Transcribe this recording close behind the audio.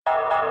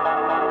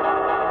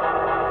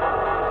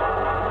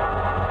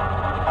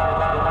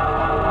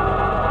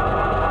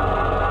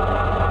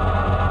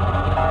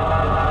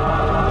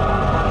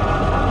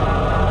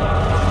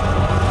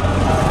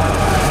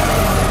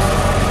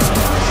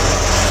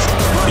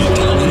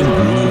Italian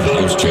Groove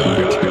House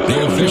Chart, the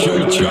official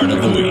chart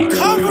of the week.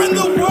 Covering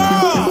the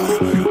world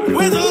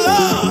with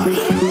love.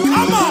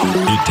 Come on.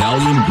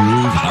 Italian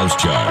Groove House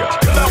Chart.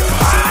 The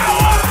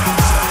power.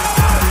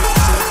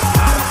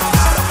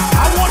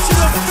 I want you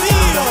to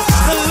feel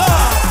the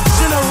love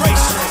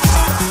generation.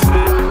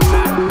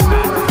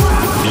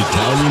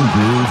 Italian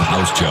Groove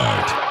House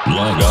Chart.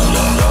 Log on.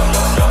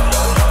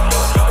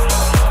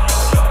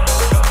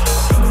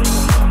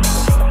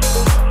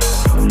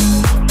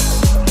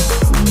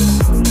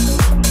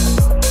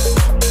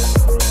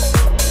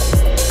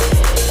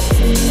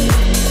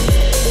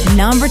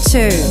 Number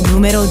 2,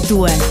 numero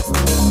 2.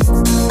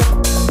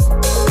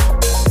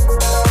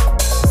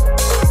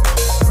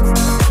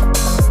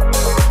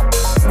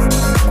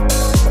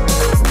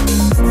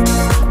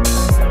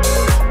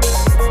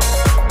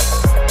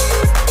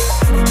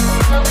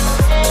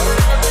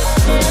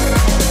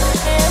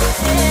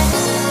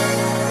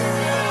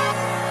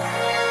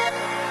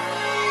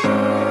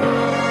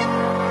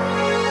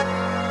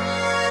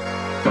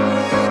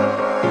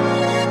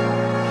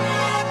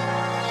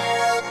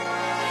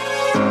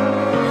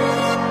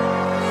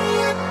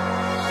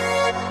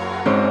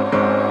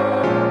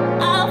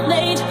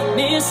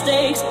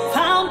 Mistakes,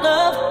 found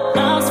love,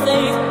 lost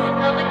faith.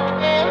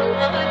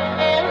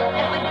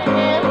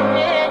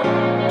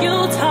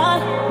 You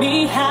taught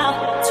me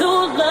how to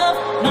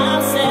love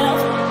myself.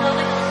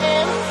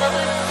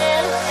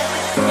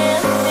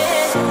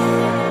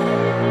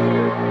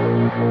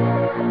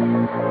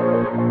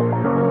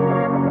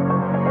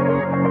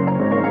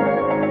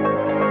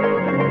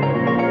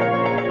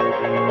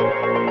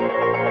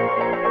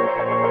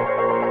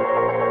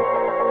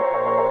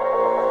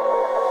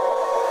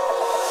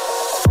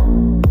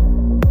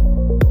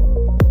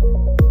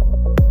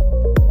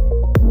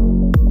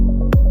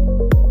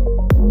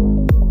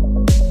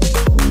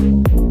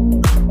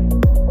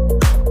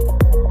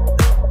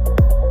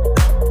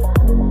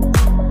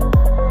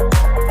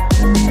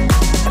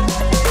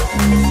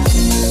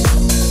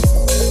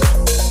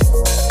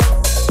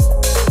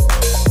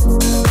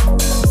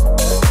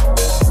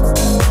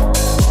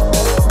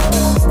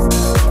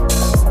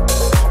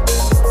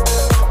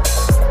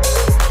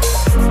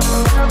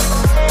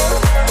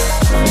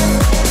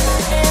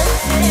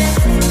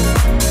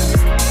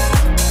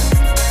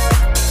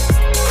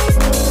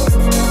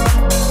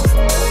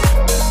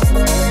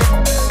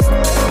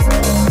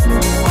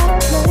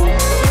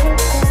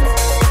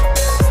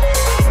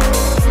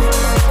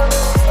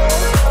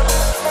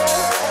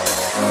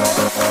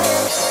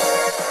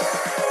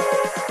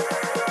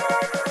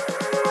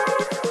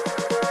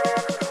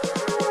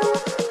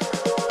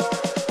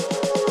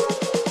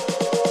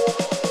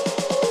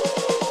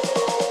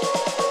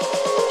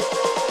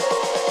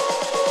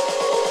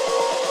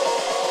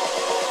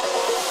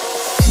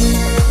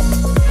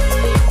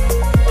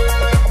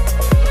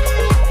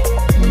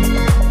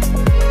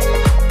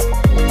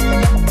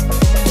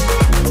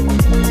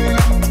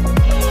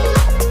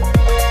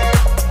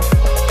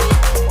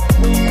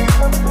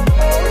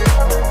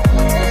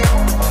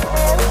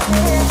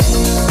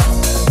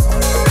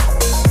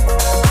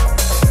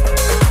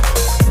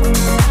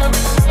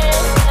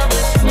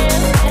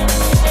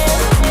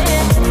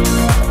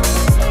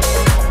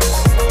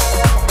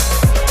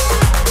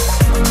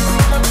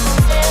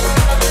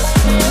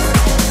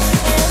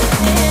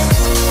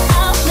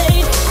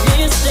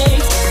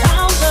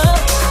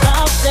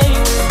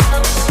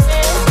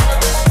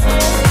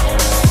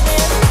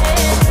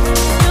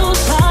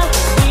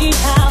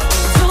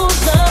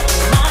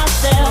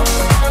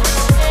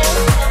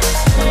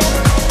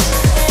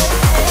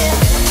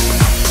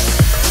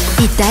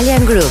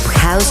 Italian Groove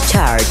House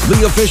Chart.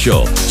 The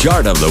official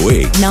chart of the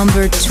week.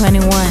 Number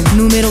 21,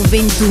 numero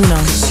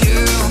 21.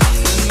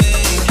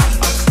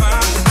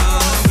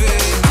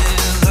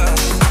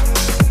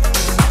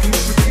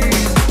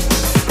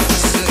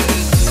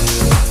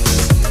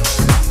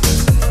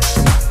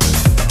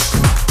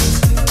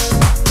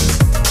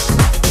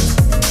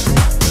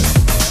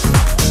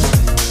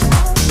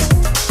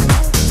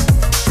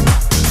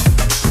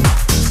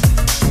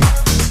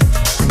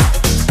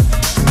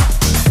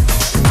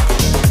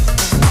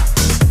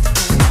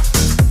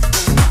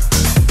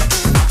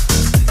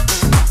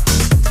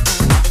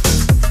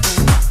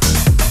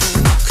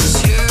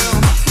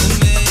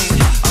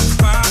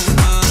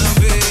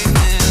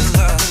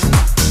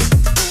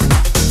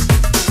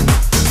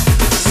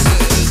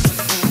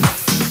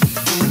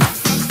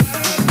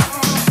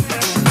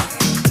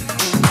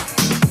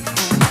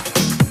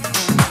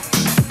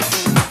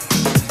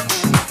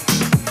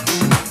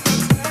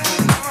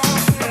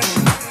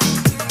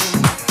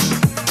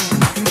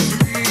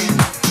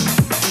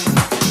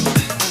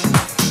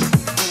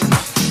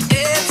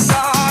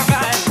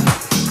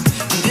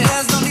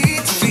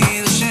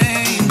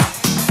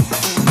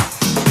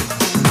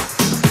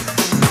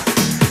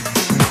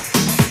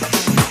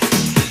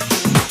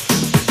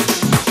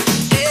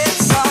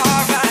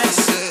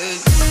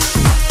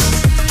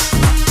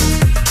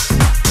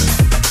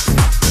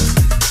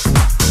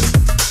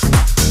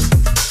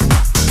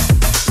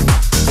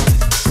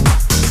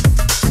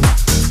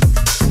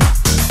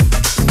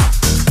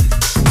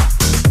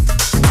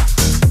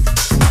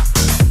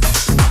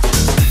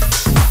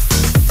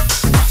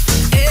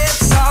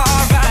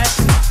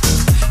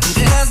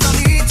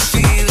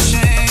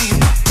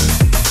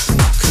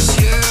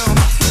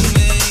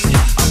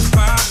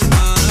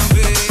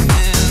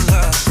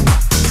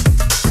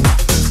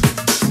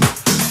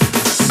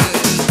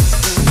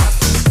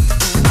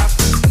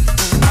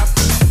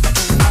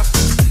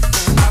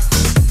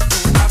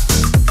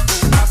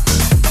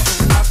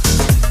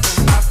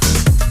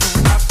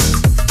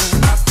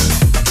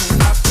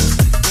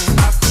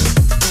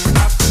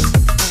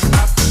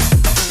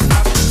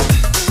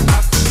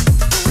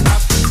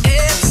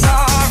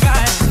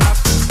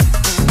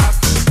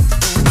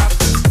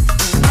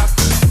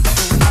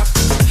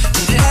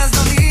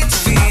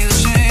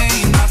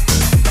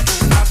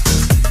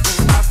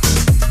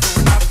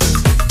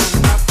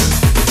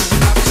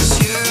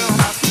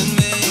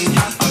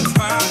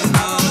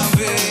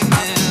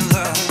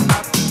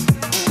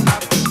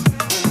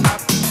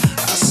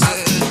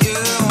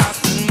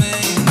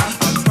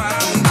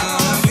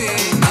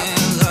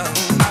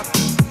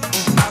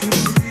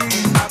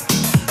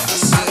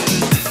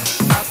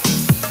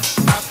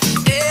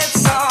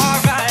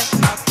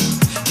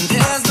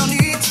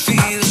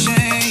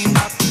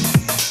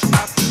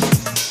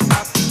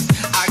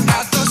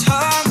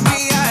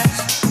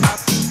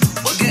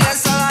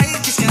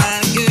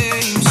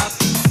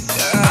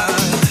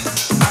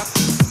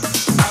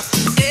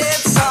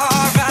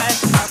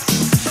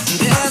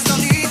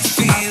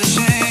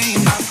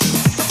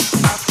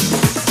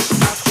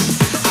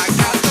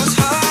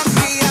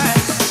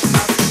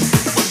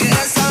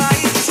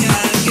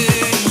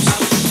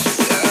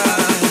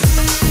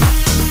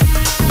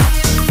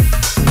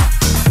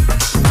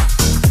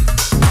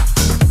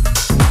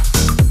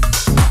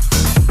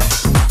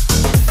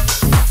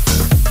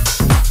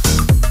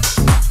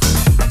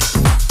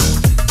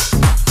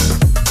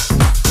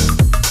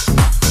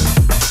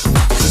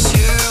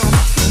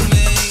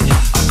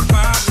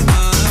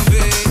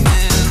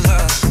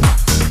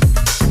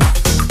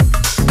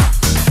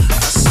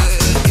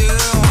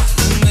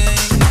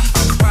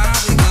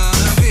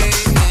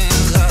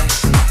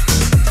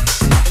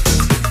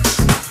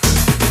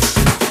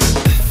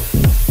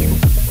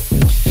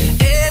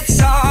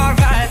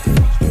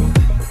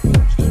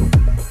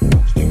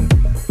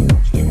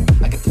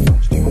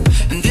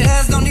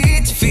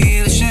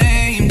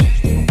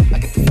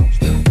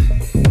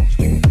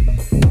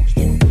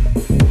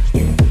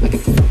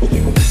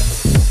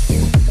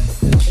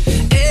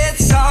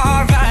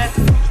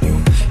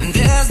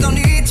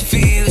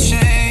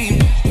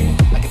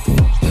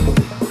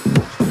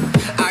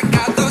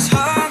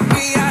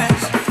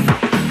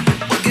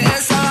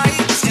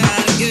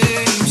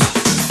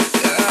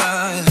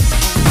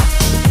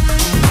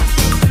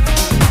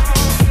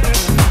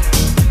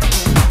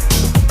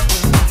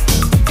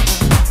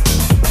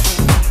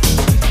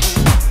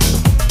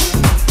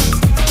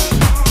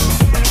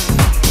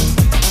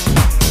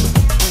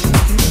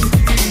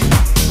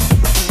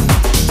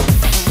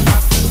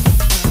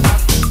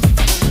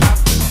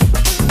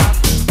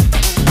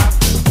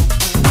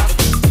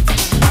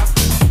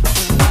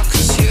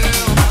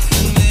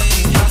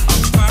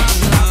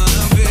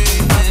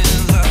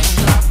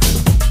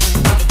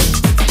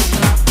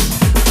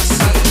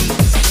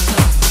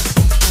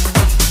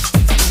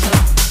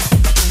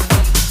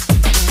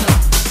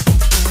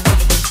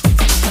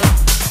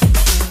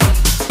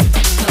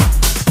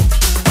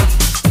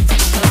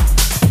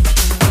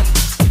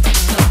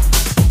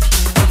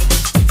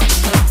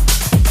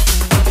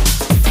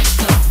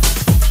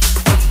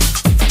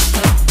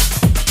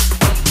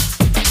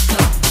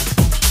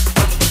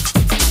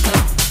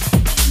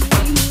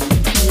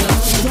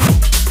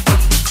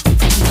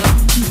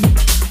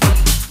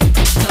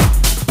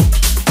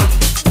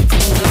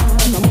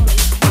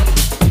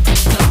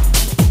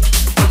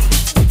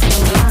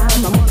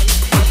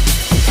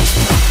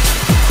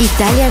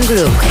 Italian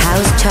Groove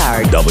House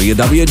Chart.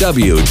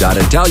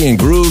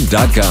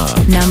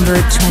 www.italiangroove.com. Number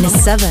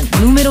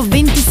 27, numero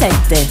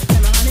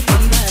 27.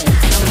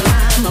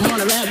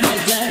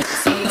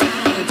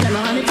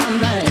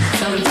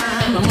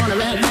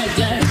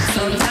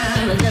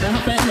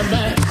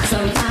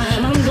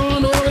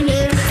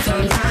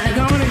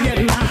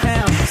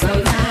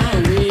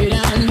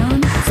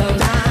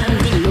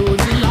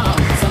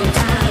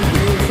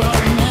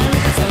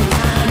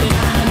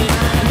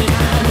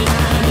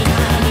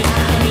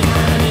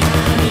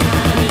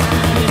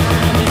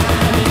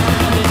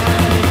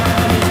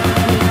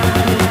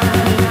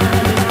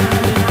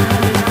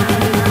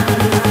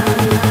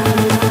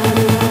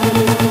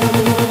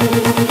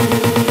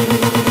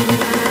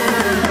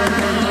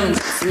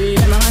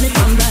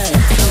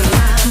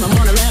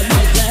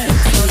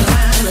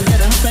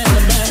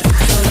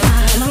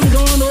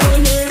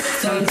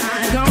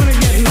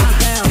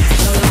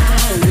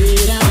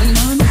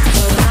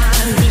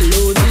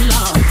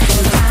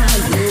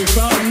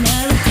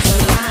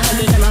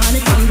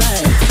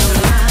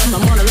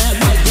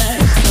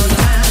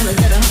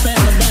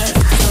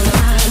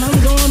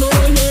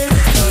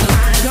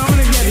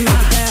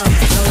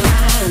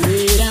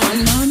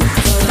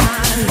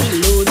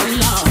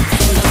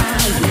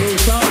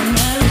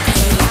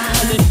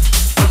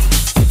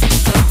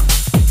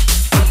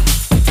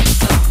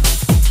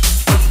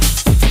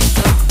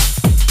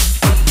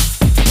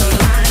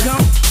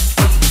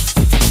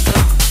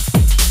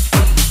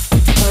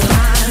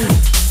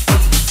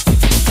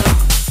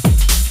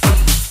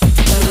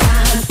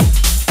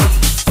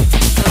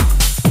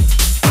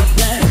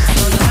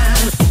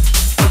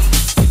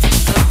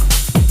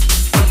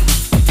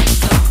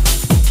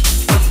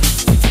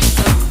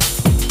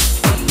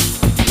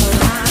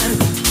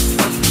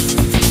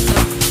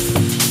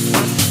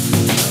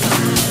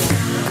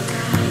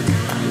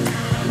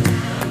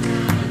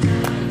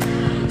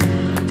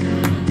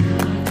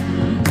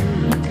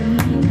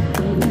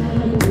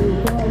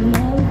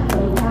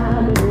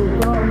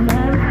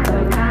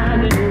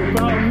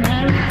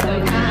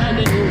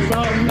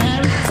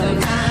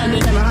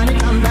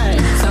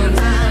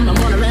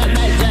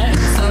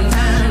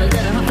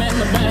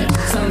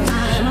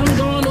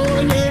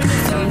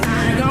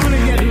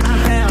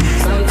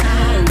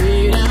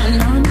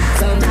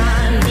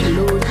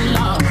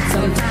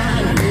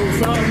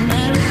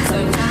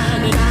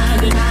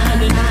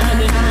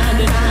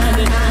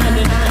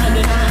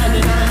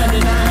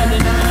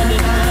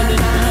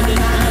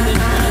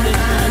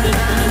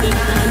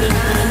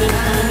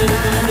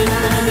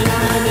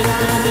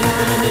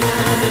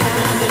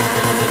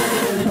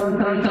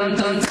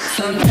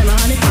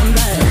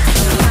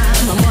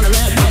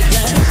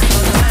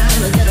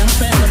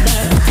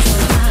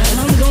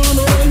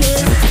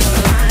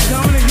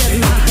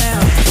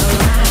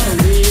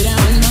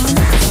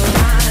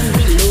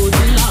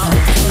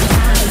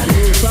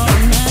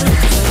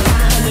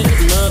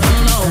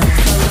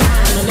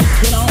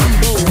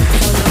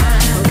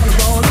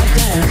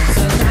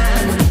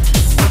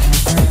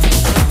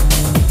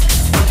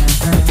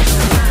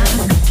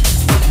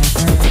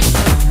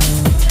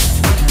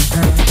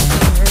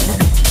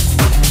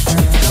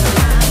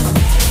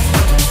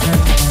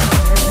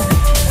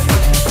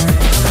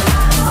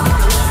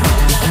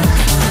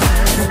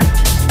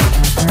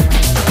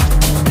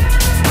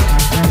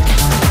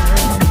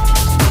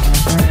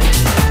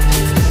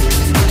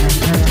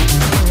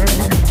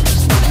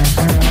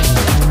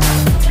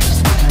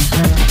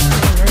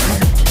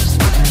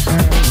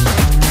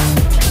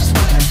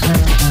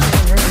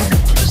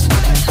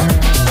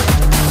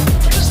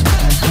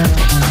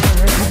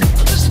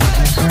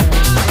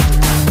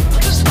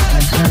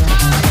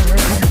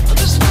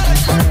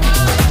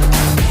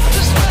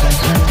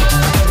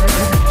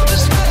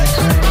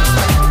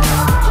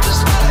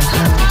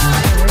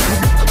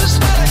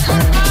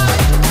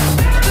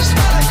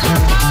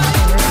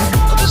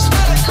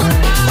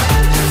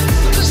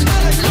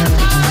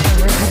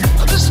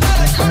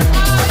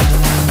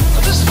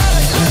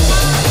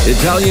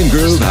 Italian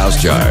Groove House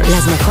Chart.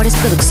 Las mejores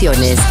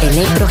producciones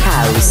Electro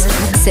House,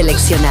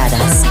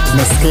 seleccionadas,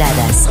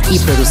 mezcladas y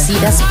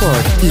producidas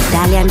por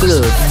Italian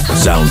Groove.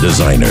 Sound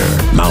designer,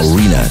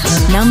 Maurinat.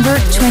 Number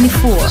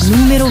 24,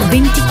 número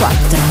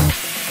 24.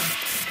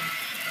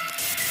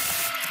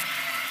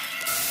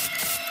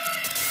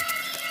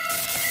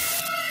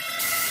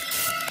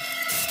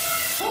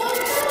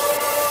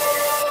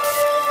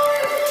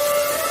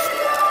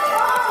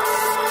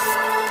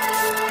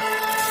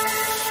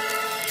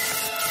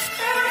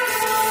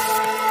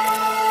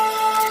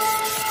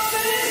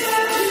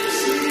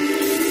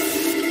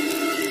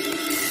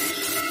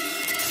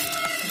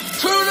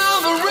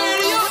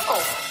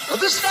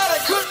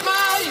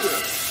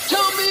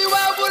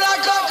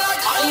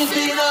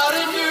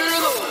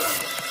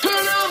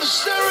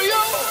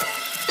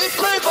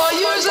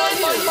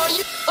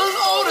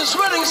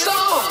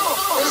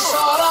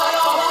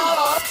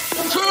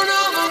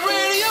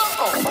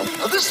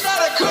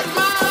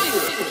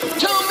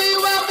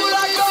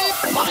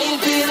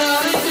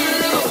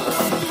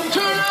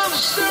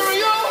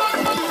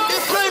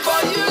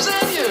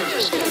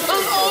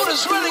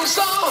 spreading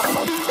song.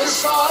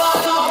 It's all I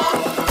know.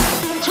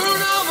 Turn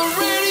on the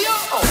radio.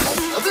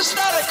 The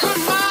static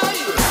could my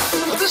ear.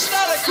 The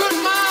static could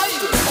my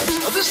ear.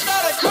 The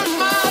static could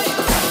my ear.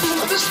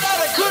 The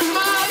static could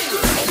my ear.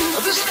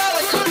 The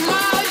static could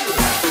my ear.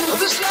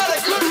 The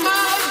static could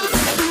my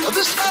ear.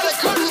 The static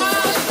could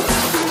my ear.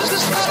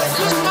 The static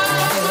could my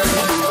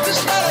ear. The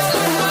static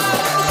could my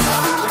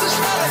ear. The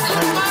static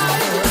could my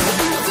ear.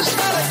 The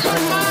static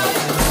could my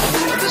ear.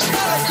 The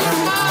static could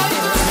my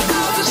ear.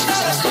 The static could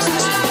my ear.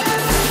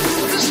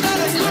 The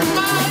static could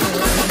my ear.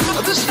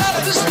 The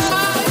static is my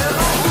ear.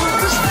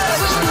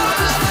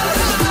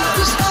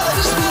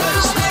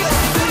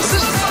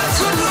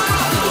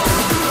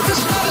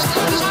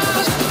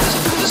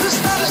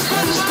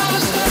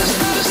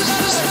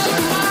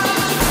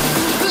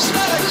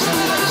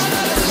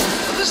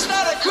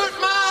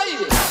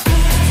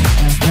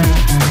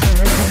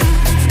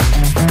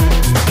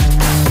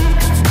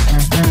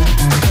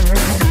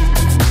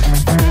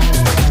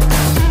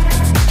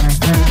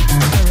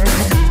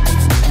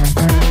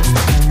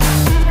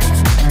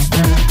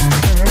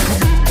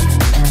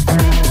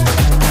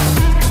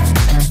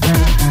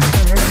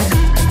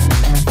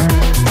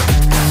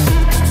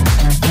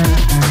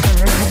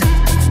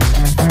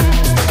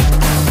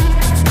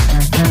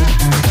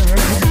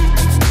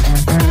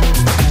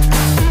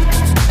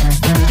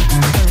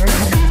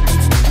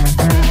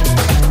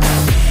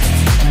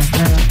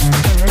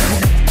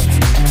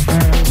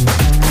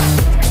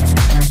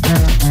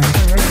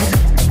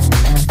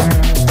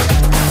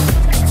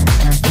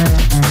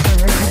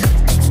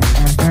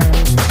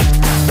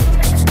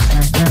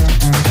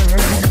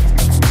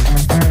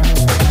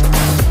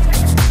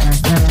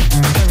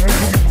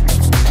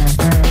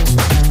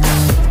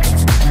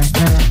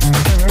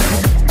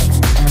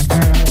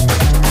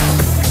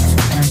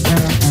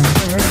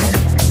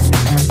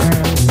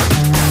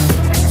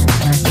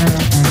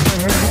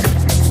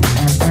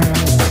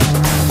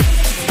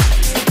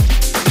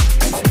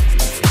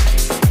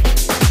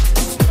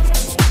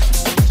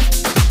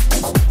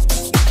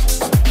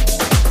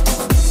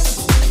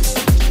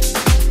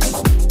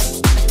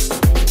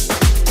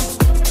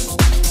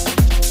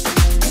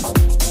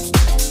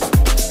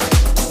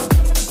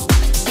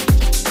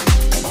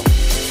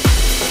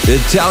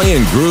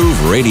 Italian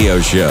Groove Radio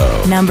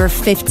Show. Number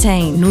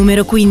 15,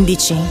 numero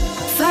 15.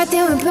 Fight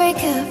then we break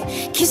up,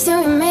 kiss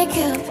then we make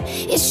up.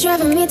 It's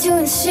driving me too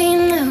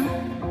insane now.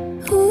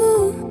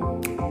 Ooh.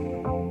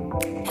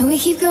 And we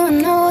keep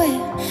going nowhere,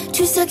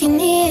 too stuck in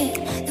the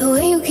air. The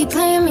way you keep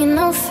playing me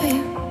no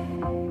fair.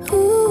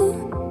 Ooh.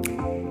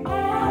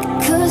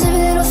 Cause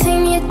every little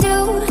thing you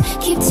do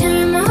keep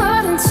tearing my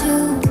heart in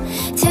two,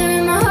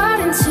 tearing my heart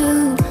in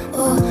two.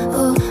 Oh,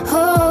 oh,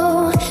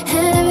 oh.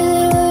 And every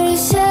little word you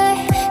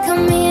say got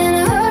me in a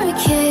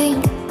hurricane,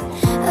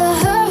 a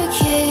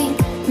hurricane.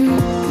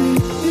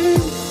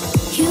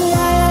 You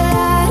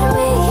lie to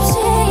me, keep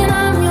saying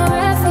I'm your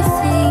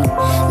everything.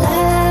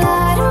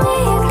 Lie to me,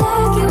 act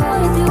like you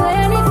wanna do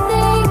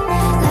anything.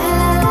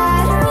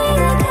 Lie to me,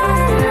 like I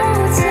don't know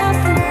what's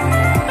happening.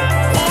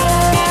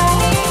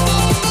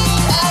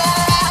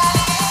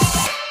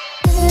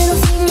 Little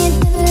thing you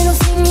do, little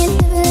thing you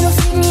do, little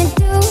thing you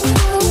do,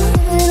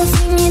 little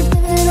thing you do,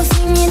 little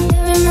thing you do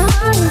in my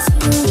heart and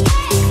soul.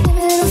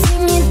 Little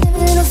thing you do,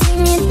 little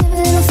thing you do,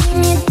 little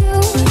thing you do,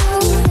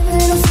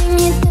 little thing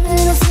you do,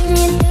 little thing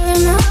you do in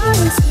my heart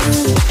and soul.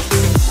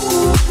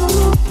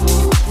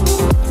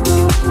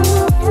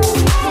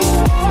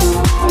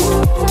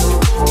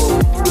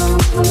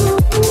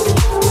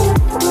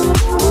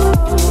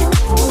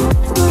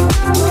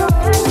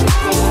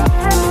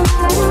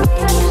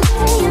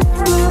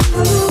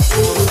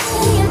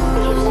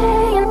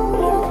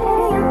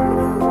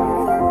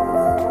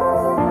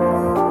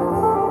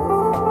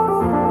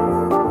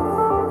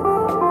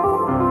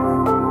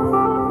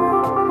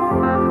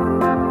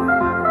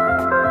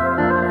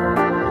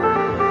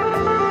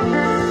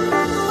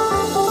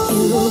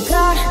 You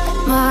got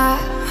my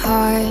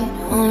heart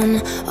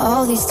on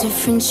all these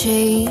different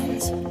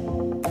chains,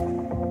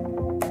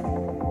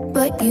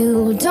 but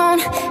you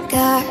don't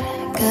got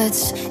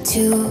guts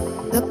to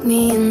look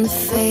me in the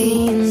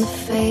face.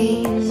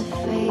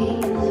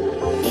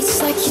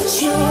 It's like you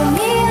chew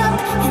me up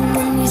and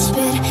then you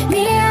spit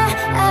me out.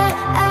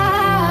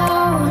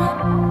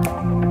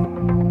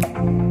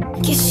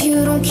 Guess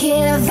you don't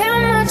care that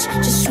much,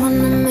 just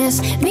wanna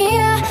mess me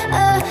up.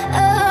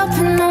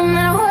 And no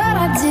matter what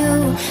I do,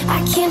 I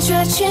can't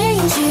try to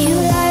change you. You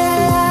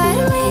lie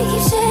to me,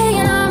 keep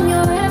saying I'm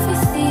your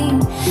everything.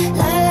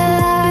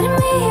 Lie to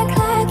me, act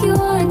like you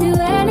wanna do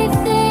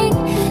anything.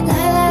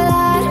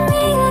 Lie to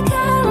me, like I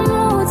don't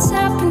know what's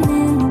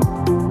happening.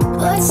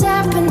 What's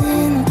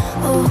happening?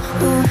 Oh,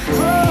 oh,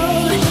 oh.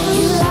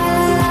 You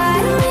lie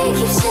to me,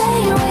 keep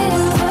saying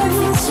we're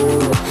perfect too.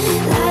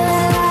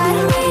 Lie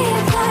to me,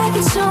 act like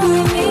it's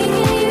only me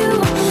and you.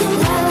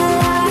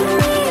 Lie to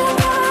me,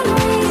 like I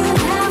don't even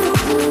have a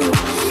clue.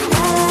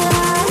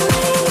 Lie to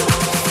me,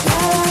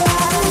 lie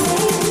to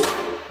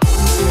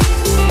me.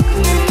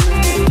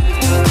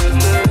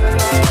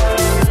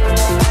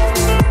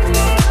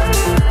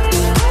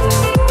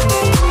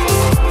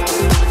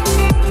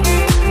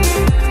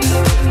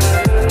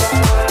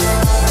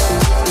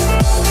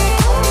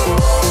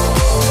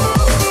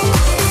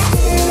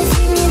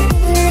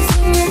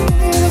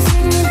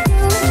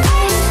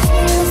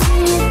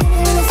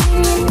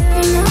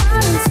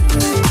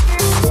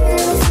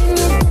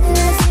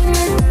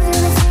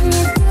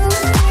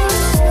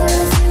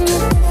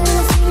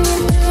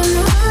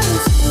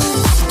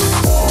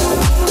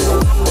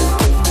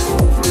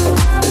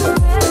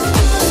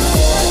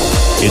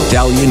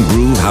 Italian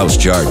Groove House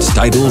charts,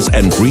 titles,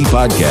 and free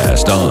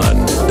podcast on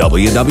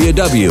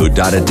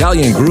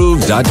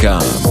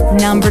www.italiangroove.com.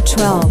 Number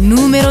 12,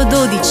 numero 12.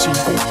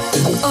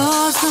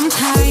 Oh,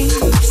 sometimes,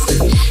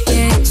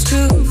 yeah, it's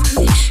true.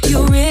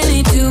 You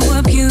really do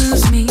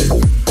abuse me.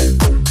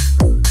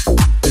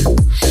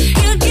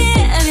 You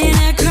get in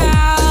a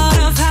crowd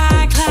of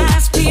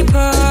high-class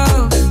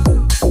people,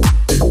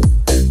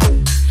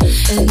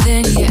 and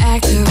then you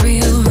act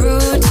real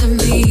rude to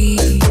me.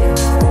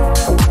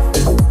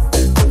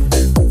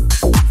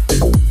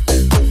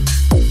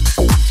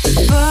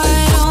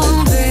 But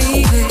oh,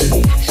 baby,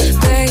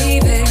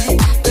 baby,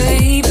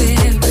 baby,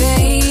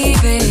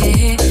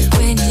 baby,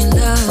 when you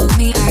love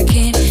me, I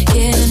can't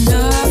get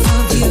enough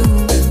of you.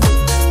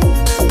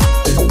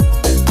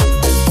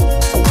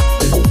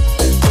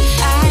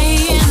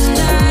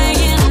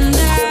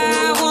 I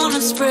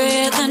wanna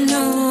spread the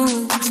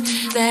news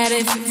that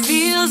if it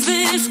feels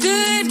this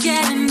good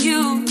getting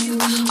you,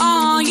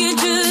 oh, you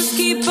just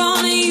keep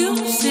on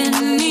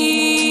using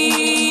me.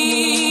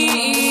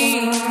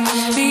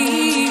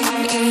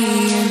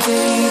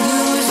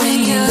 When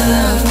you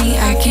love me,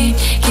 I can't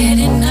get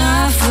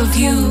enough of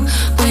you.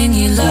 When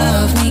you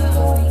love me,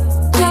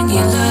 when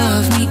you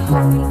love me,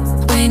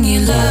 when you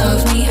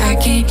love me, I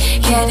can't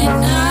get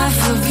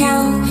enough of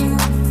you.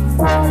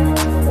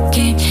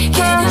 Can't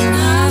get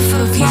enough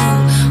of you.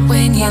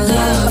 When you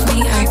love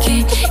me, I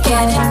can't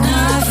get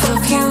enough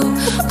of you.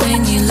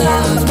 When you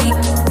love me,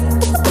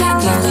 when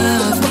you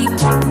love me,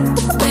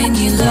 when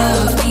you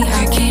love me, I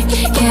can't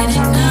get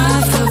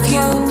enough of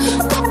you.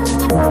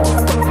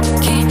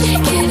 Can't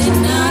get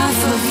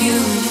enough of you.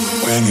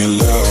 When you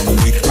love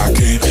me, I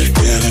can't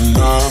get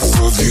enough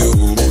of you.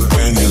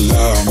 When you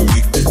love me,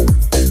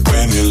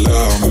 when you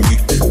love me,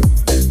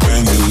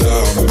 when you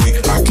love me,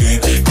 I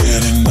can't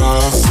get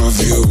enough of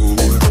you.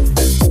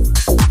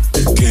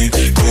 Can't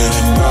get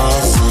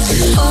enough of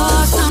you.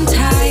 Oh,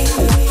 sometimes,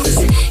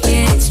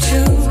 yeah, it's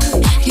true.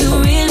 You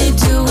really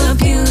do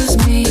abuse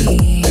me.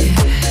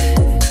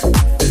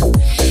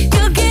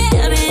 You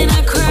get in a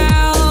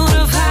crowd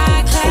of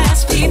high-class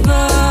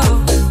people,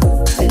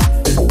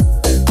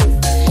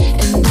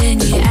 and then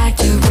you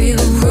act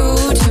real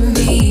rude to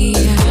me.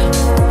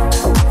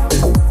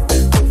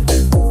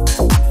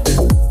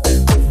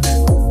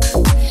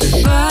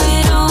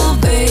 But oh,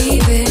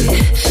 baby,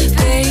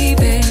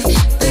 baby,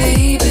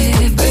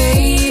 baby,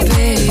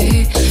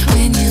 baby,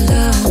 when you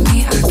love me,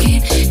 I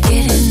can't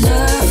get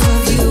enough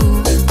of you.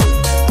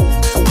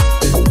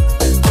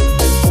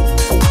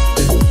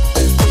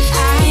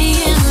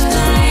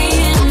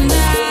 I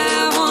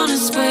wanna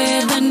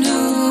spread the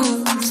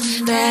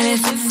news that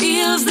if it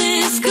feels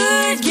this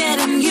good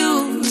getting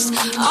used,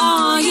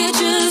 oh, you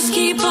just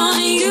keep on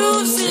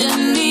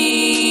using me.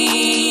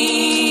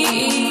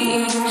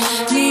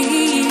 When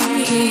you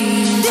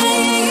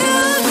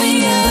love me,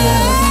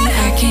 I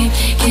can't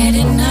get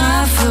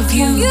enough of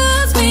you. When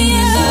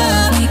you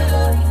love me,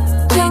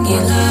 when you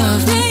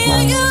love me,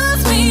 when you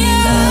love me,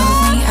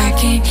 I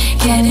can't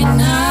get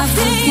enough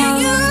of you.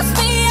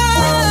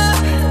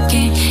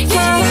 Can't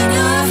get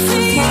enough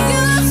of you.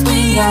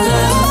 When you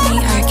love me,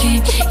 I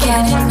can't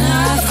get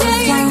enough of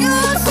you.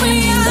 When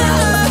you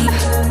love me,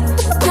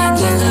 when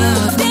you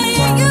love me,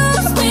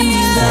 when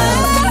you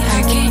love me, I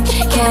can't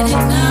get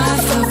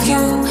enough of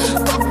you.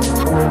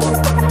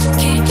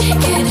 Can't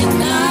get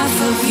enough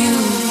of you.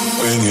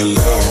 When you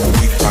love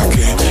me, I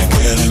can't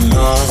get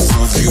enough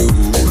of you.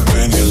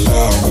 When you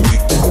love me,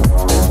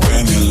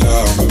 when you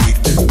love me,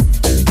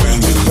 when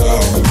you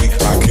love me,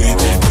 I can't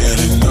get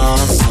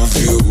enough of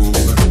you.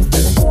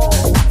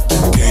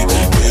 Can't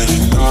get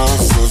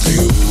enough of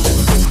you.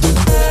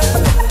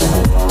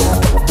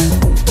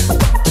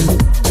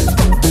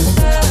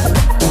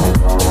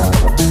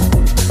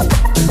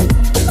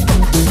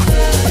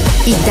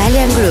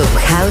 Italian Groove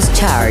House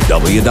Chart.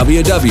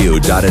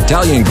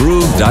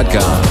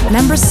 www.italiangroove.com.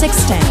 Number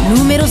 16,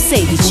 numero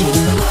 16.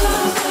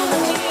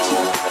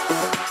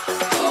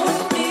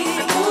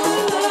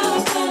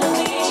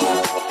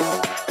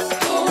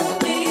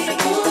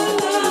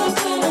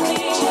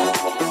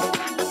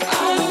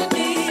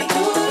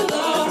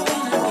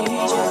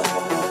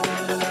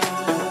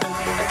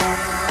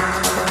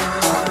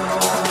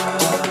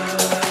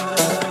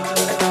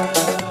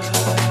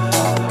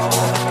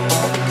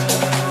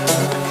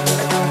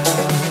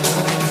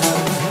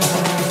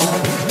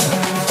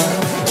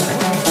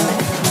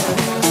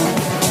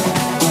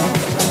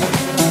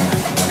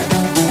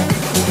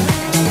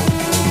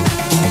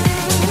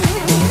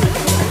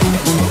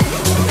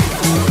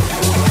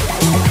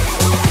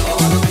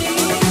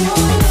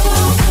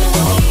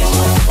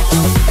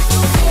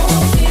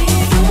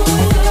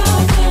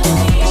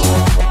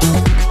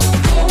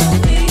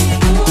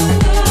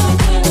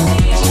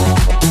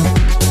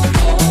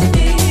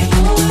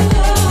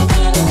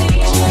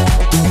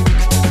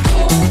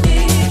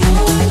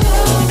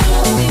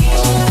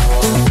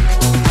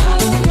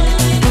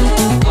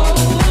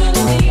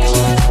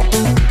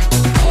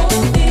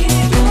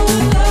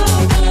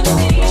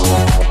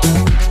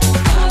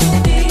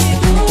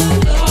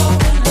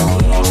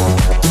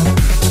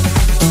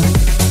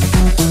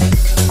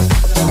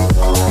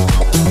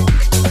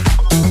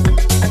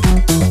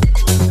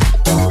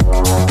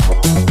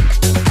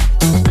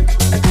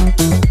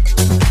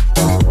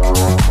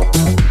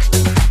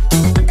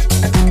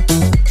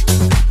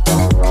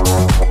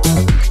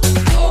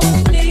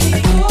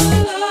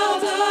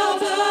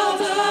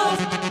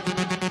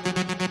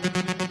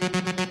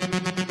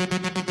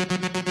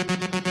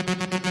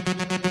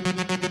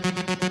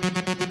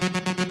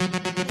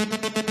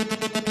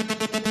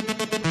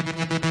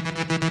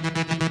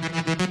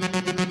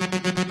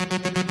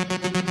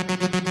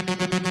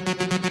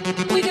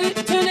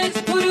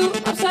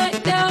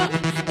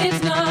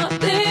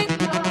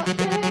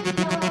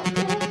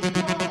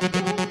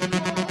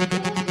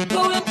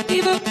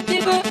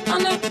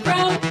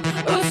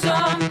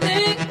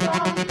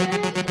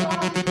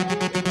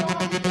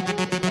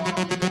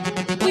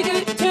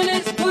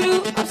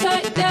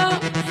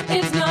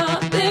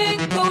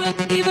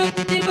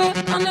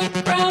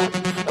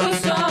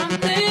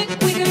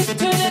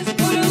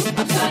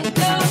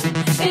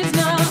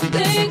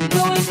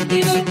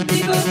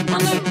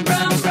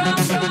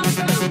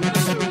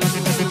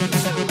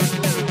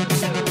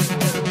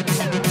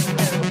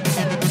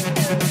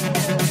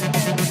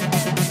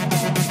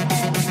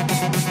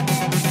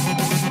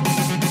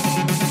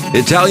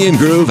 Italian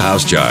Groove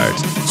House Chart.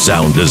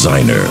 Sound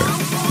designer,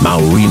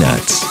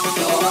 Maurinats.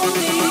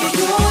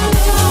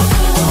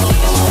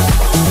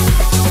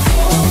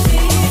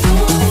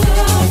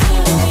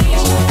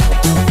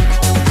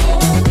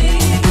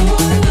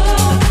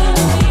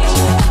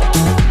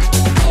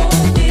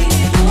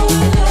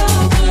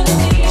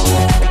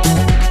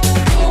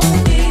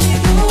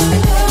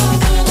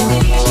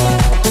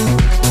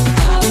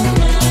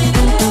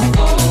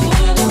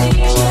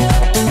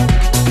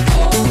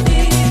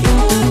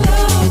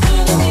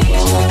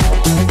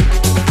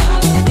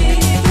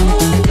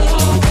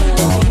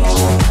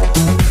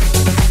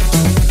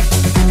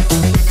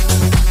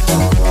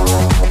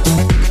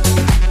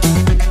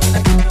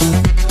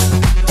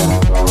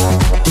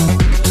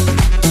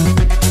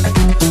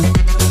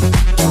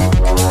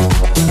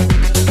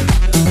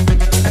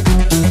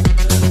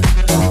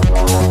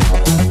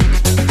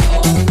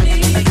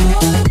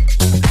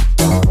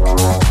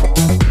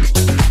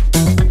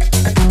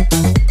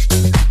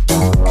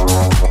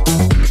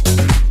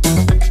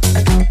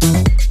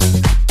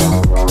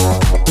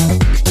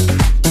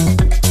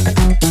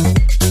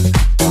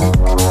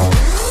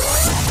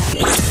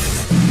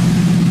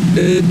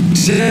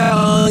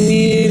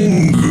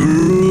 Italian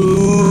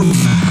Groove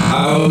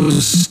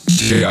House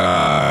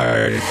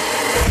Chart.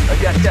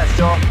 Yes, yes,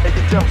 y'all, if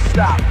you don't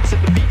stop, to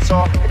the beat,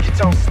 y'all, if you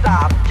don't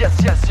stop. Yes,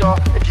 yes, y'all,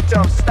 if you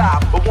don't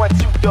stop. But 1, 2,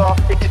 y'all,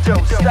 if you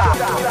don't stop.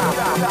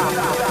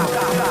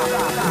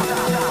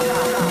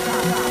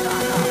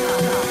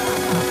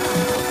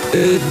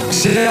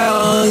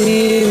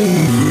 Italian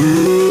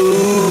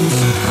Groove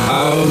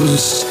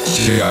House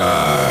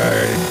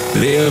Chart.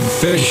 The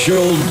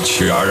official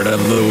chart of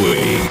the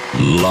week.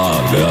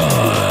 Log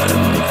on.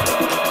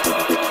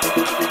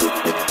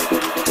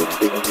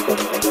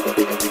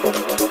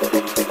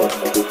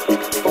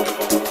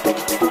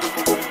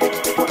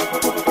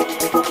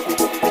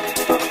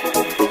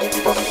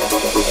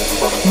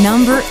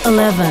 Number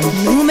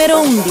 11,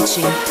 numero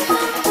 11.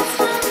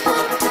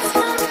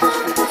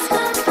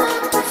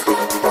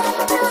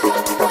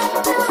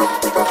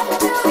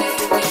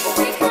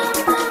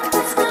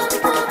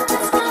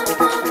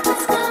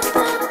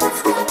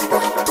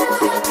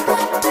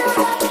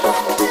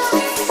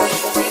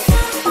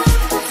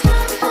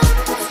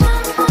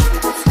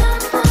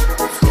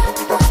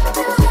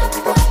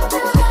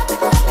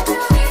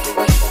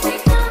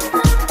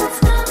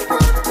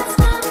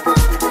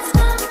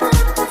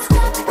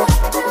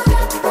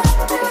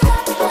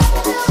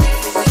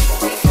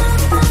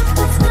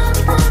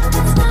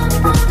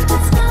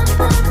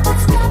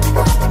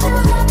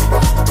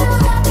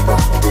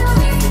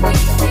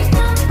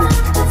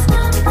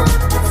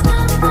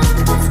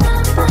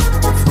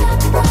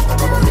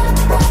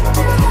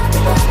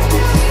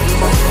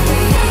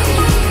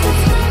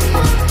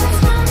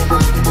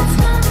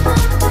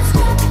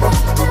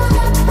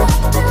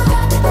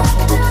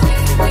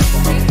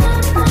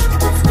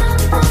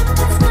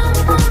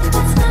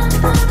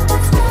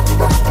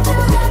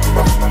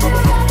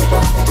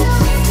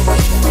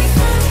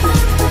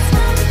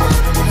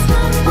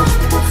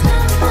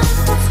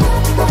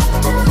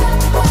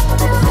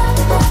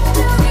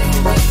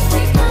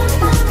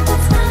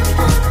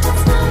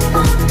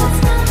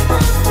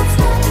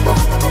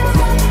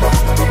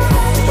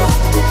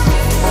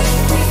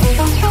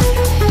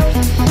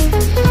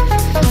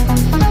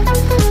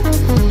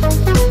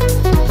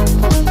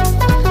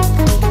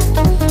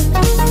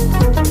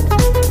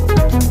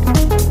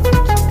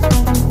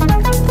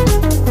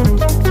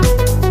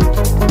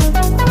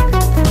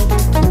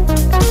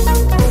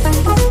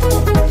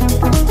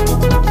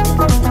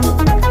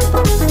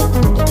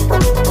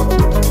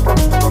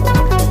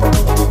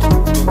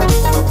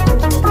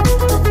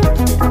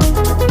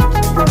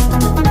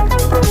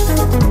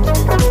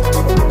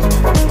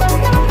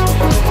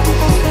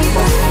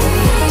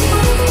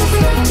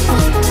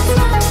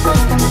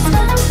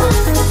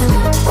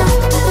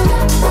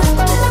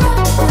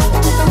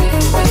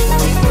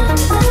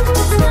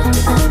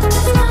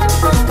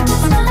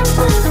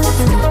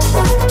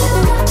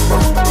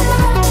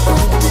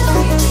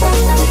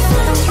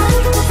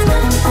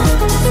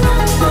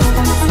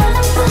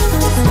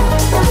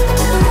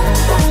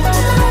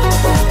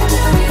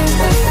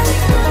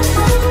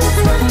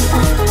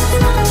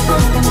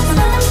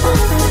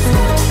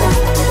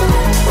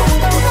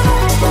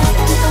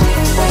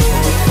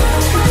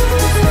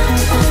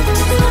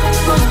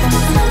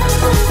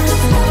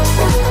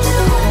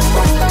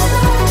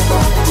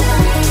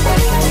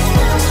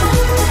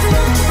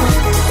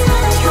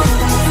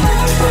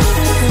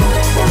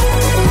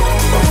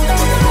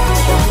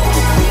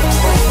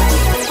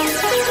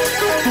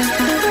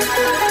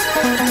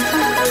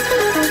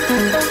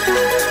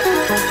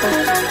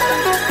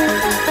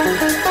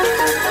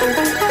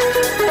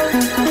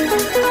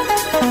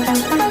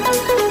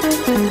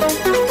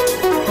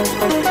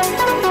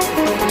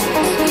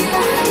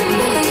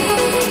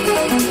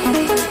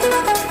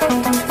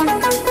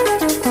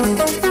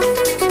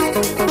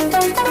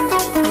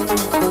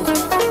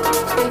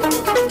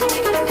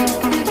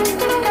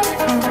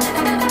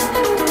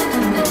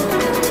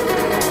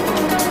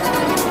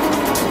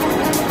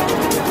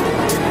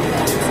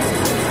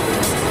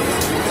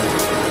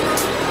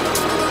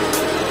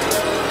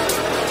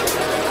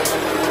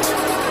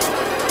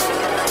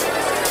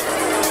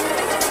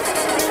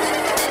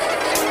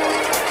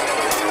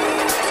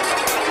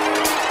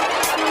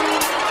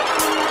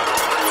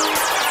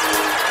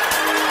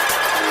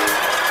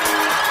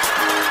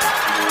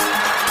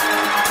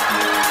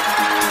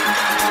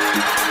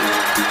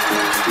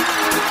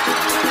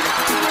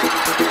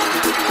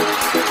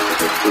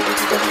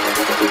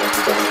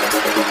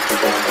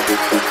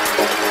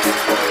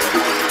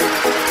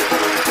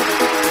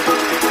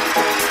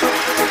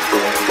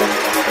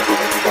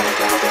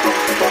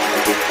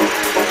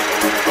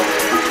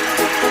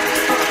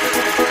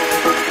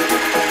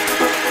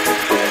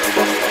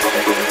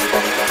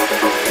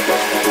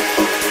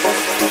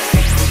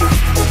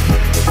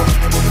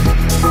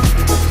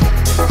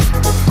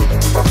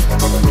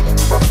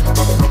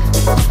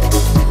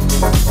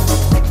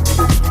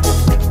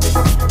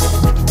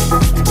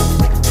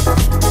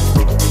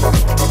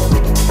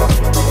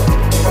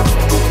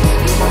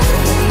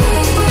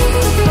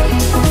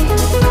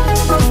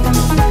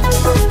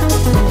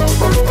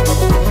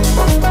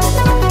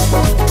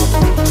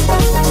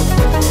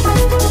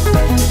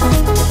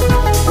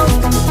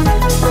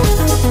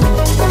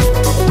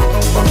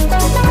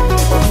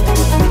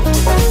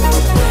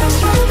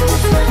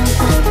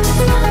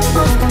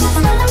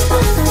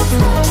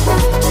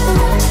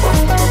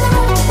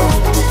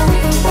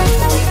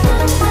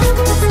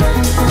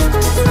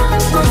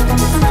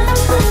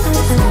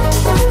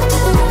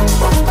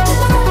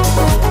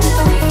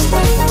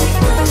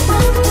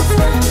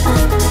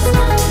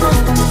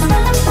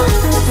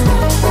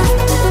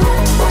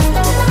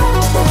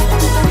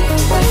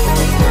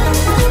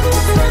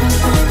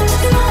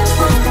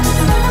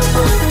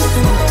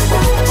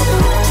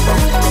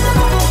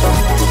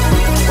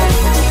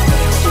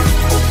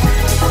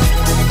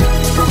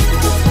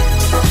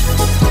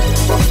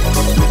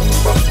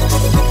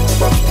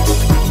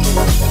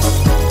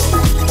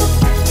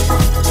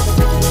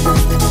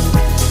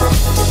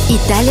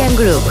 Italian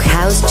Group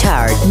House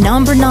Chart.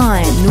 Number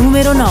 9,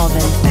 numero 9.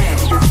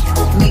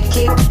 Make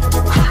it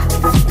hot,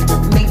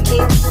 make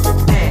it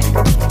bang,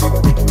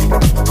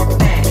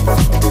 bang,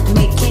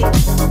 make it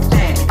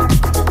bang,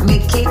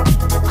 make it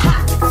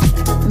hot,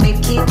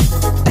 make it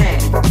bang,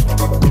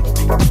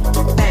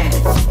 bang,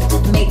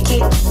 make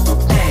it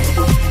bang,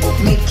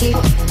 make it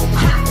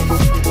hot,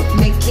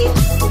 make it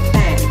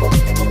bang,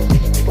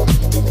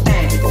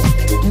 bang,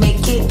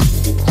 make it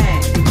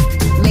bang,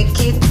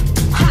 make it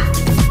hot,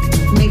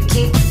 make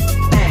it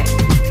bang,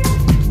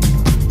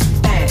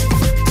 bang,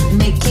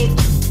 make it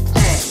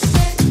bang,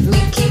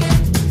 make it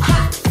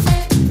hot,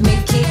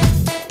 make it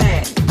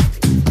bang,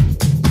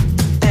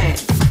 bang,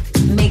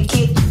 make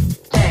it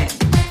bang,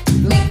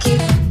 make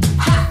it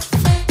hot,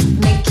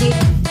 make it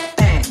bang,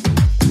 bang,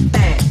 bang,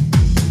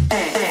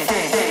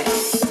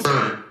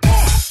 bang.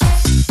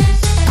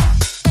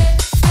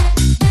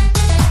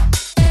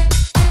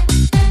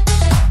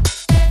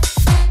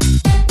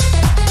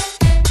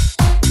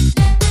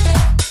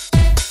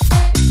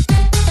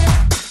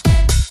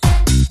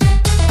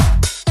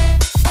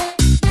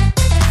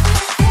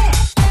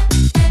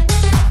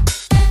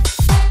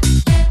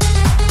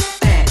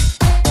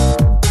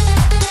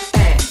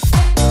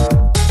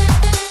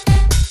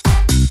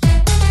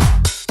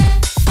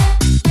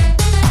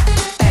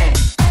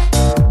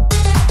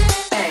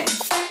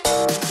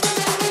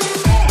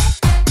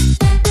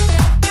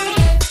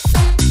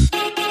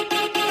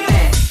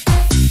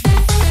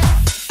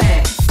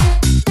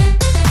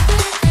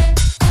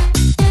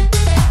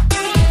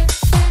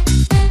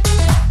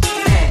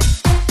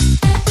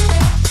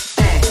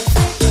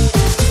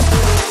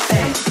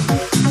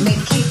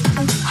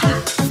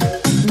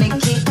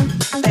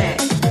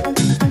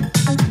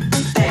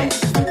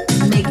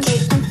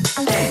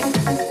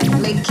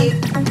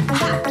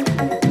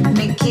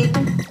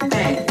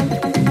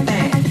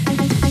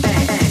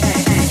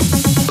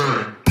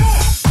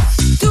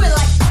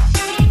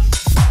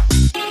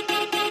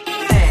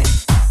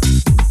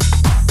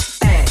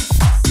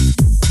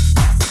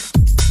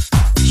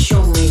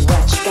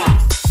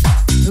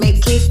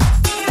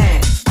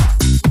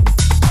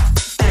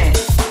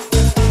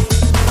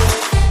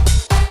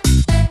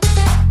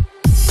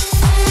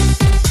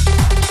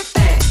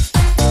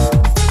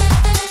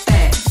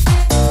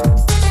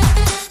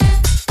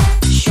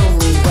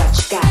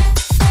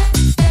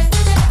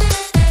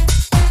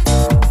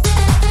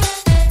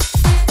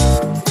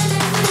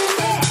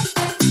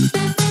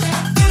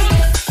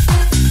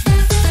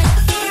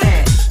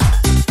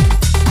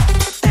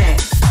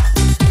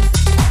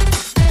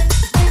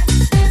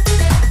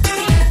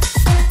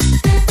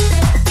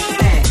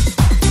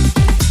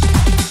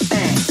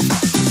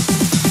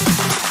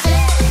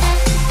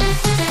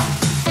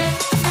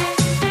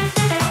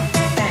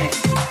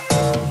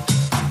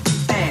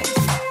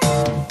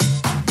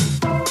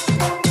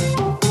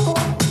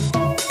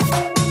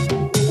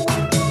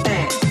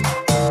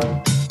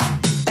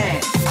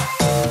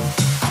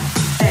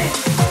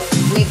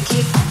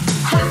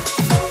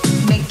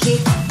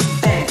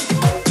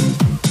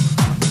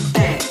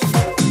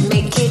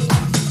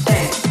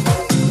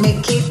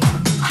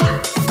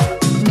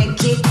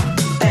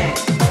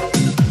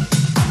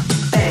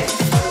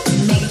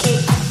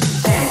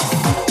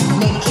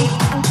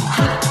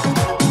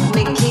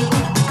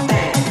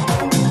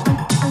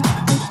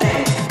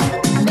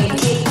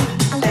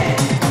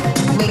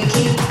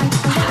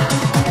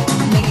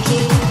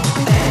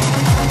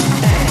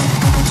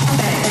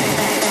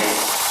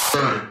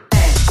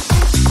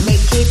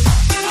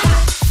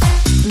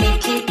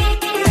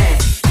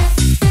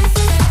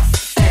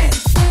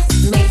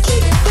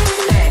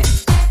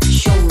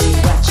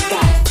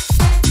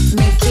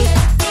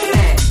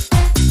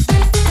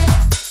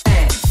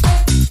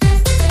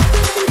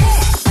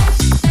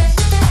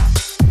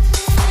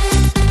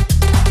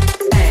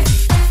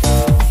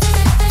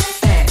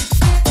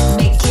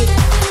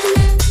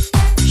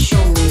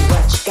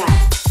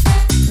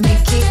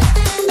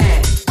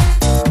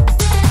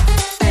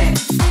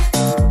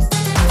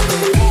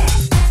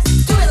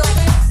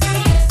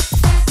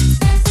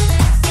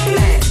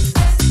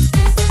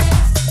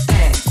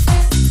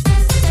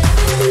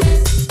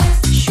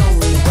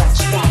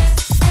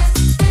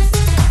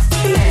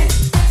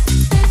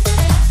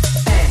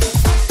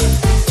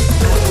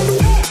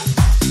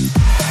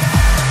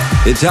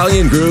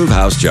 Italian Groove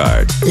House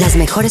Chart. Las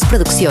mejores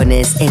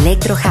producciones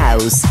Electro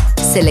House,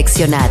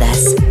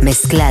 seleccionadas,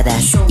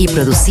 mezcladas y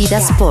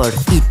producidas por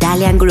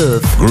Italian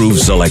Groove. Groove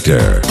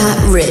Selector. Pat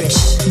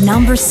Rich.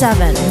 Number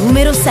 7,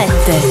 numero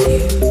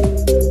 7.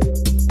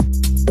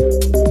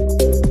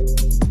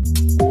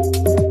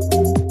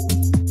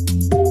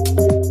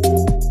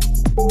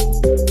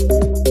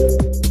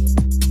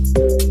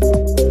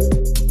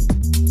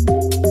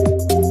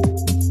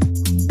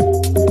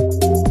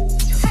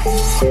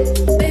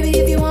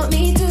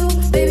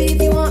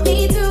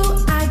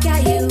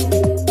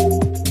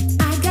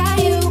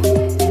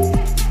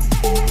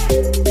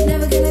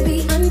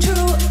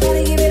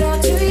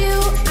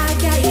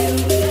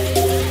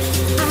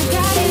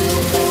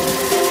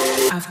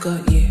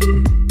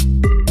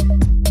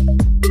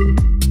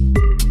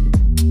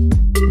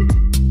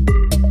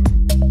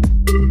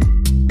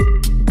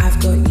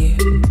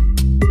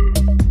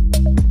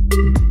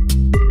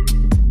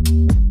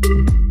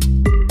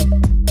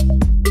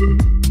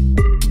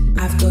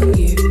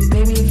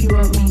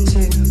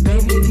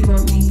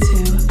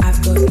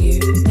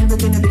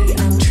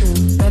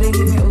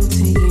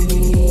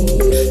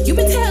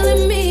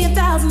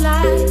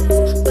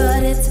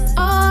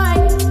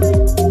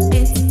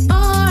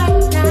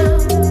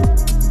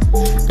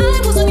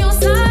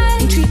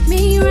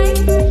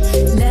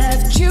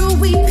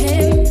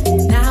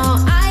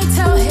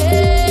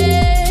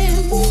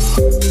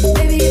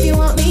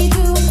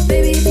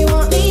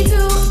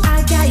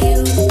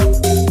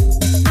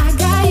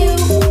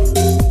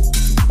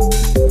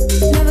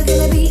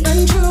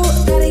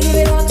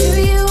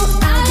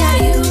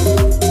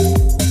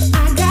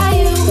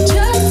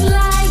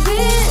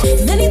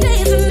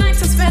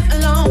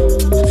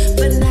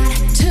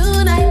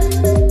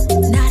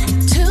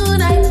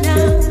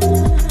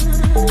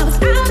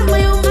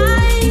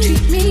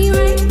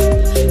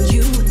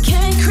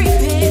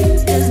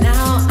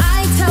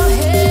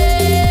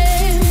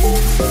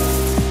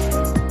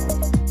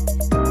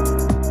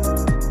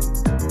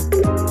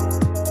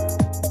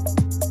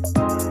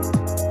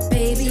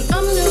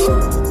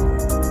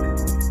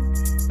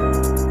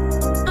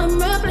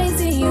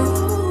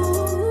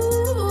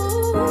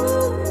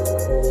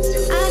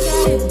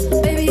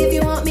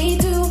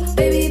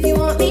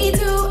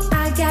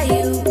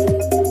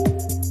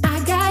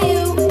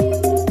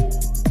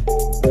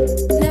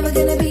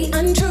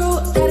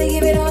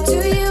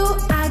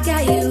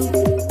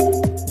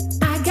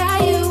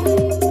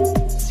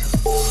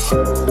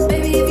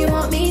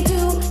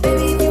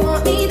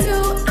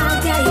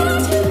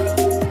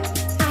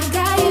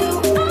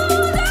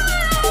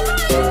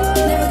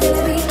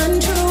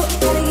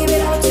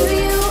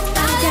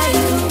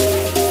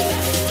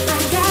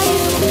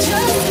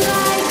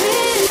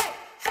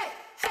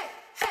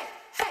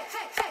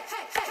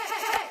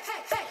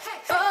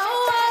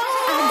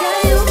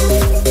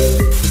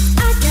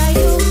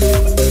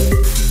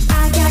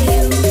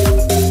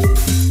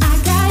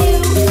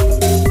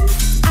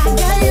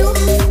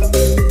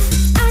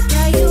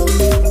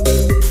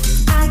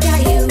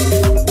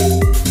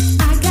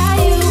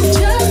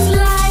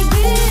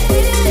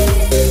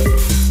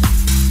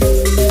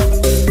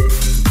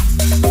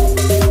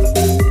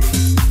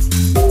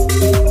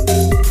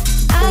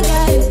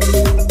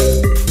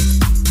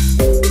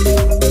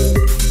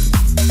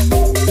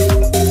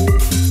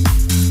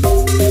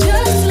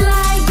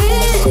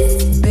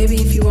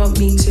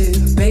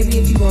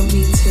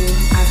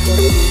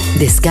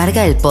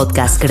 Descarga el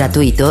podcast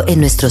gratuito en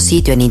nuestro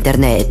sitio en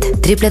internet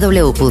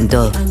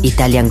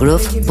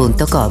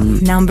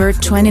www.italiangroove.com. Number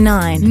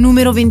 29,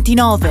 numero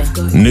 29.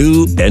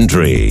 New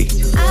entry.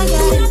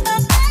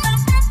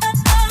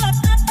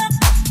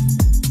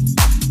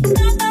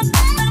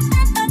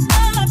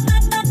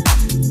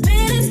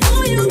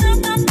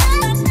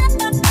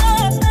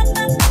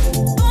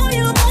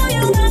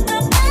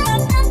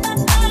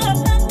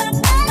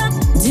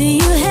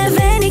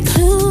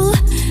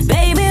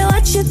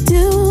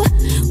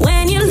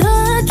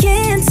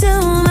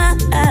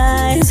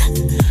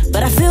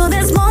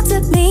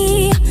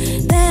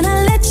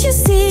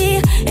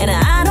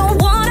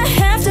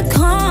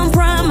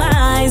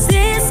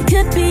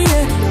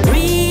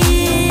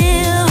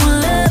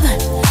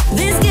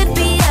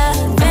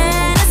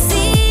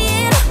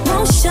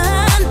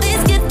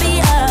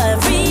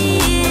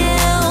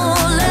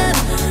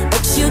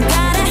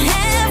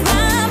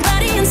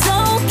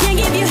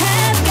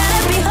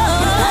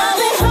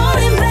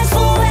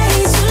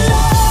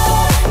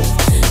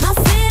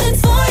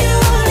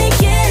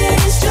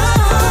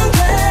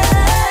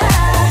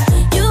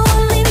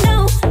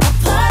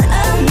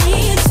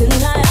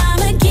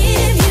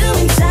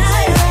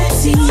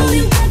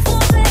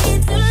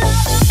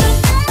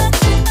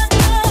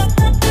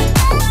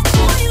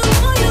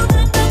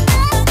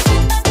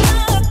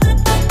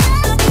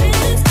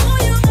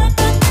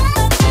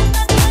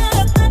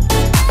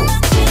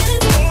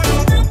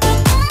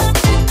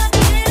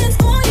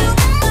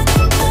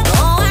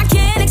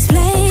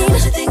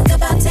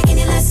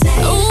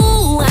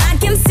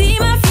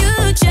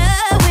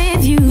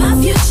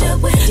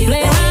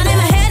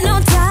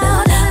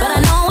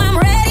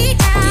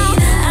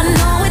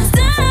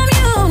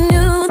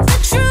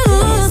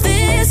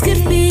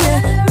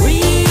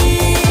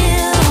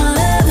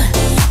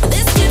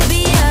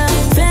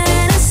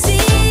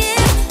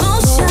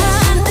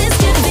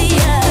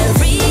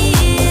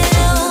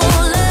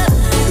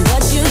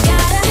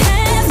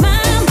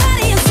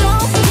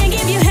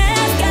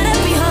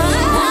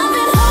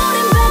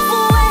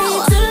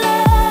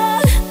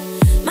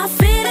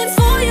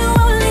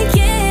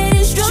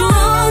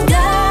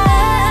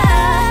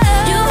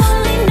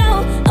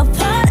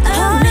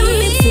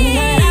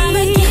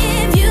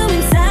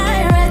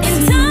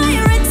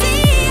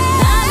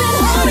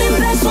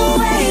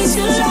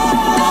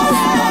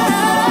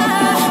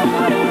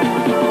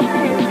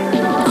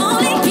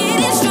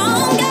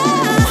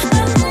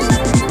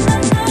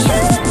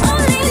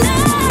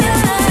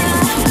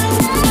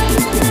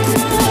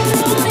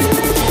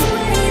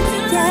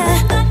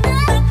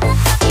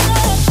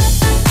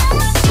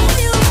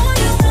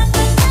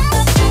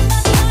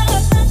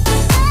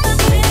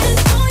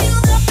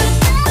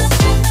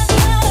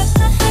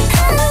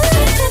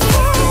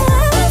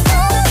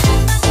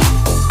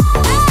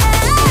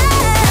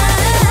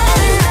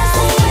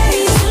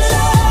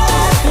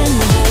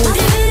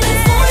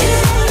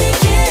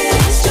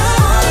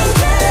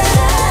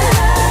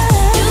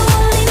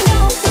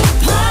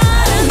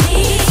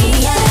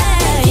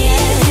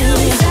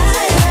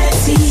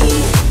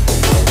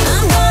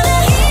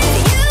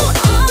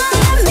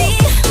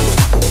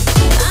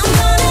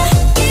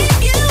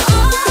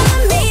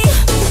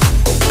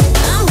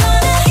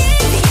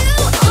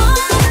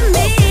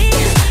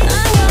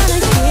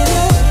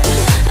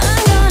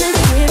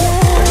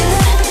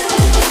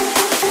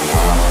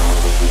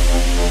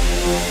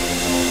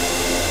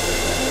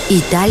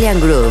 Italian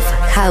Groove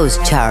House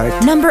Chart.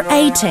 Number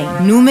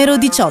 18, numero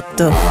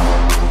 18.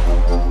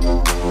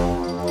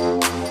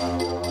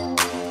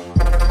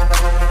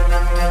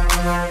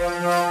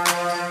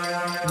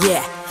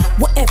 Yeah,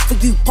 whatever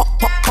you pop,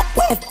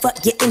 whatever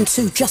you're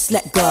into, just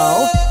let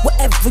go.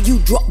 Whatever you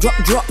drop,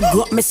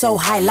 got me so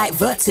high like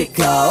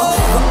vertigo.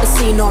 Got the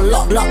scene on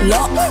lock.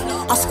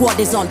 Our squad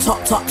is on top.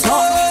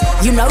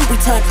 You know we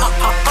turn up,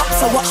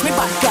 so watch me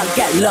back, girl,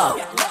 get low.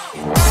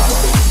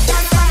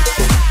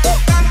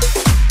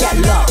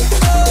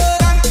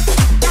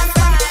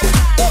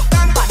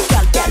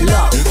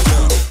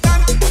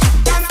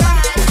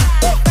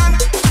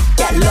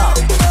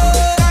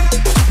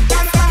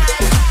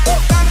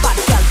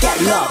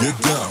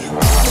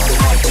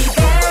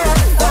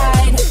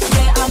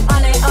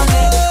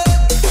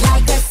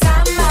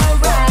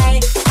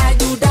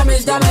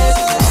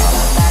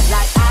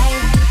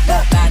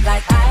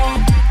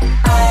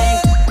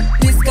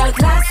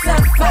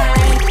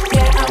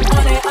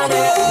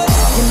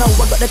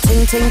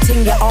 ting ting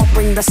ting, yeah, I'll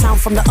bring the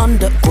sound from the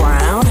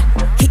underground.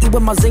 Hit you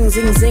with my zing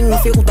zing zing,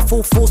 feel the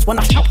full force when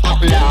I shout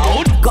out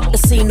loud. Got the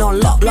scene on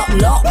lock lock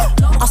lock,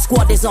 our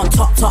squad is on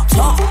top top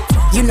top.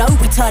 You know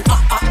we turn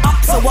up up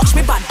up, so watch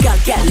me bad girl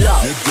get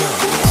low.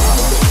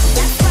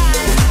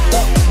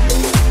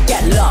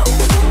 Get low.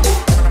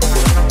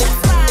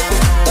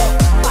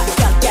 Bad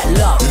girl get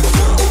low.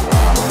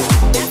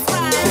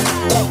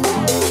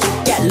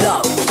 Get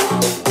low.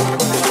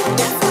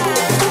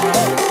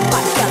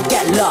 Bad girl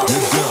get low.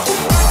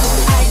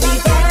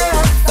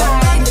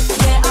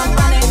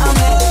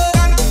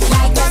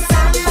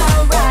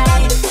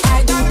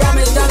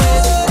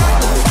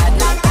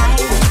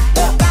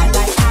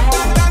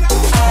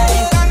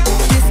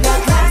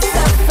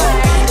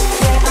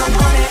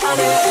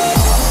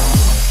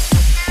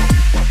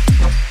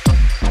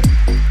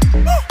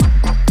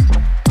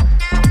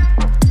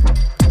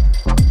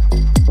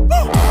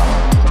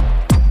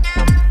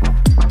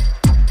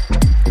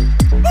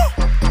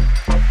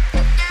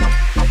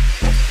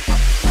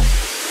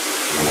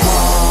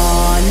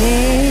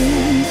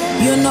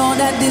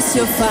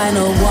 Your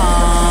final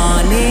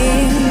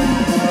warning.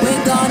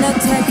 We're gonna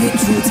take it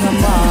through to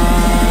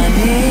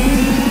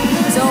morning.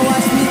 So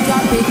watch me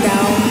drop it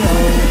down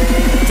low.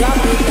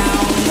 Drop it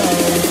down low.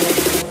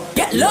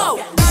 Get low.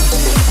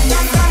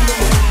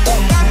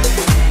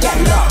 Get low. Bad girl get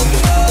low.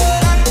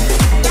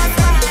 Get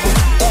low.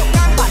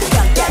 Bad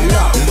girl get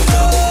low.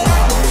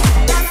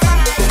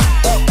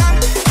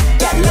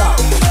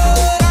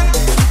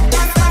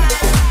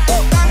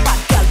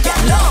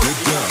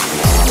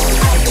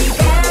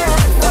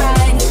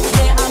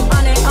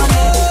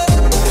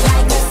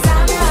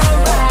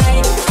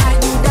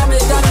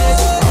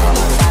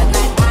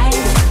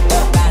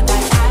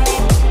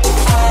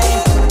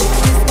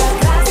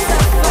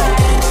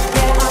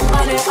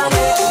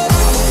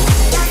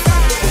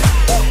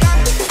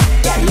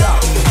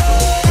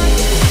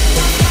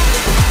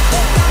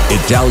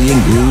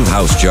 Italian Groove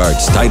House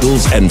Charts,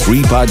 titles, and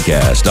free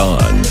podcast on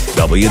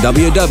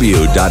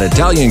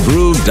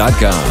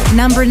www.italiangroove.com.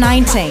 Number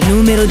 19,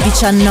 numero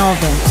 19.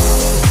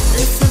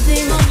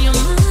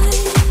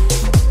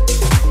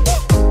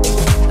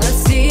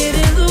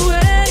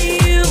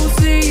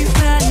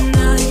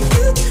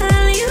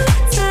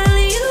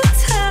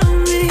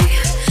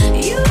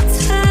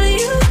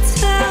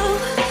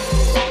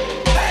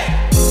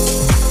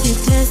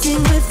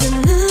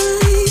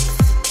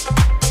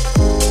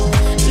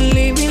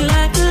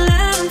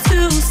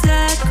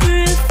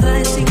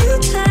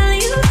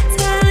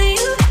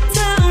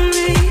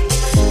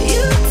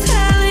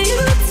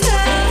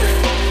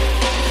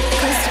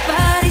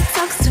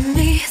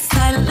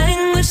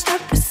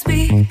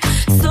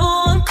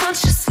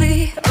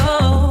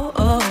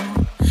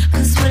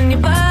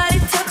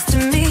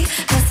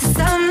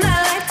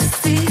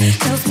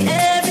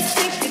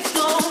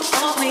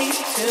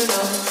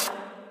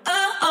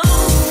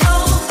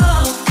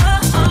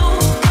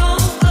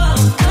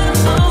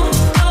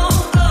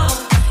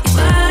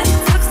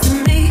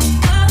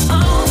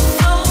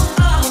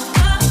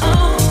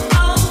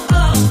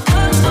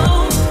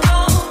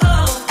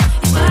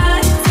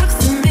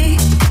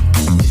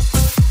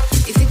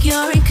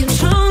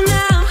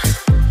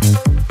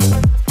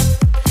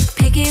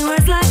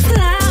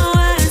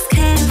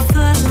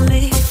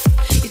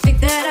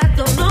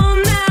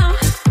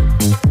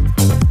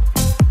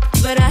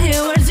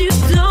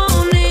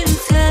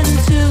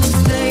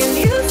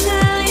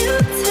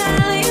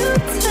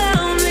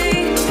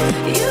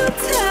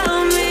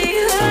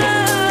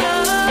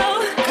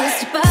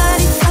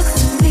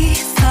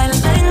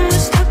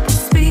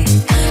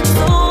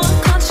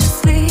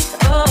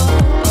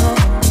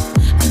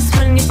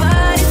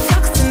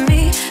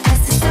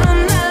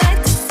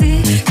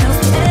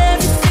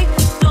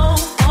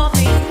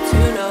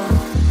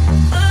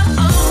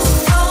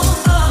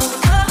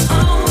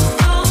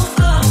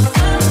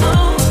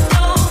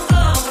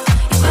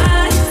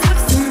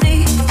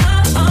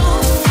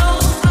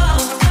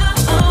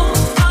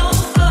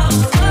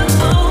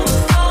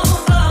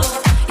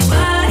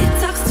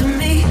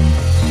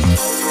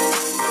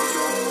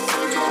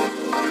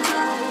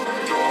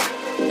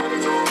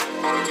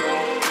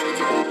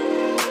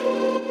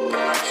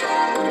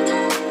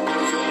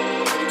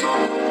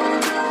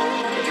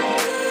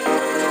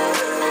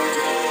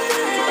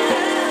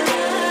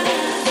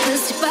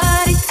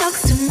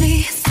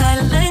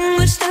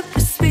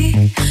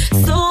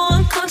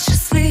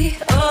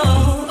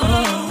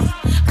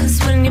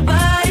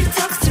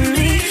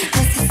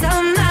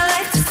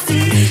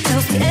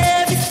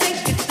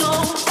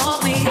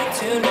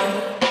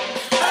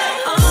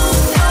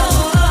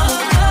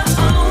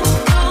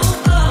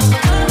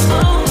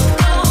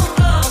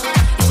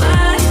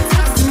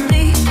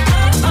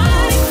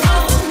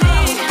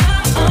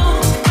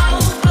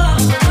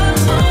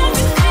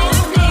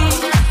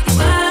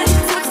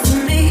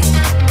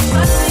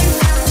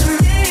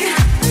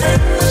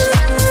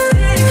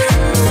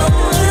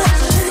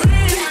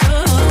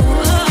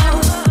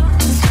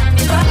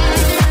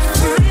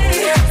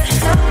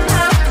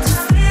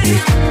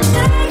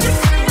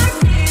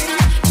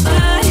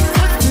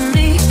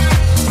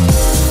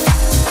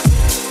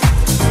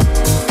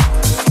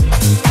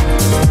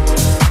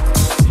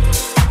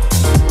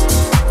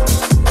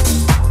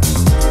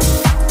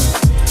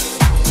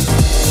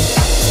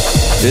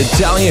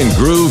 Italian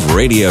Groove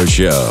Radio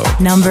Show.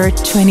 Number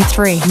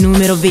 23,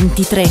 numero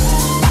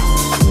 23.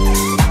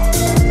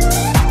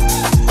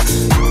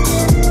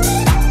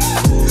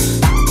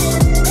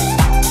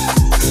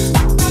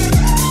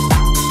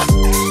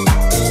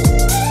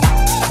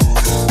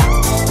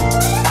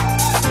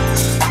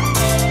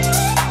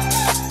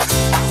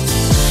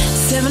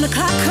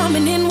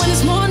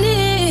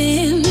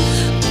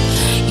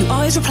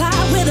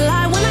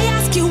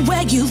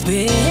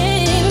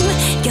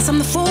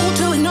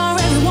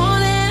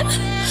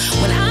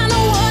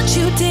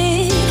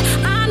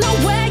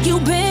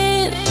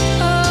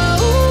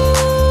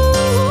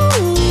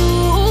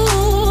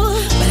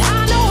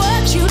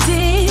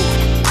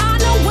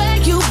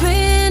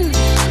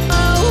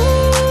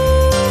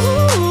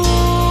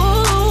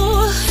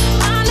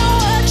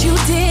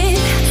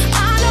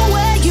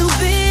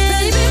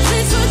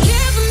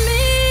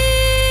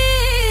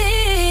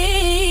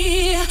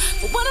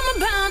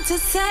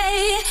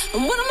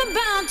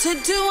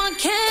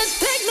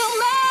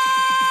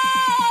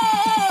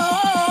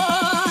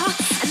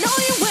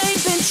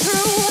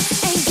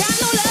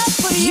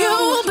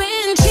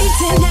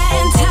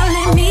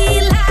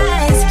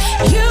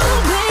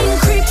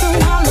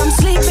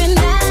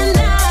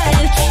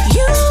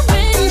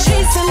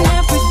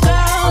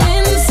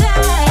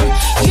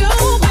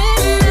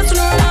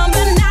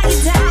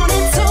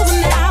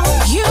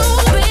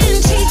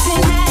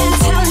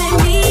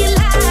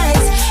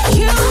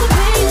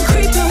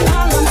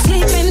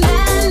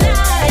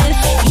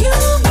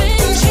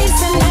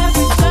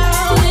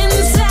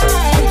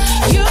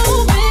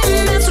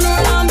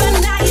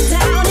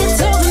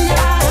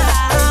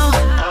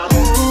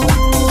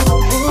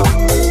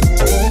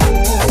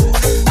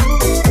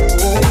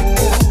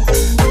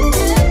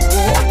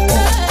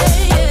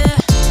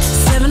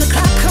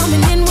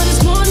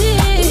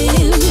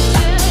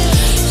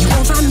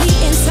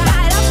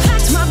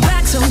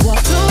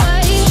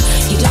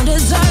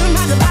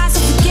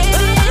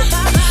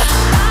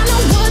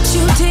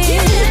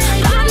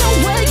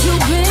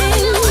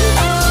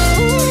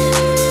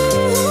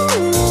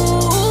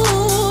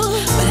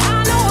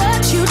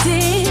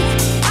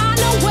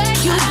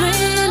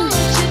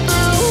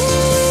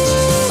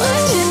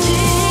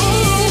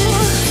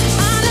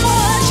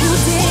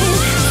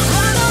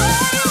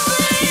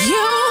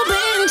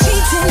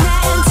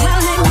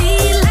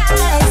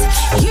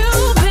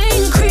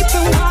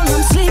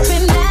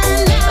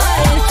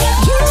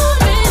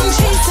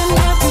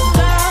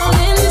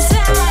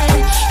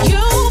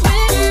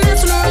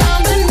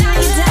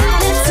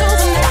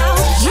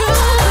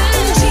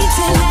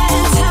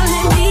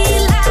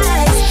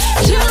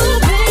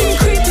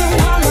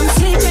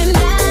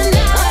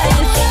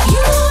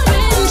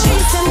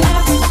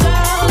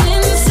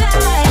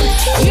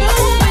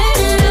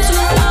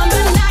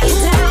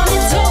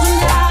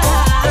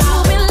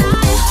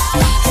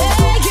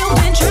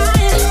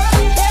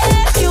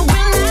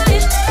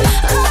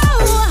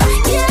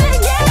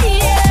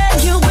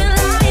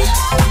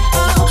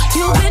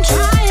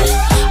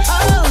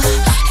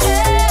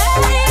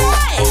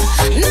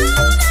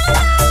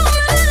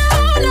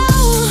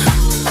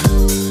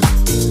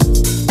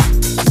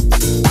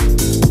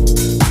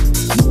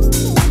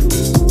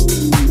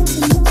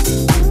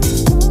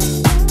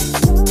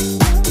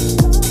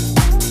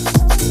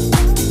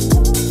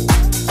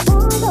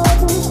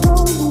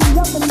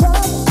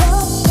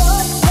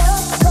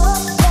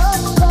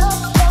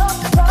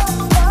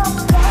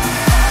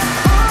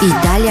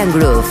 Italian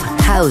Groove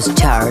House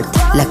Chart,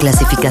 la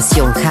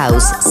clasificación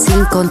house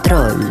sin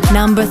control.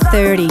 Number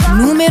 30,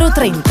 numero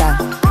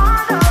 30.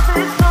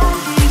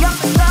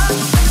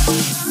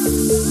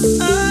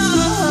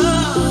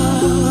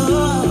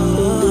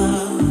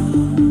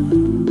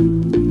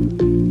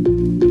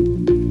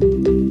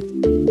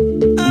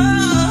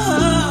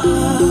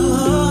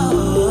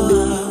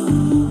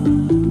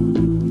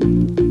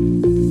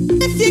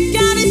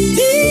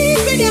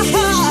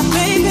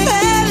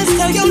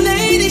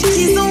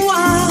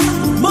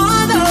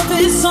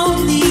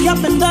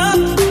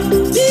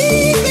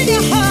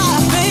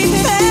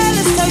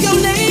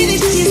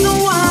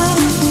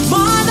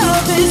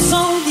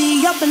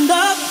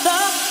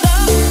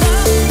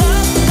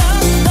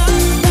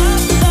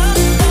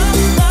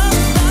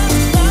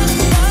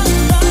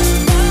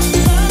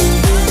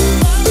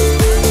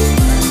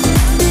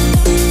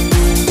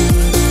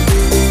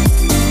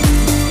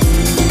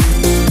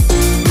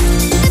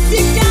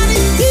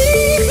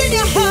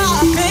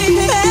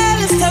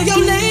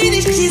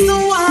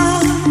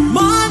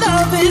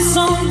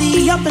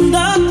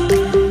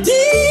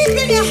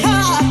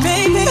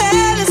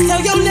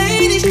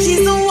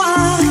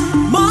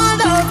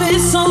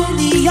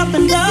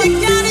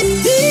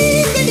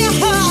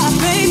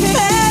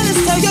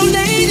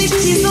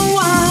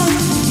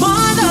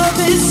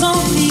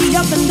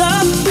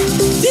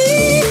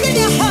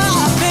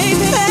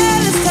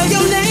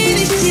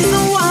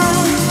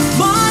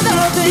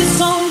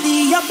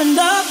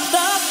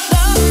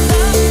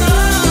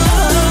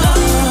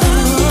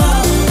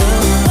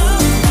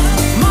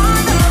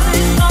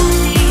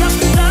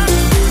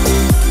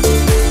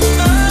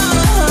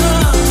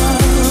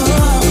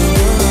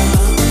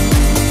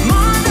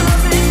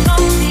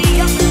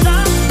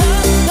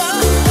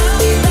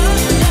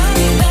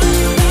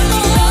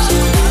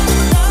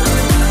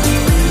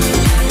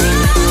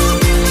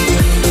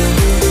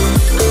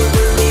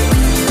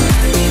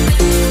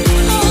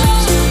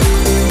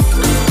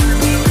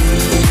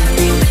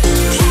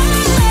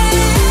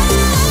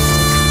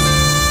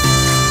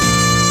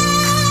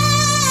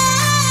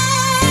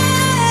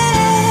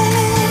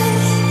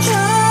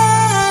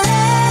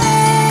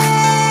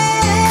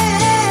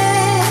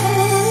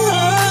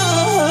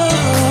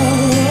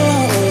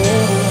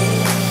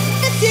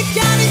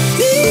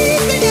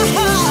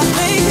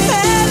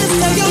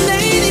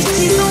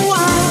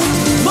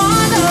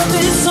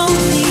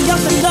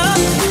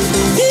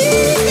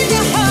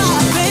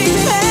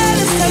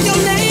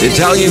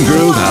 Italian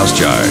Groove House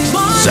Chart.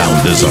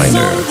 Sound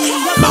designer,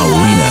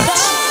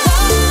 Maurinats.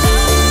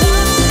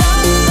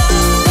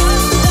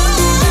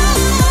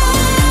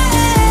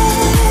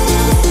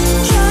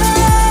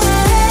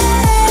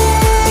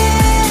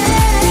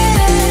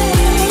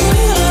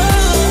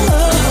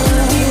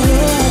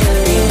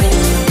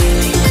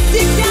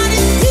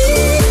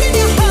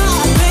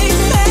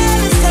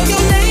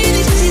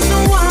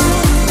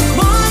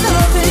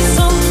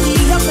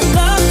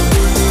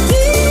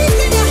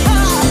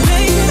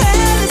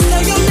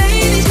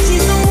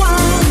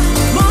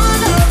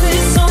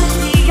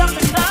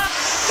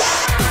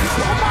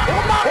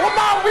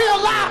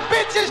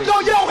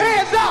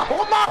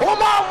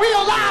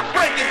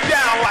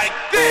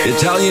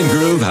 Italian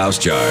Groove House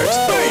Chart.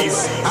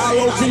 How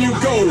low can you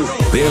go?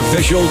 The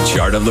official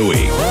chart of the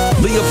week.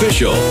 The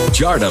official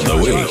chart of the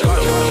week.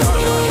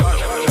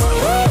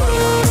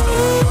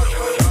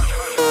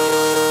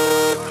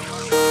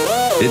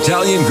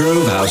 Italian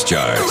Groove House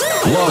Chart.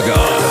 Log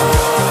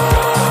on.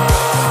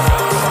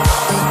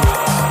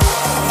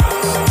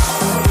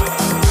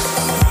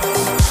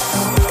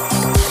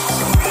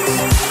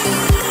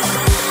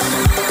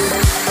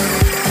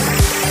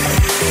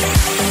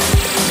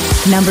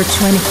 Number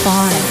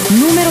 25,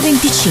 numero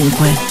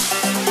 25.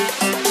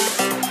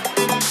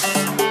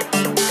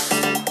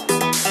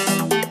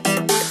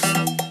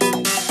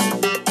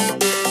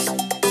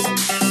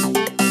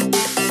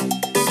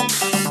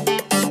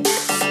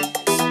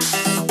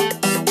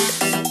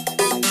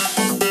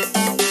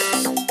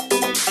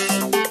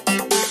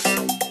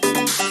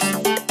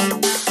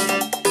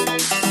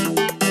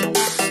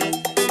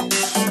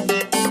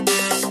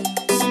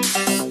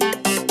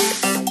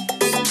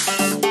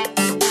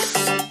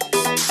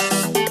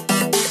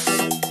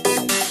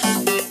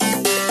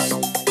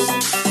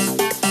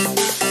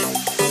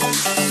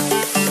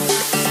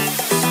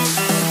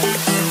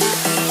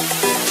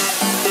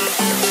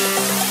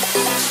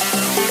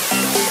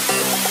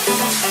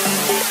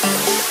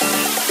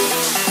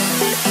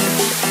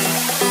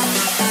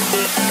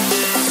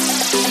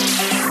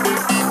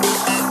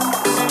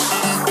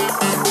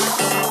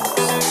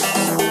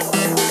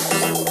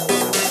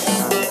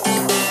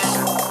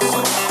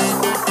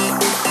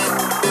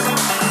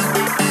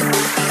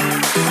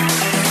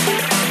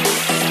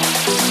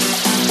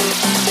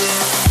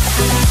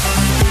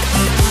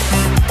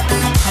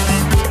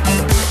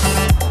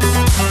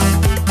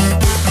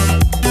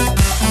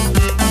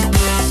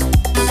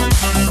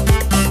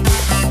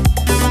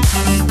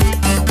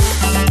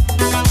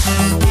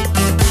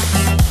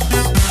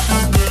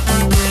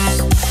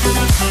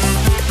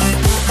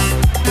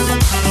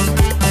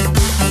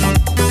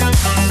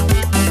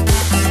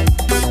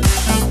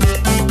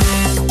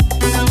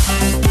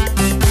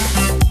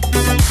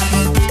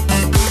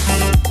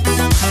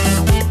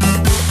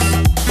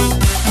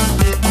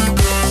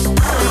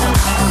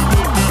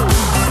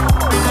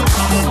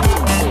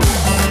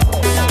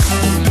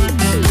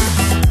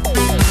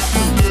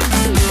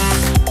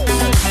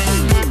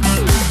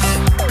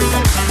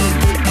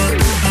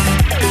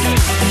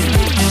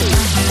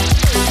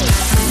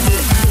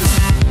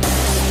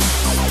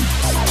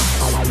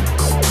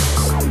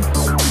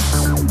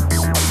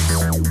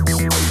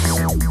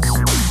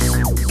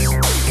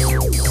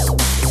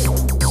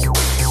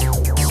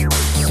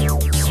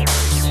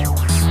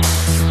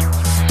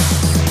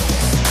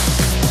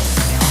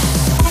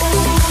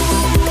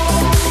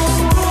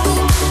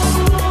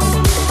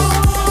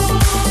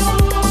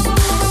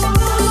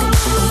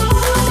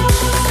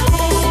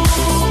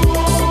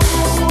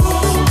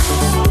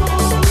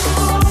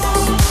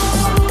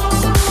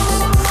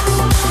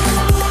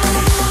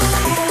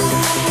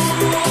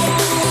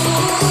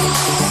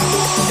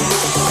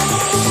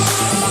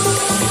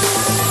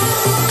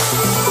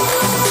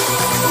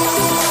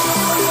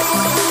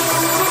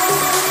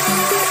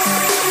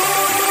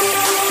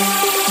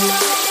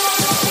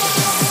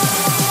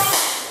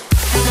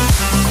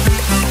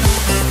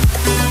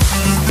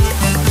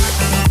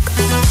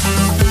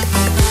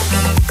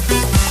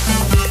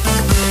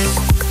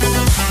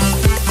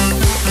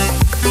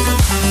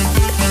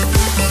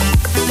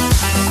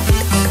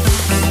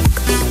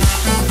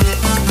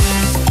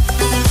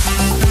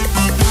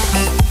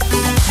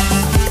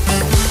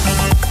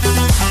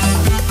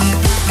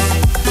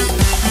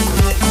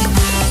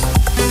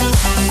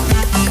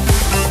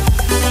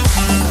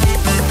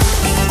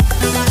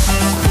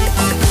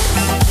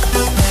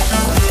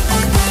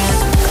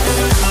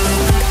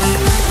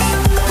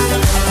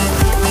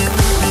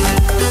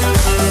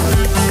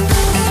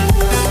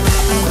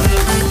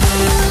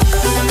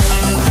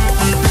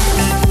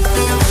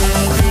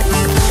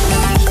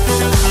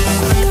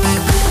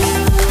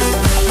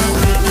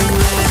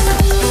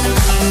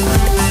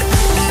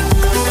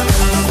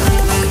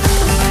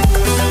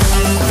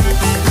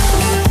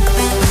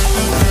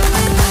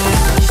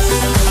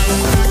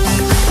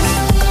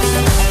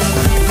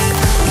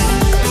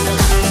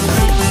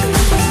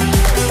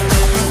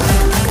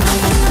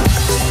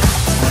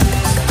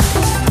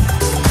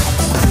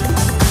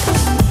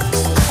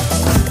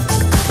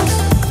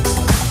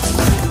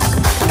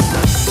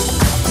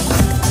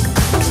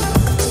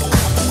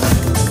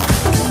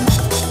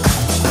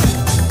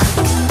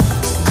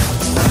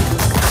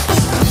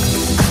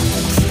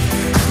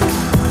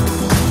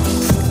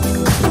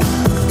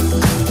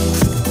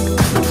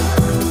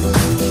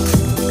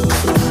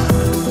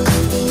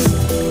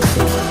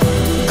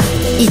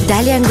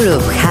 Italian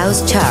Groove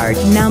House Chart.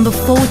 Number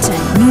 14,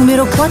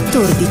 numero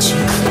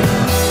 14.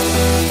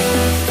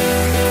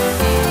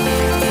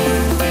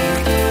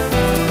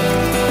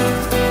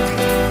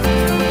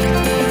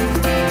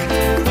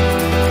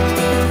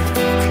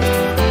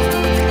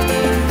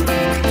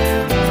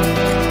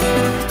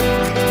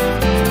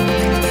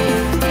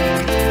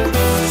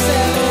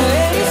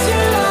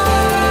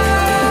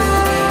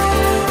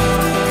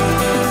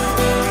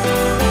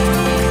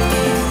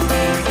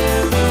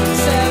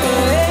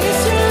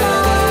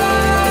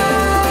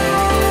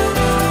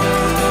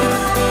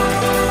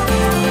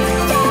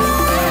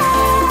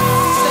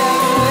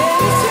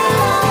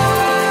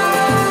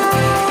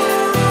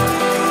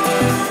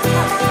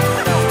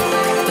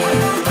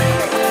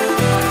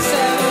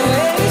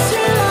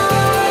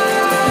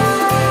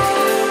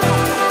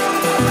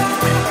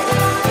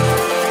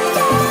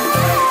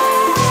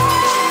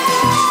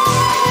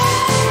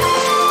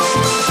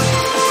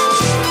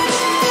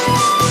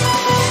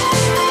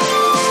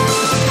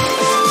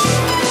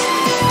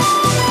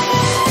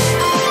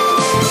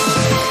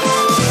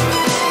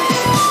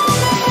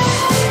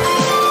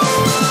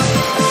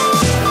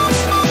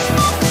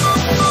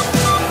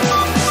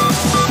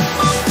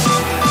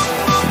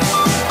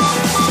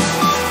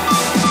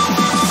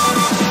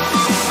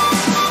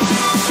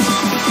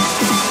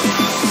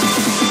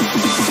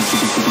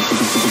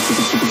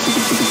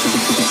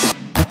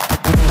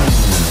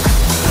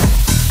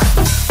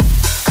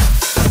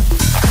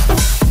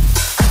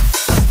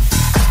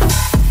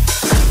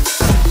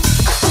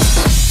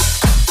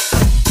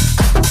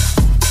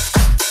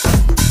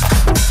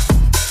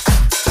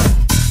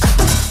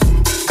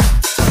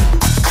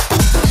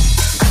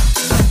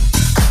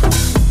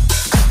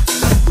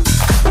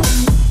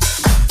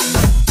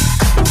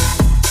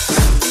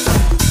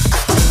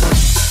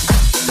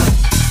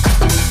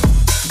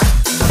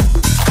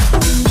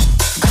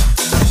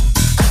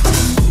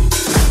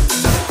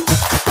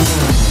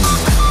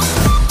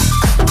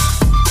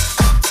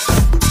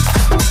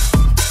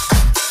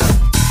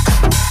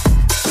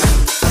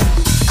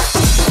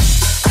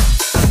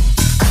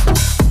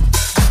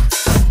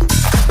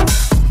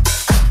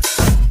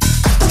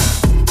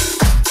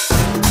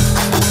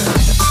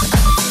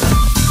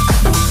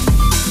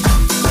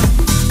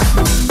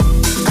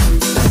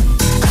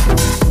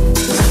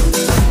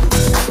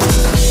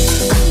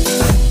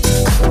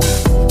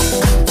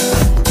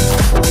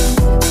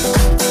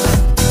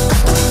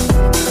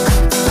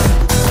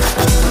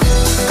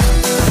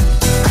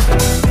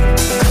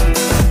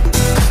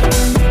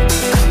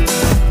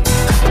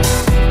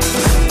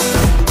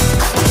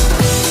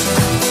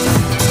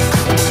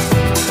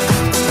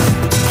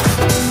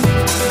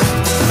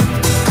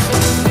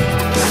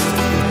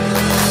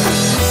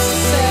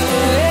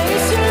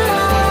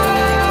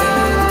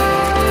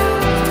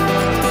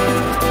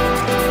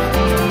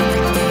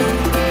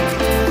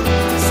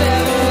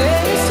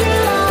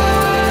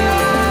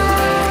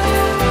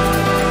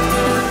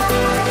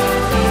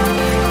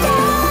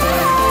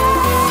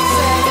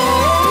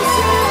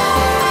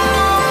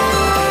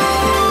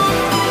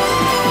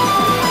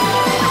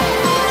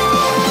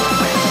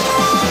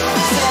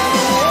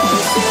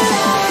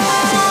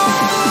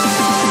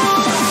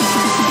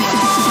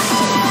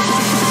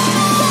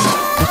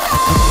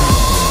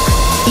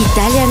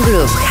 Italian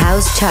Groove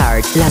House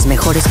Chart, las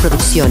mejores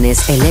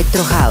producciones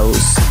Electro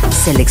House,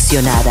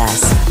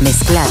 seleccionadas,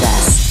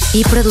 mezcladas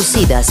y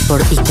producidas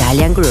por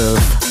Italian Groove.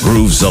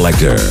 Groove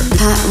Selector.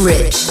 Pat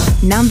Rich.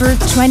 Number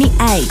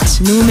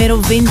 28, numero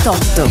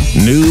 28.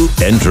 New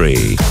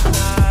entry.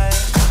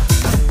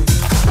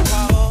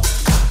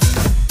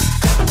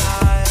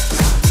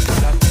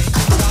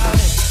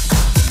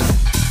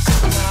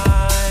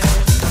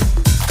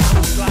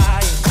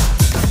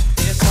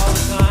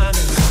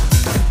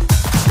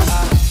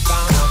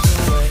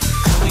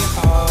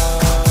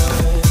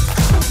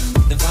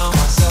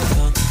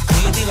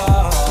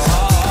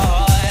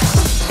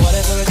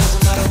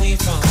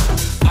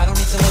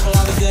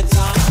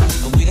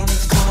 We don't need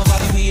to tell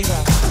nobody we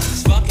rock.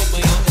 Just fuck it,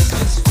 but young, that's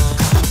what's fun.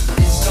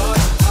 It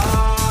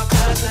started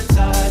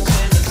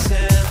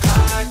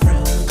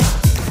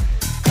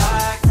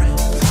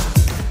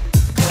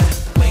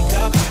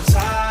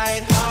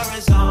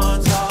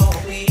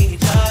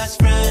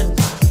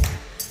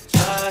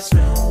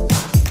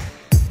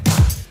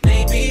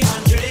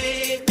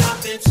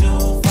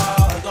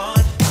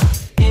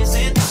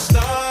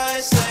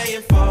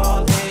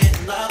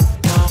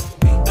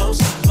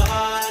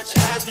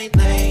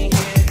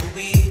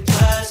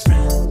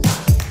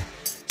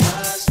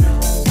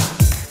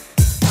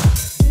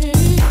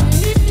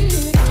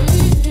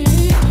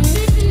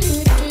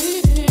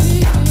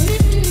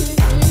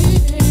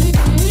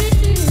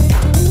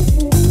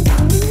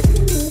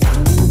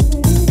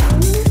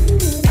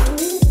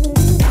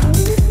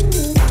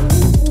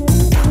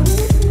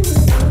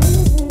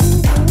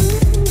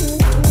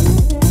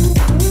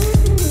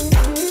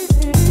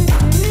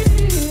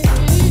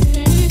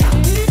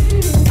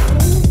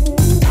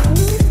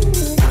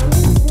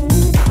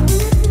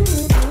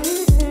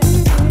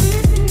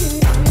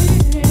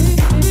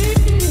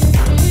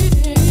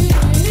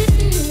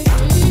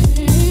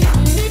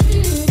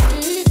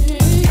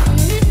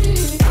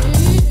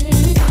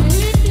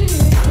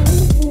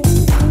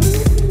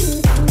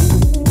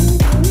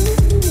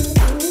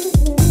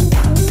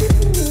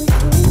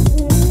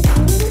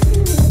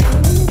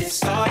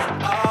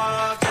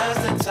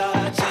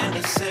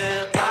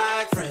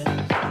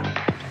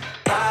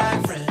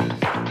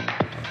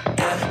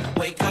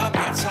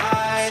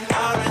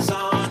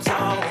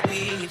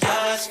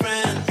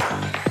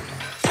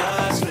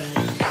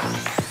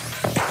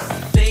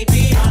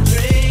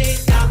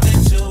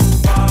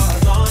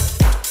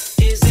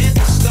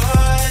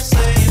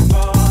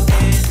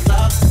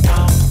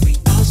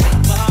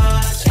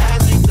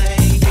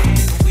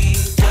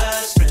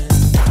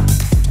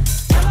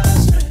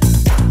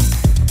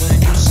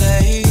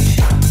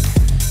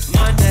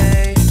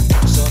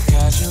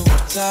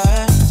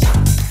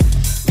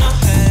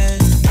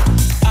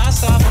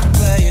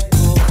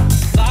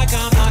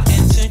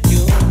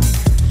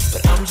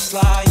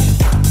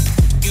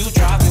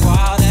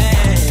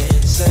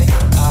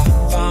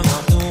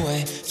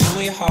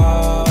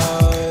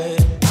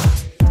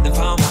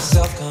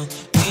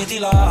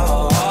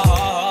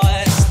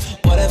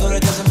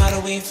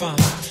we from.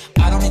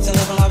 I don't need to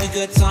live a lot of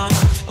good time,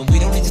 and we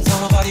don't need to tell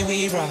nobody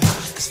we rock.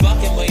 Cause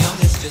fucking we're young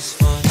is just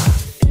fun.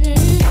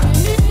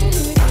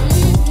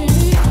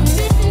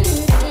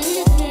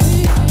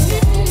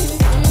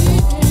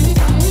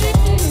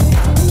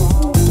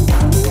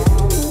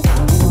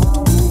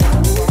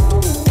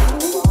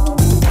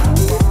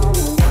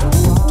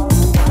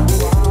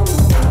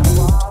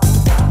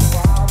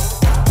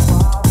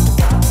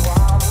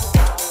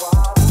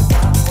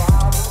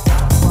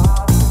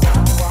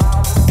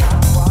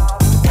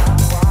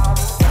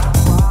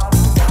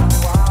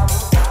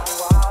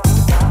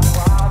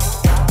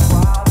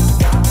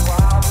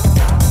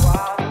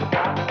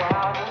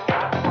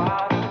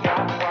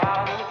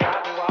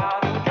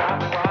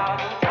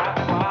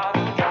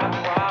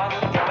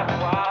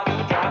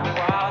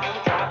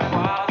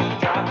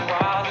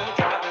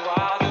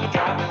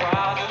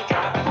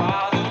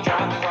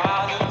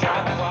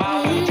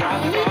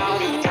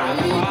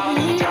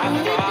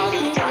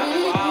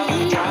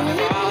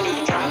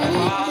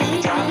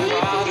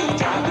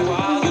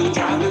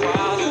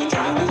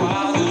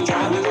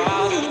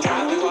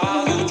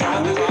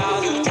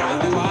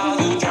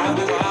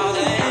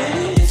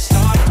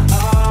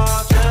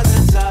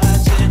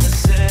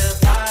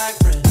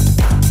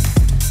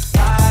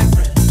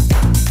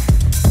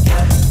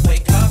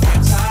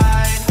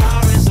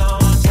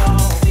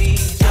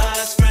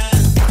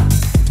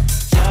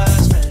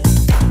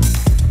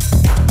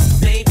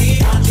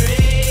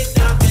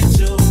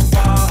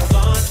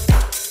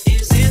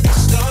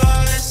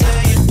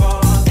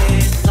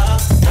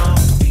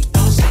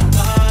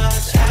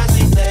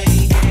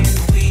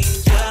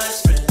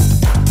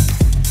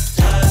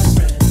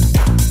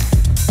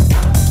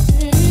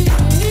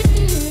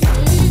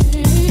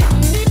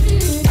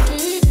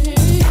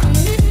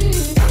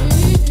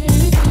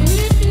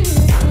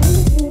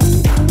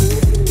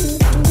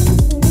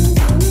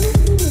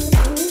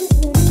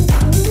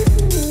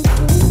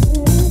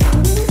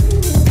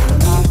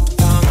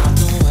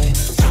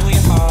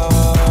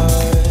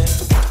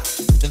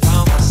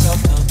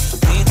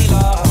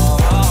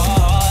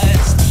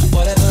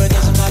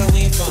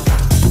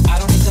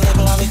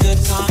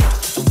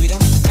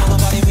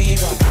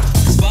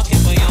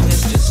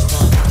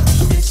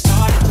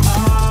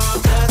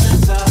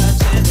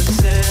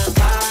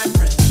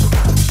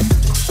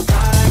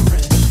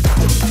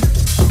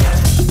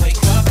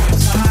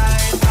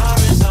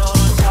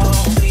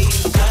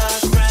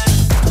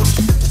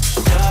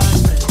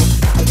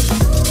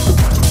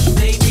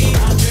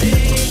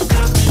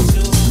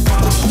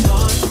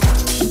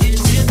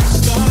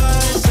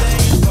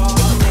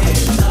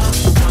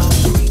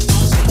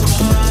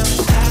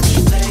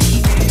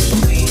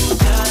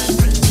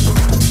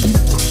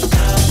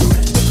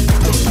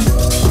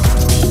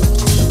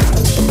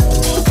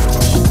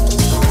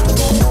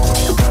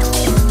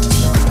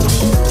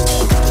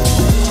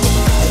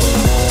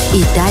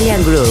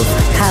 Italian Groove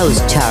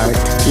House Chart,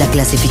 la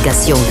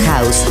clasificación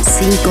house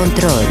sin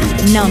control.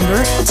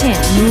 Number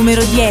 10,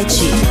 numero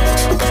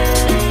 10.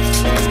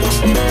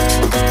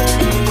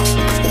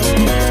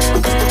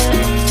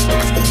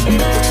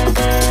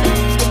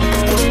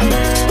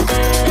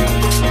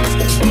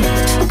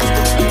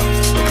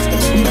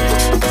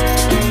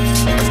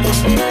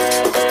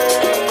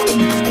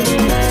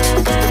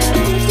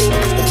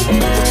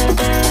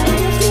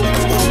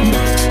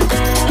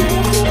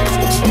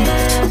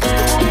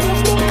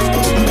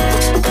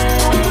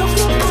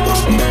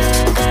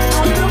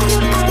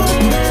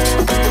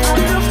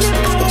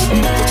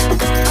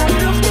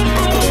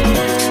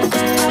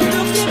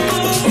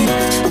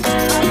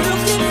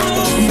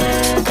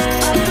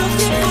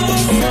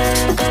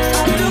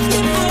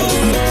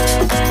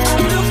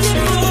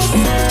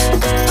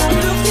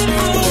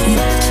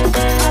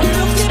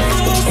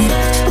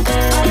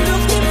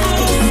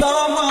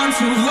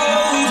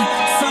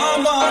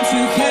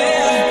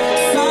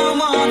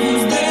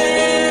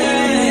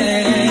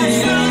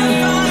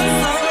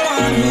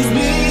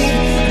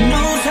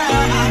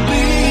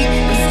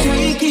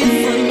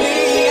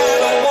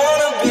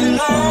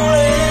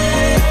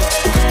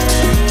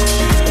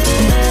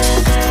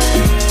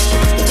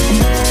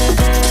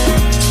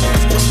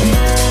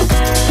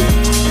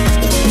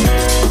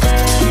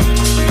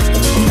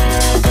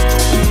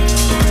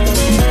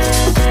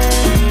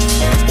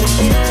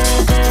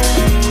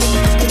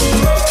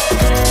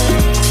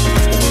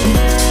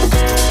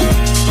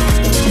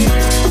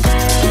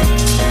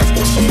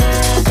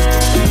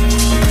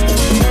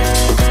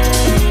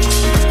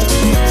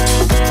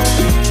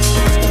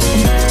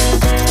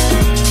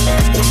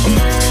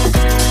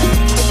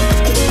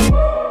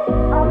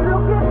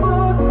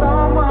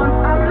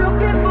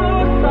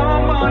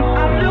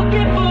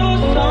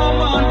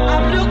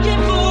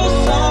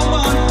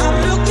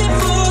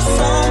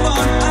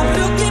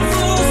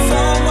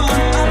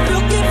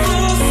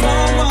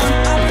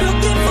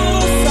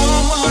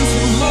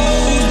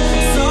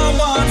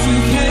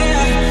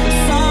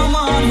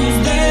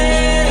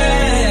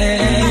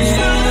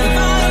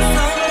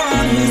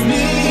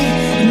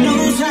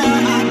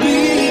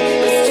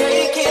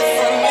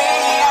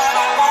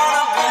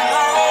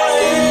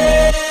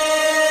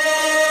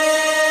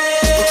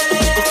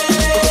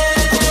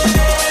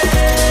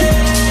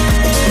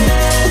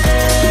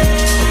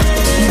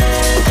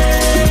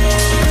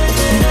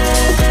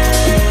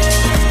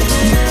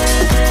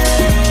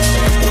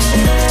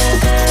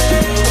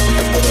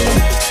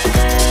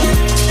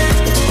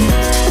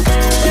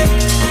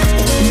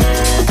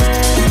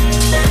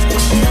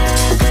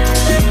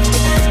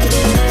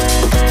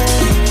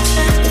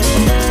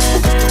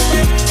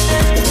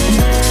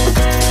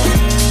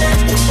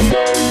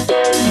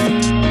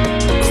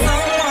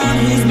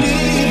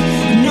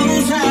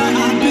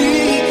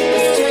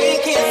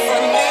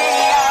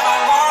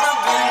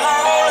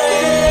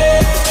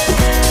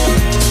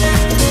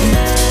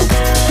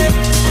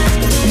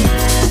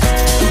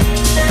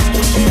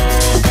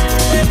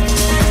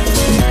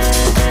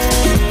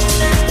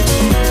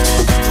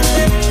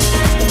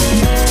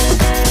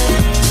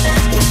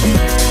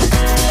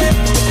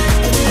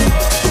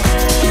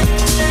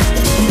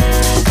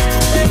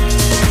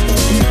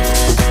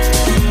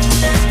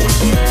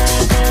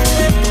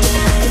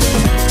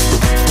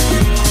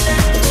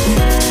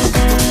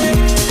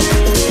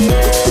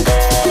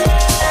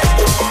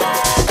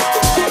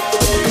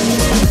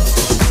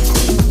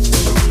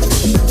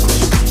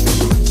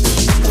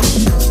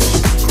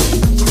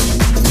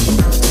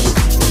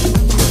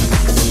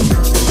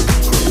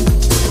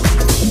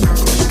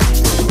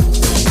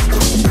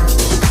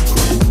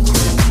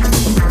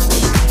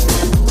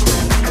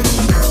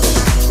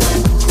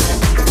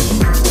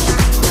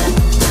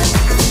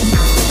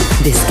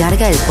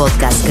 Descarga el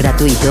podcast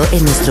gratuito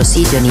en nuestro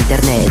sitio en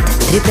internet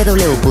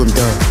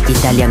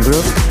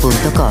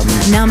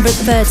www.italiangroove.com. Number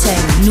 13,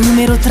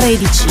 numero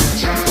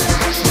 13.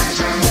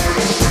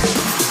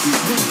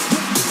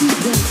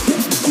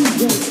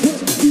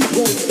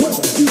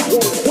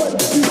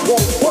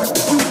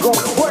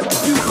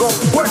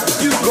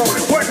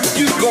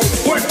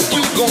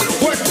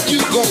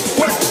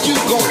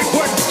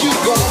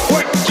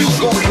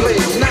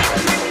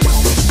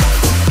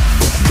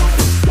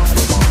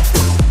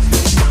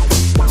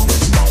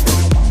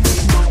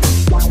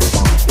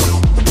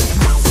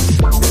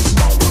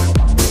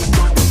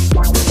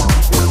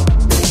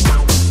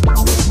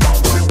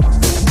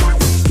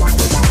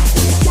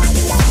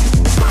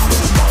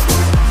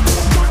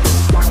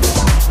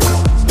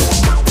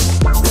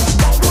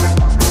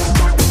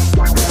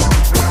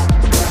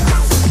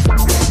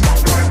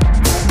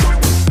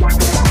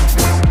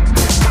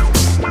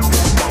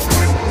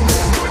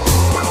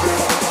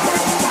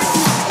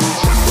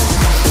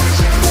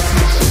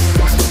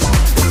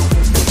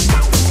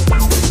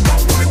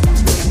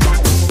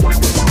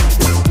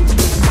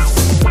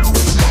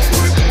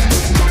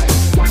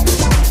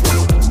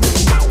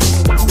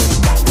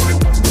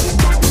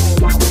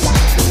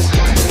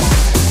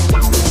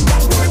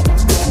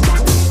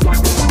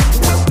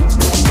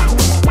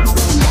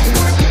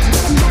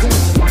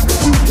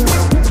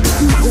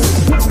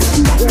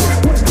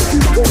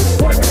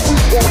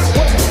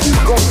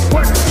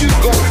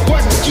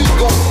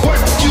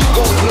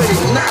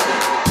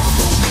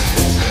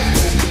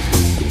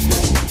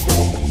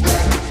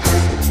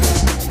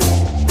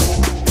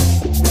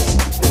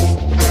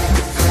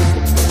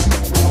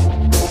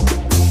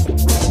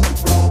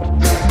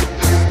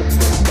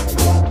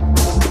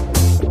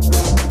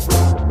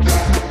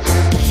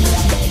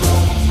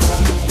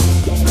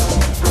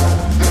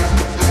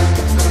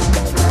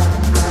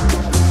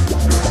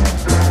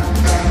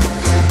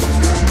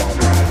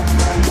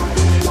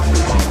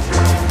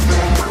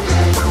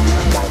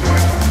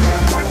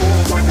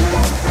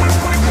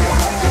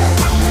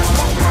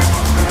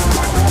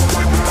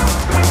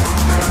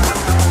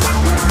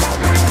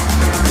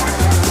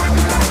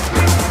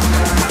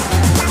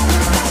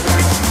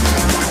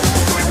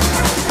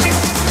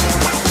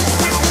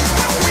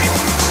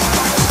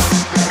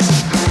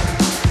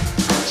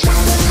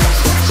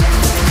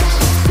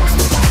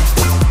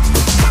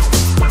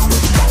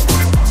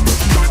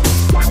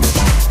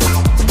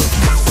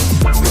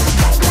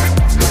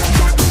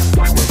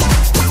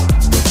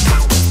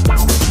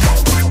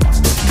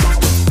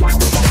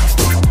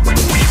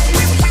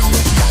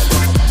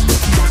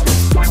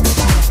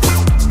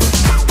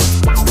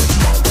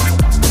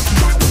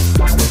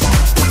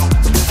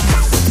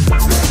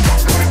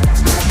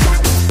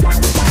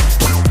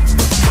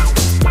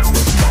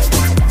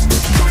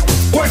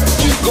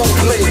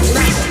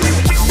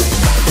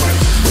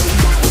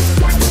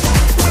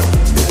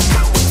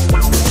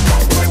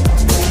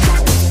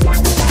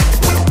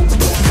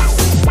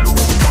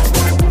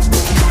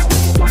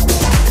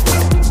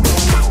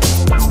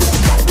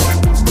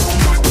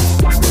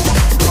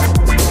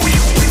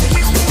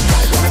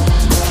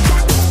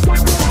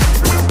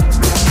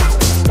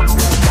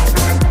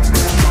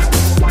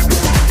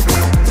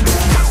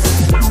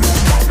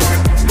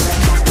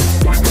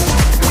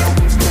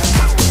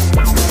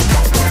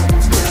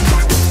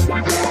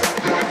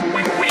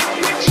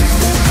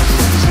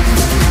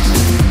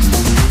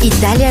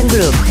 Italian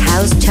Groove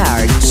House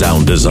Chart.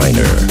 Sound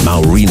designer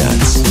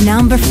Maurinats.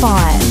 Number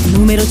 5,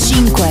 numero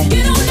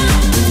 5.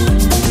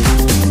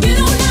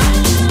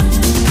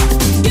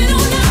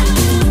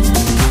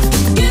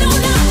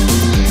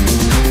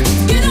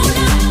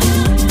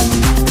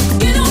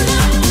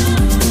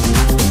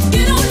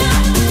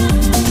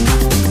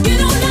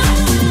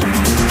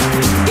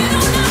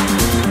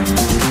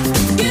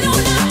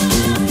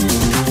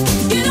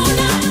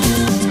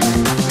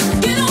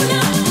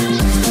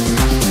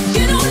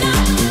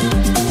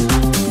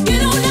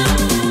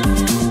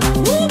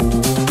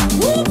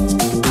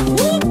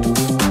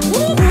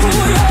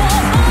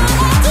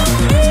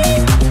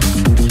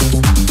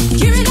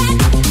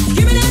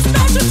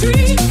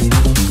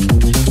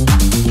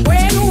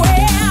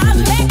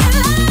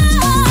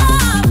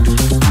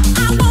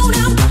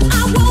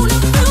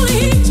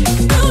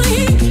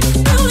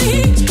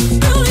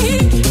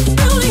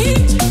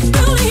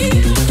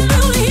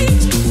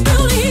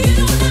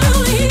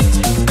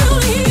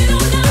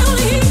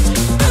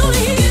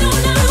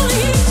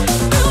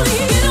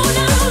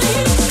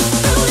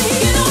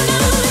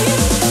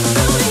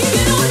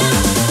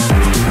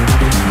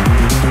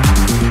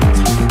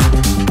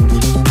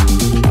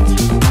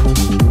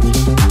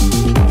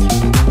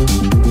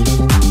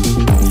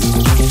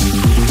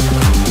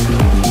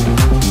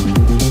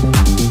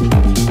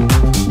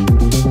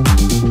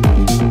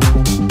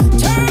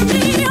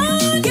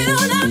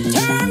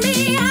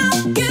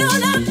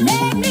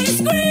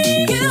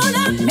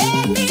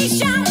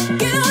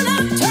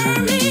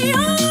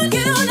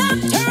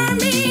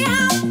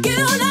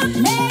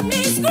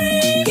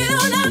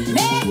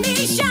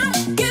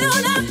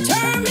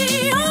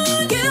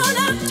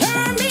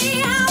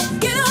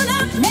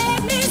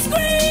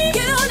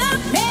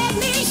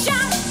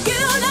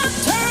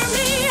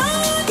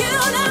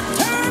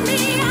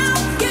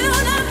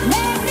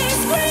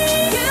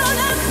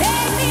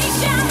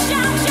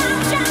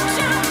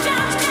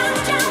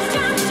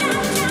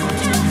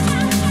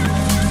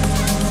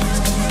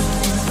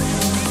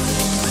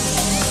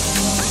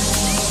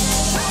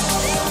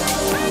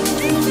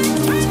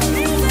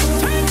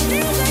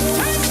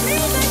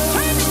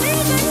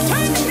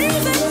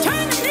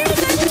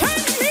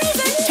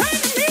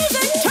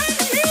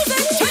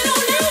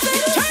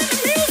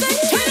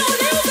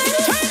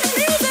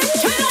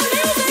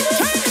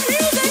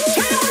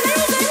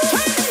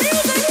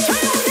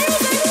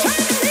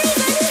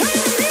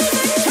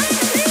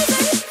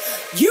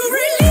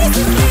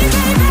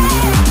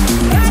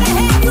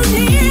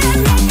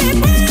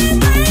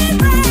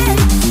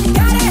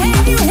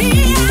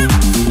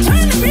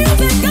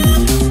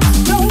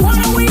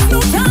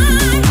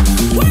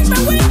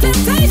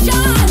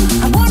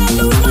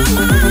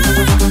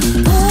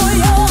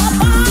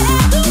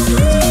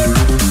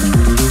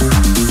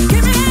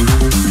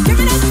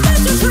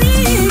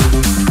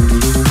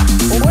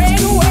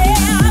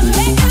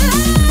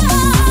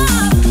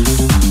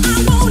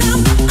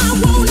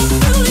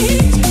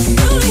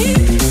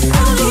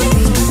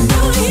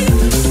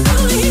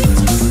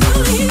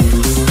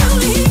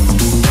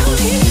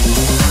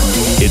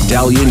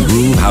 Italian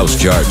Groove House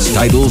Charts,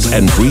 titles,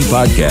 and free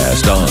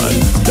podcast on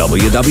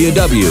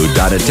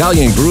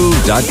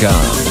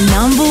www.italiangroove.com.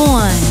 Number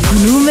 1,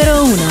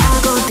 numero 1.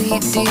 I go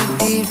deep, deep,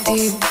 deep,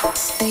 deep,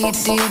 deep,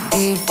 deep,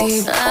 deep,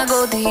 deep. I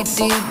go deep,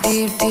 deep,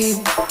 deep, deep,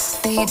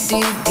 deep,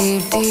 deep,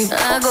 deep, deep.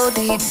 I go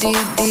deep,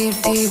 deep,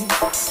 deep, deep,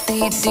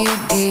 deep, deep,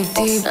 deep,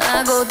 deep.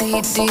 I go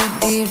deep, deep,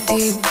 deep,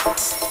 deep.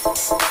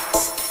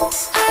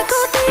 I go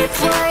deep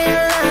for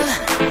your love,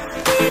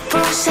 deep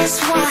process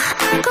why.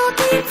 I go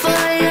deep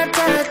for your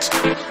touch,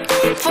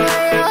 deep for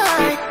your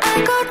heart.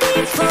 I go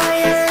deep for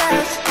your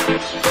love,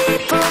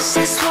 deep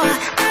process why.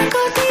 I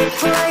go deep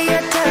for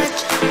your touch,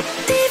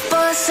 deep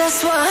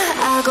process why.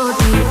 I go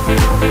deep.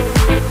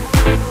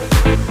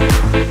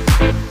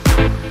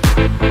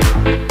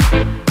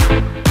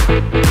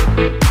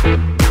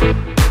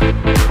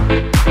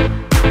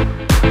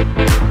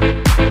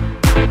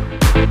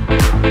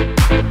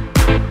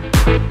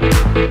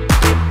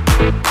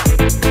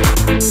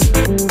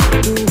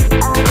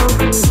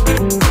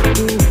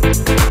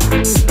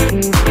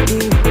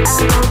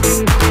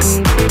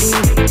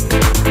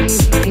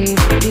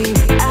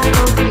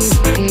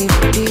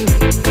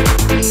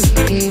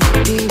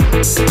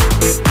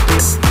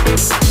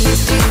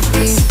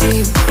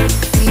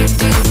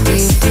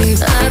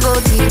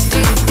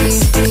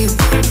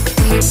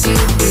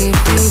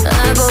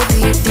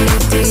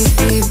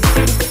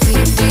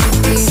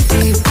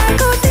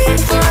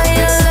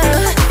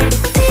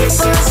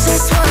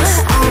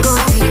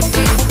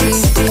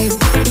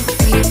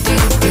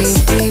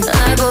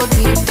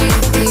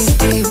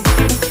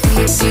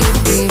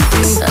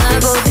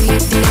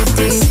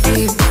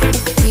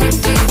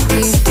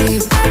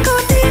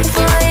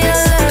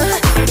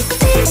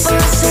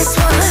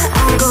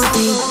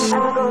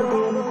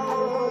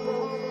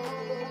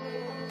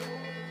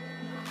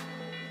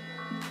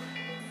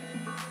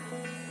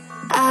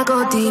 I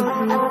go deep.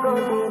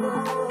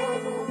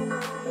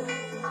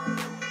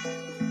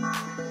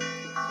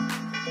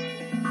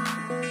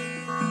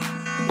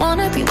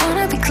 Wanna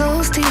be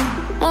close to you.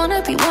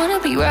 Wanna be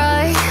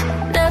right.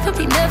 Never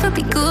be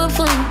good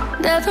for you.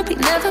 Never be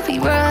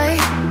right.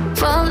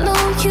 Follow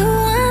you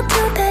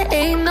until there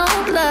ain't no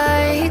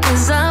light.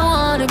 'Cause I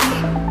wanna be.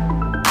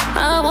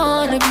 I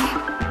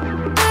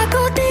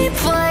go deep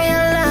for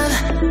your love.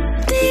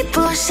 Deep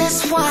process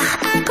why.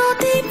 I go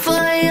deep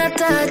for your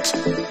touch.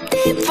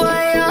 Deep for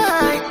your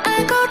heart. I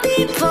go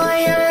deep for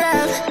your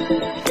love.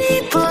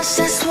 Deep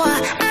process why.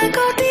 I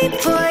go deep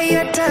for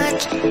your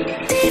touch.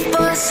 Deep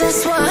process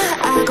why.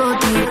 I go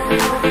deep.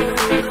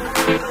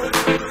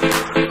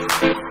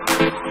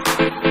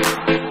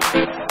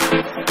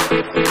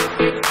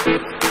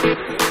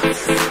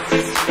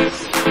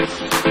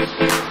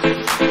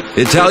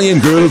 Italian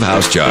Groove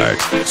House Chart.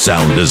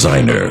 Sound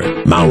designer,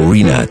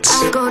 Maurinats.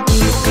 I go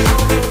deep.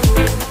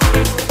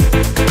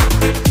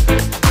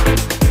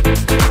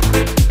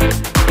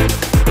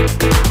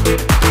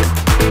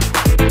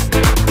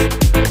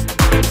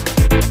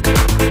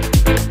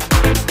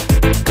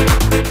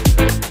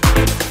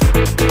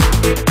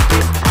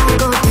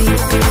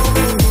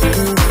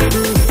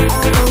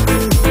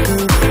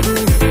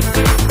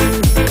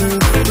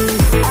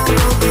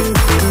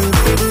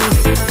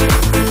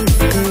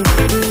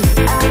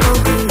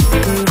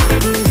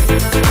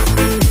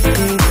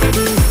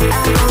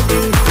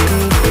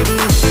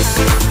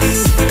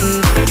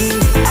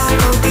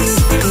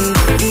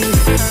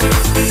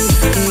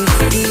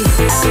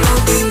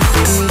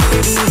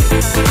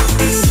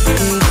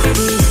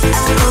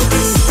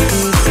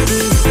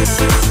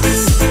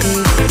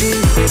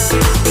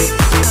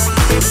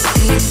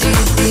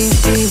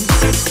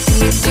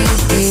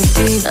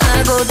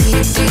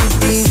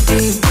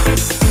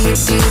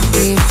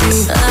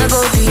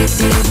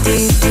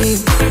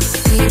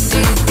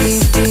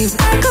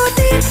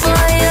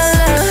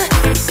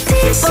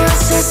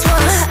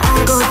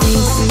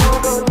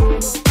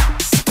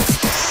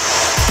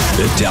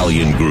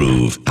 Italian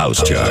Groove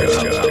House Chart.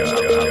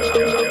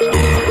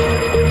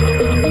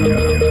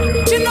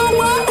 You know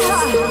what?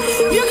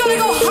 You're gonna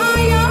go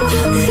higher,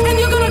 and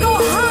you're gonna go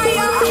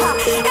higher,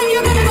 and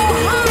you're gonna go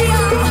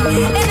higher,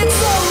 and it's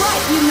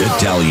alright, you know.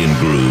 Italian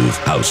Groove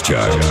House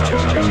Chart. You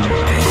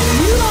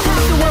don't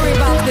have to worry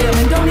about them,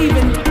 and don't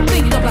even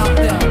think about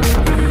them.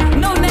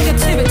 No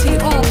negativity,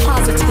 all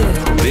positive.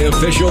 The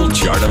official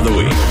chart of the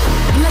week.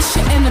 Bless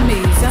your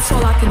enemies, that's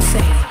all I can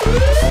say.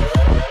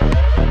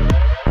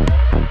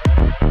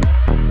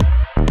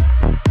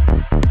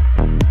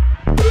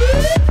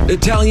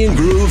 Italian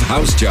Groove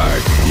House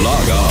Chart.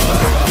 Log on.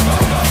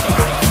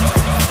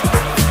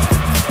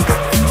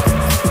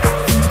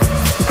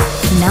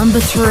 Number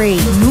 3,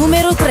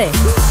 numero 3.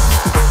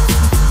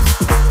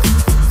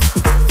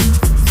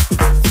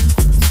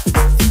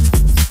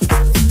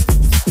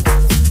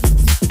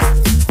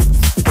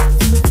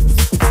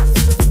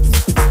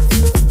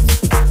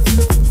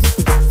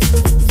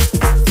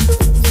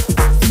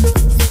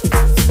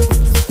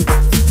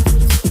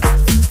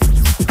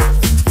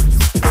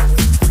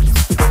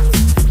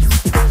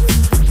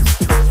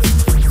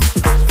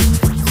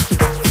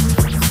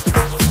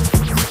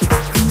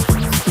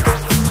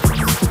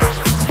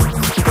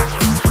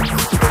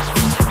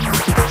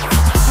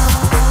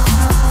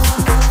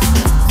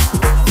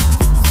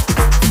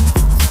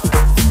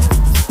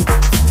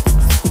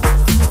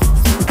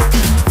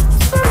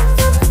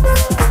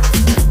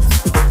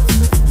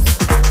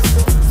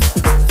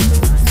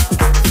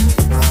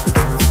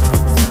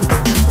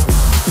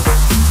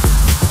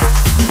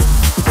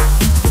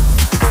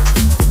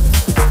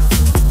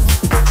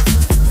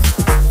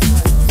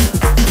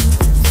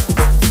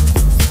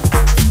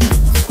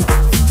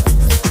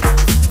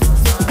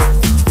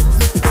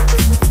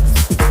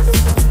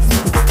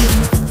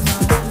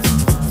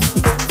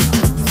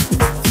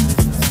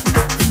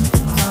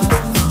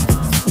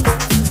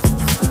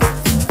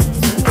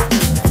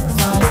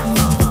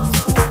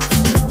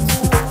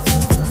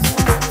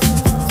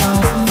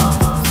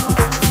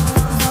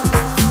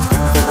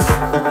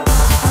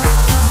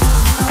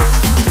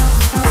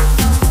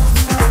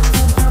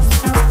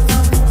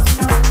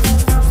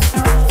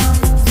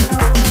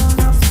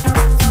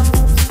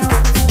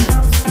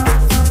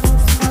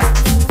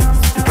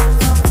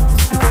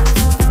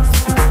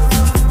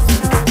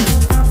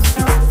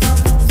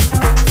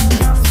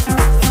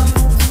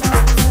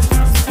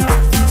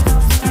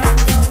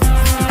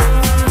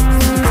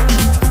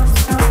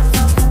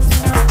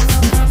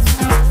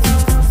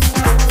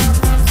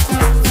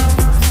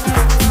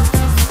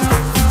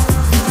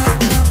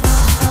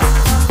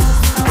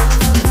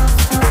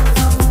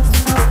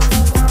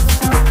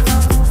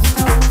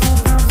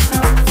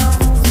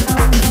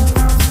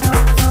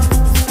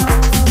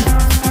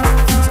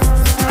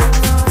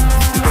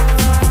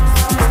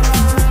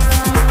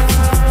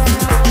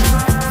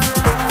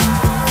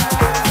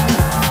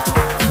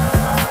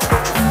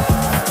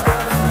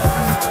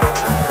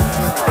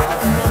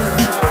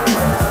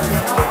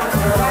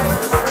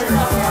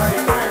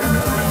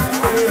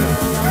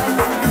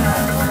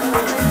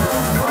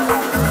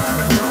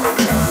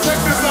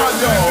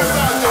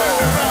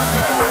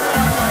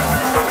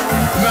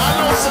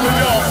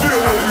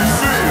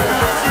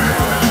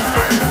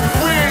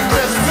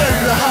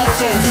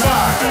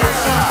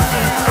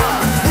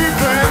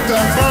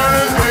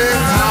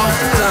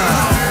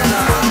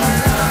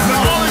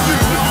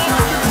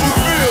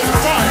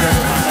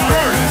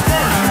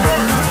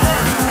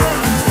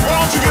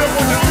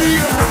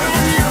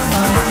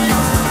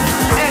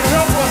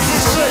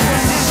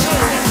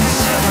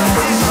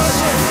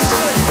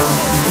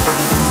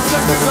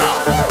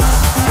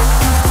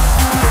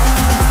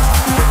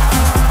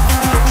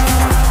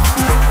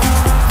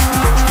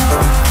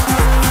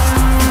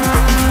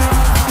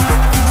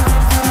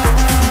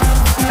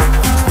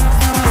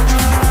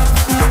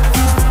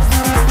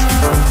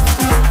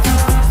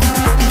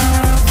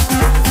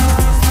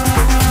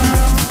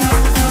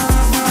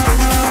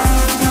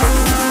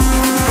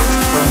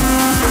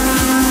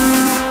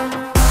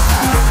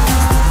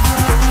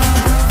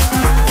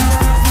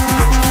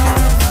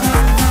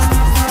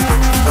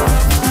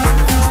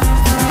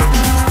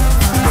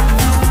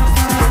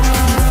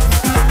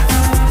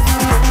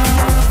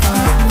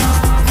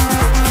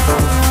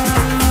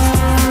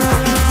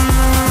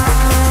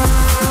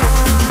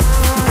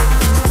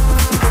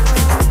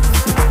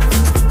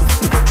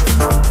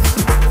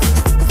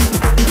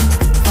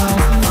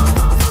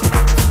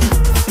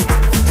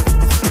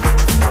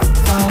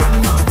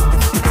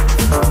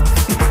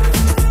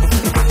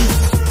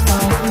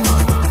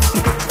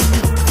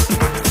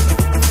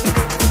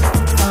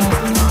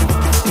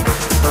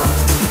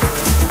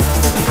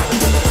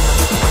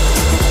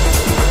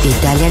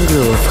 Italian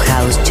Groove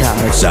House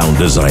Chart. Sound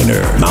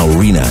designer,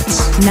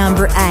 Maurinats.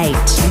 Number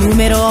 8.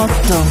 Numero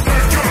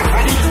 8.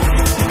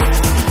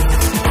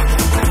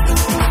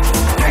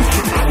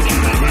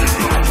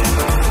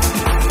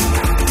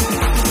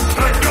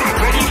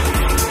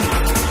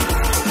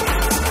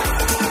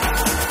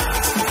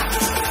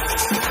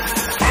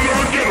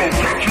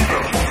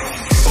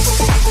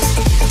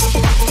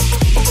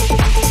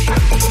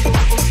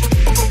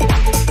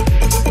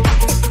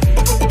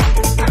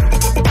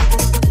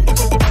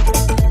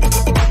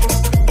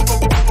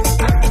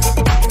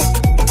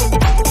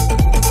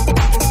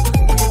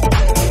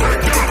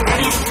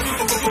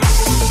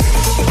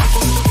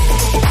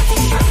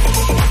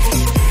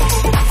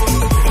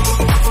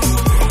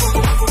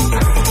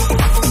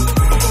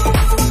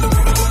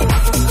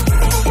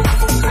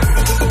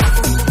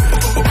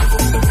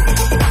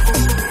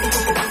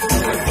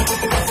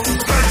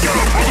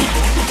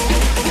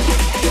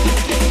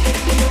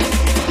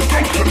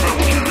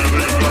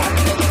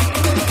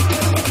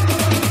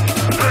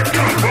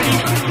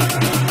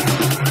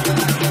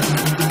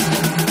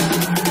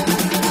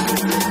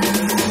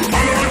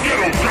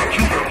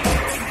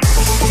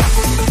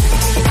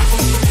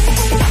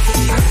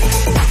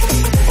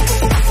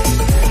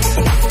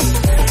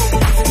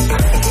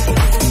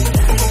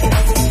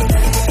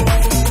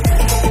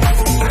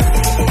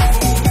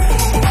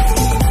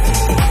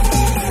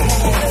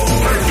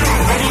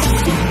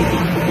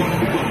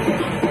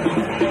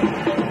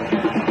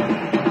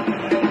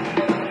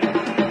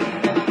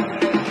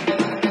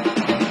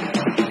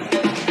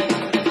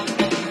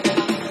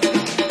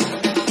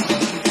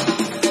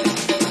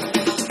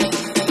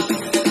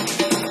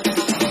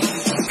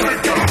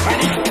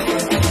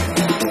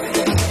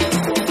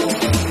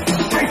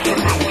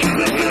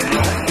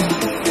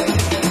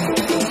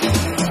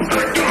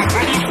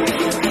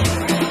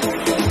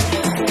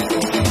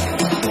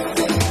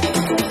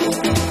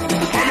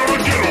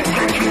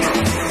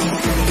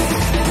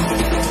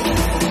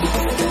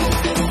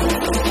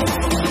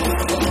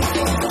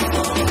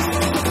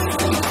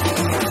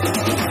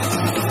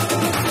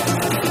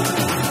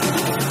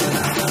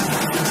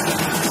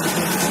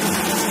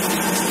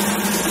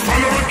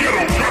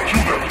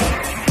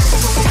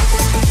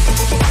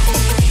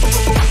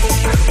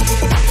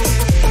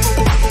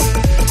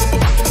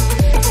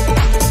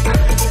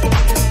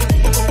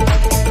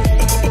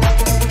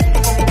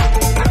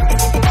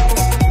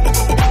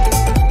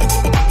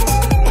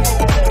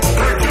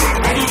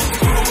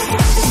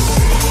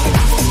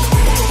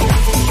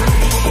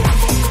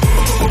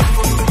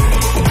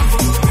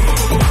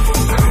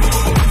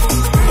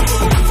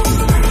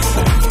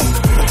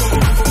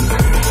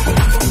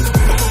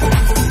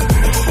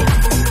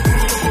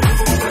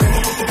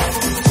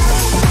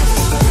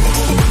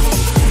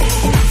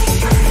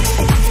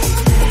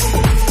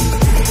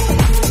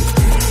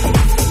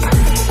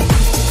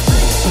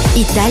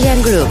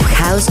 Italian Groove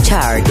House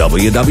Chart.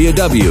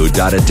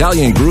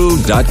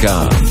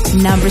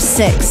 www.italiangroove.com. Number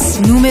 6.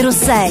 Numero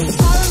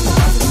 6.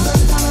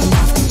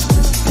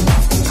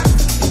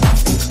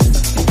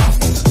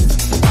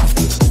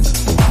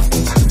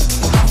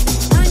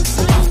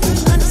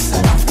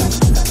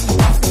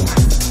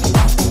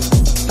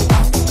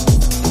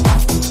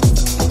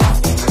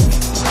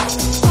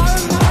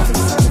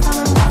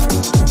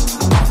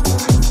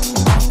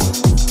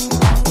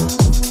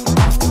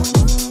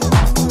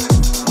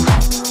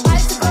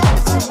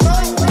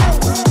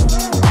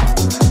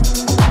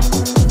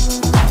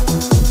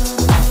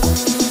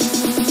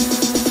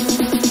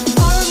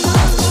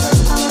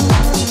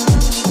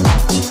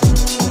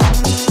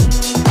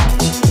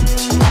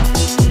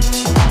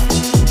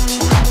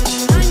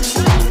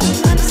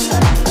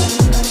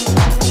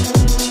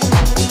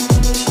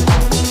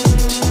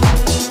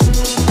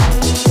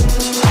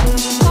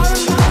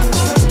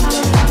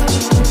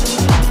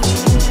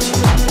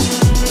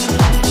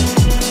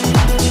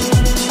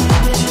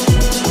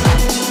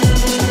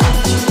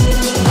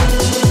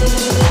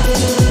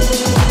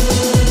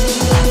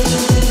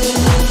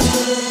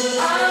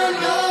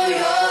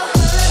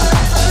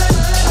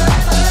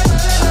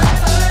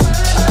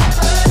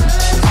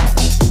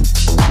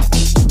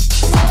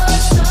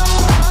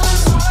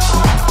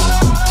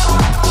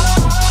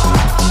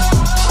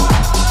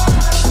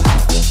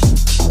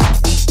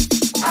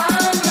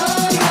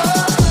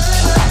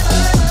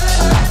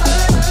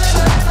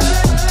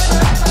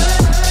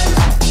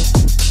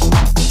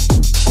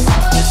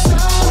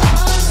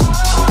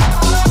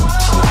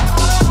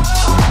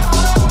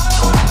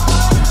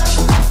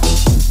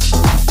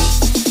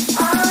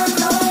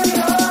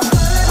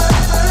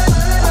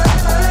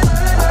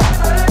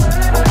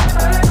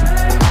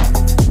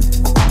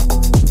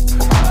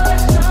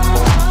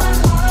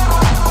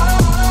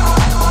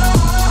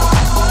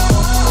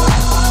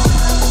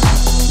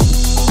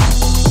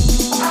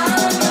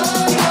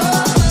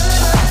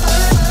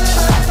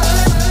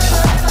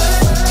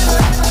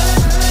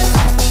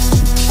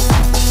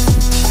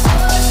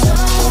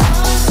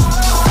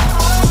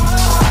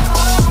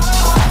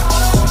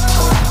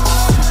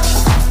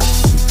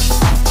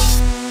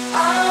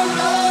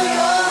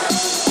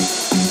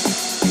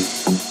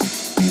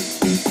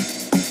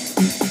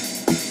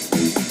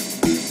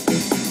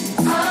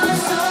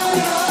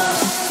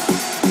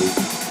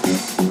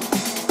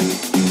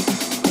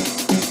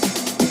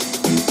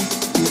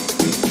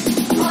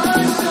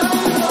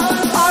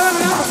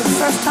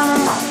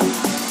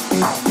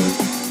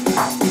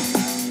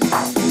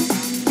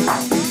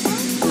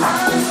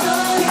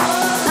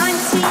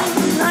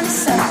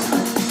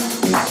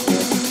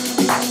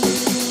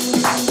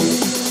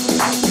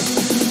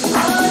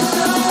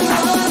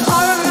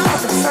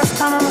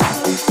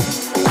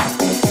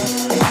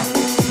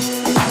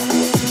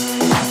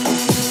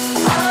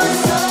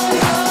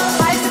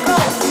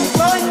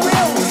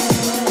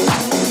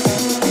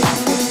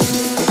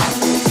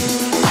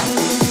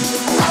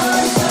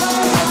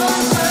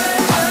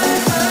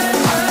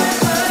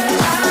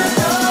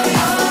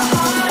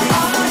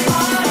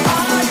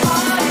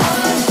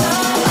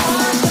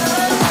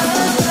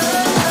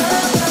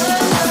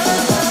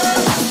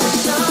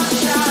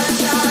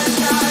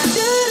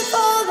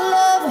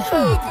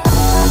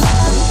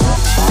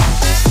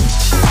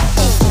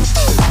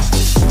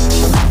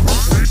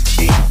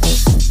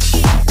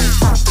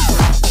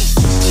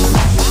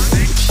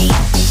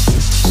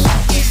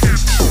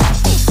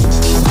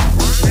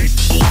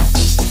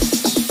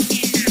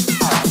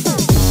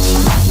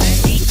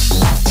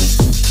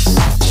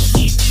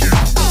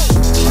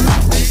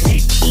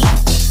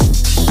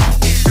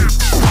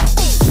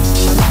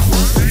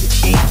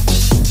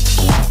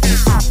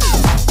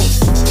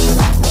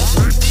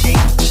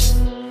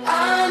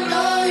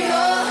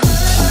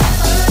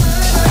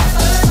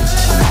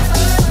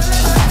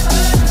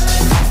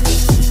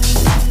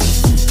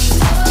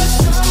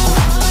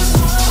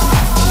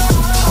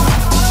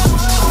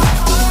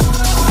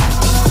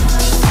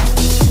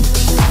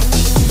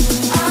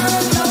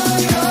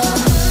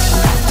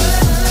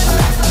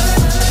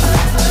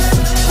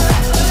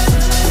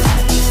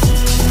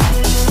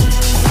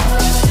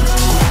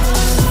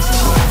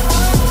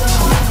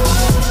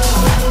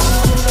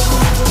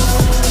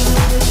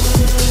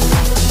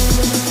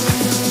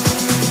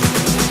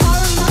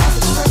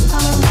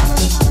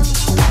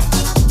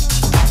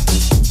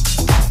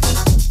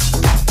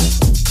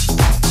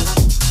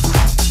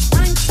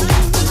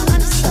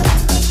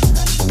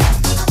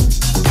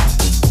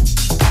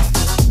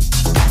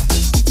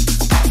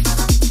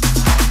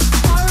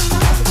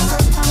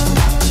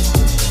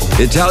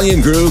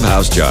 Italian Groove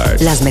House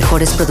Chart. Las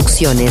mejores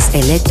producciones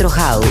Electro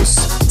House,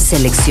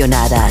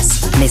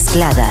 seleccionadas,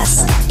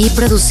 mezcladas y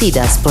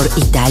producidas por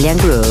Italian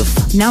Groove.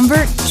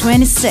 Number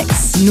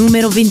 26,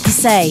 número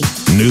 26.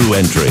 New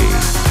entry.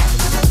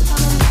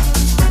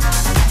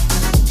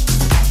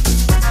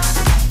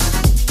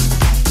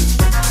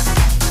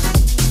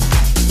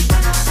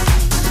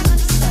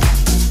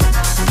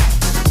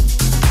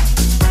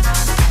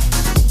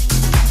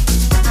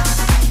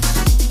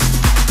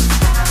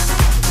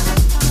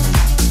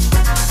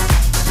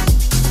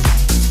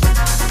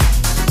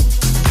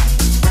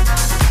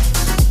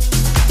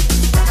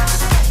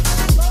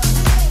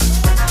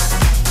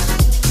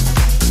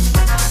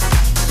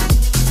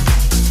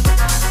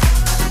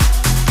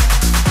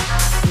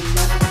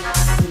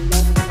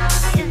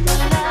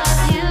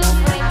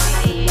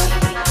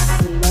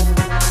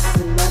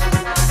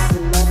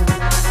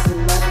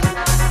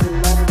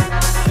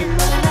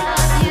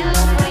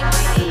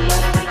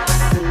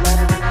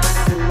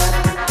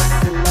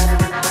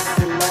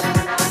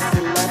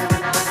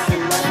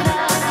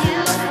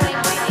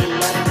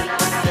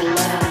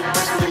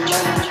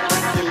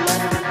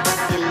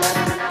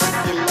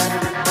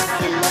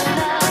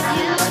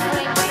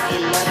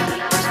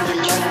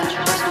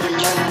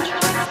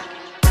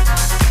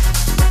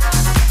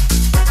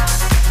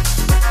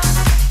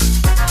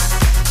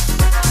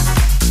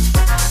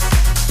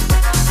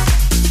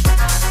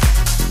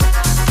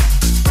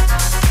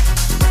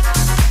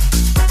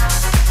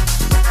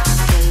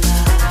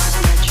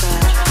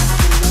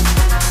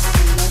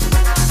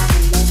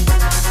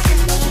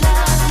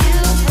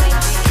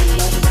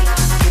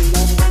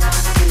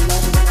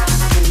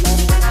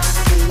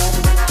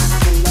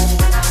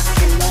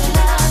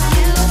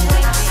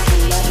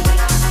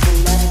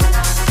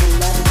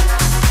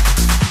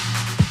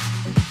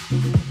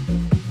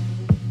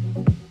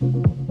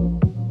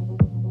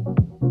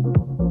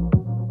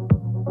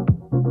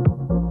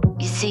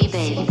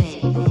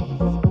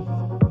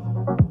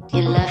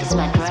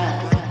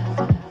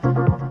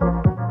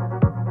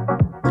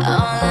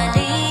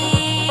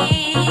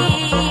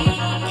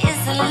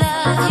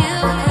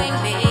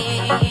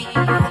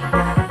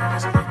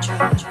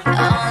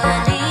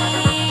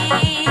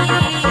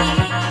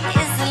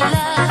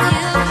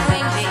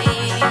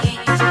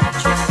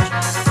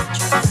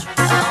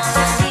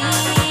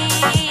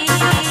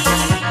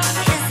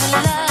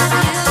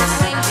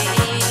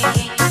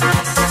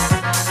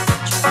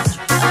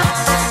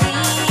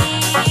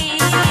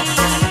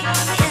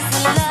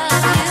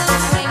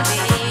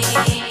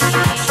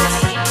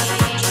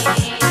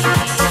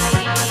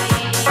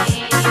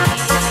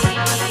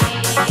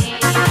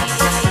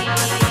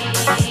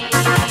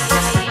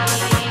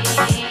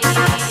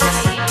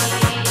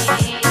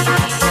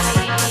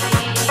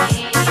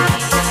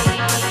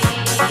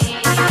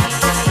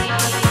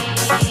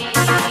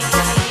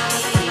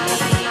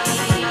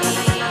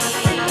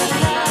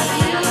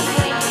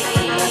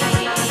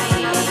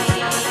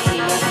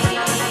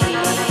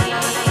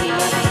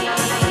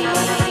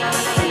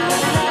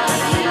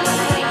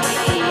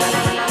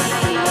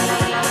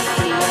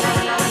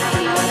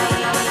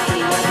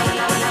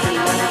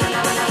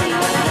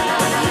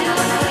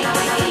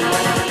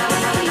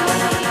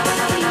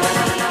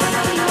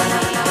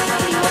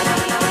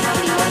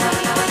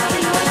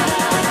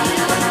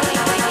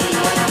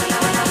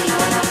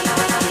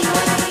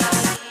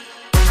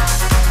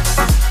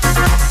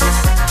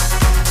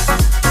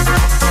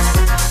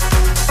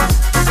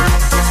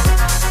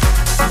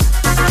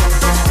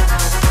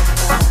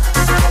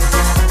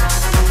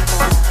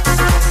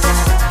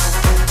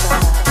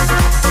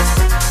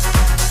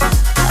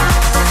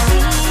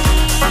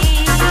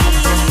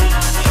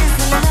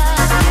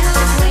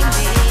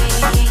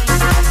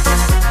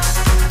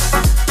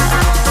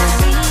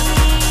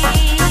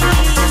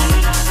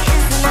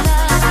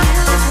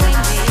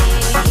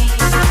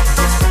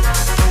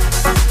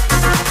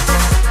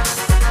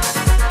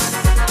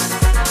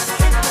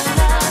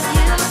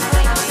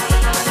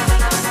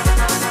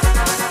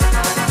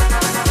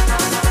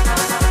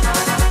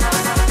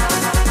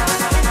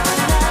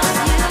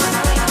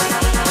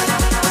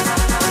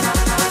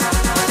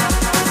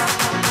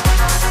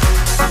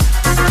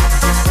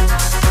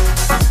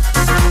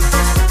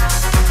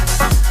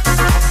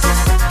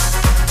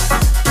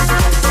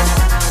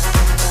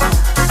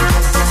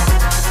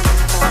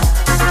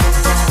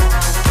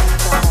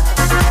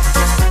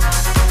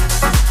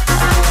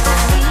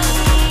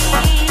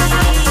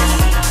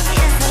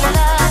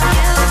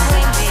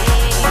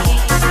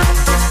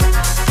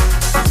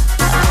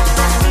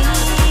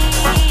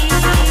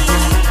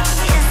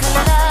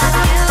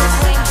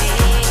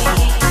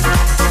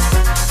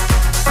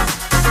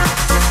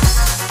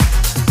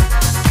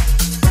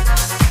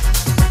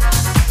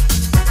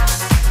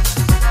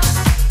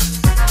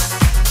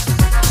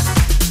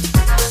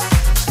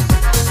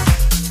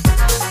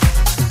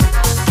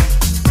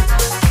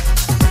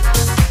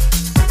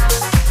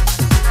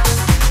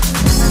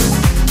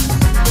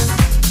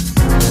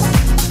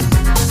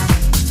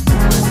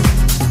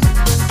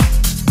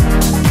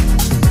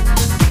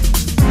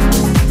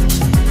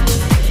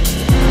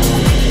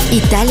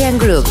 Italian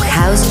Group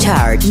House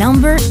Chart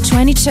Number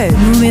 22,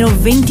 numero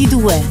 22.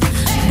 Will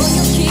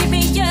you keep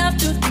me up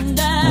through the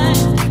night?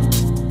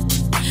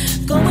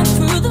 Going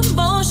through the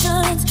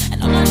motions,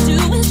 and all I do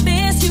is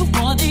miss you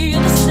on the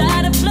other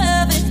side of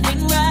love. It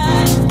ain't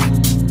right.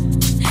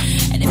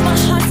 And if my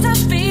heart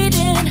stops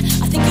beating,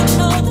 I think you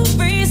know the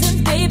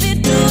reason, baby.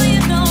 Do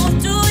you know?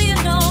 Do you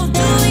know?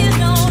 Do you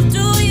know?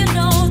 Do you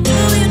know? Do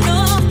you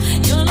know?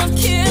 Your love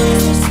kills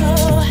me so.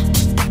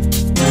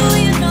 Do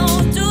you know?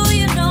 Do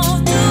you know?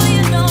 Do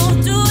you know?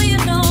 Do you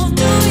know?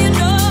 Do you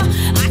know?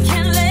 I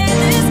can't let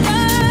this go,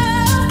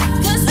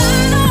 'cause I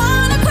don't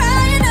wanna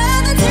cry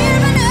another tear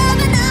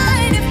another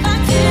night if I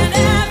can't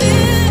have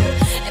you,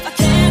 if I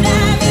can't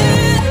have you.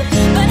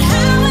 But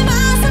how am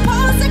I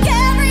supposed to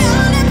carry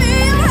on and be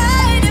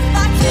alright if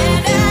I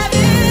can't have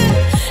you,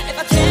 if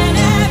I can't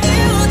have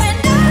you? Then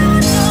I don't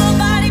want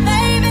nobody,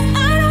 baby.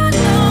 I don't want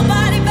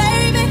nobody,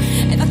 baby.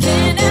 If I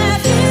can't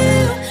have you,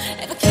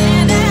 if I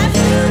can't have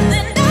you,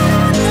 then I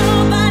don't want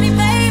nobody,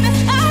 baby.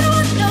 I don't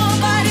want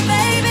nobody,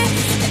 baby.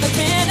 If I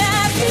can't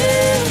have you,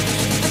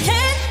 if I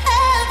can't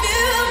have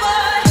you,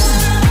 boy.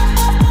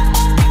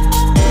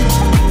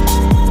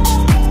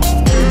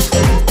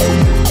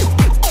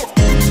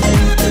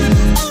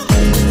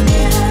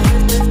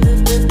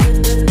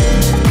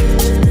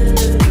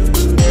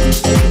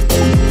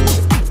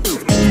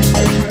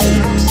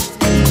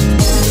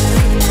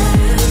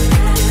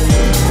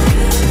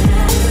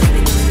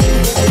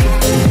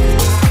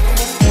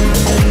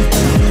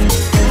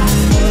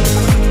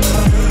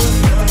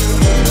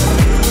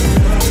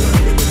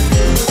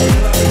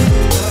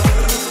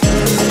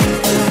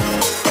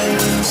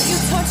 You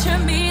torture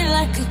me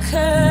like a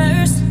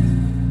curse,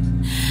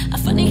 a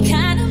funny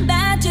kind of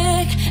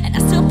magic, and I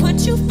still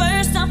put you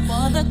first. I'm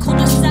for the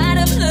colder side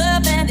of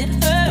love, and it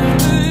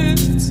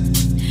hurts,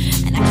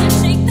 and I can't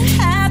shake the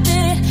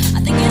habit. I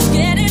think it's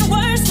getting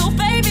worse. So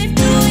baby,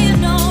 do you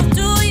know?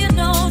 Do you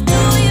know?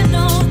 Do you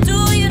know? Do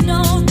you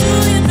know? Do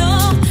you know?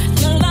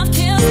 Your love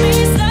kills me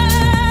so.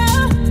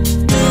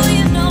 Do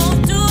you know?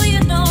 Do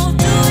you know?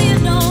 Do you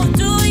know?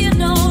 Do you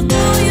know?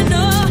 Do you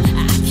know?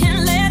 I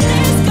can't let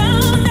this go,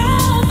 no,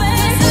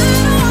 baby.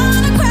 I don't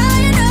wanna cry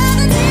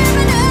another tear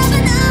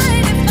another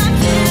night if I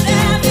can't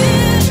have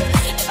you,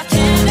 if I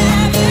can't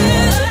have you.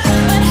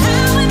 But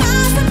how am I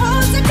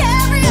supposed to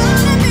carry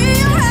on and be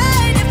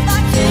alright if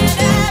I can't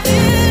have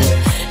you,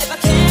 if I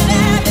can't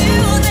have you?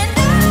 Then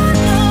I don't want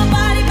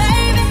nobody,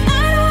 baby.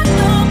 I don't want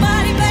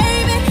nobody,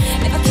 baby.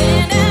 If I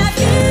can't have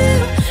you,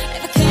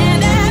 if I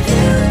can't have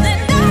you, then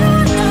I don't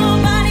want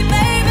nobody,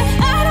 baby.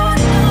 I don't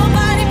want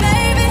nobody,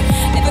 baby.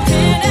 If I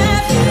can't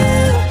have you,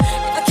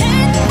 if I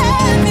can't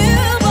have you,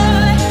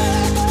 boy.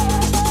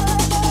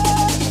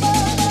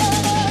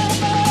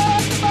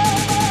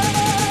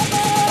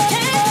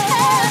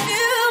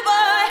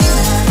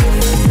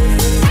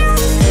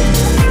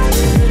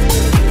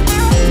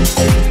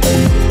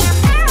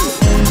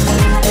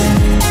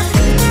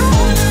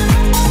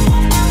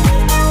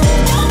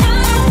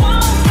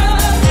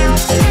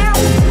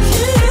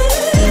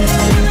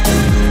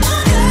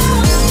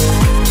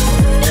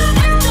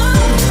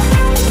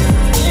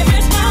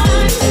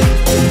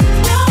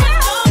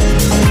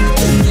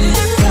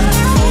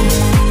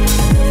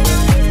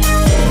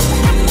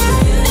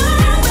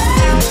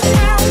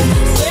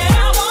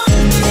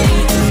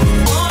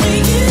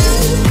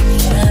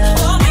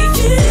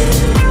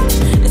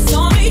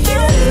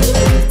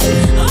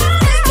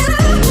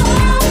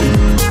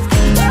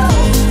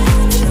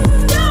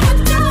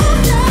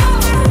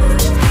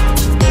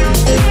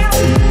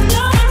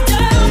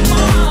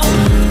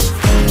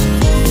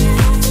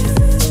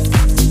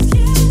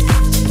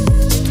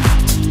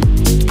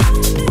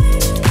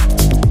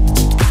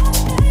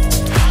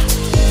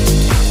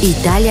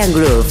 Italian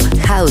Groove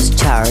House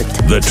Chart.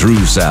 The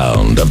true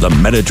sound of the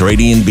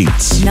Mediterranean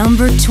beats.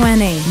 Number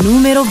 20,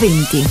 numero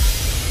 20.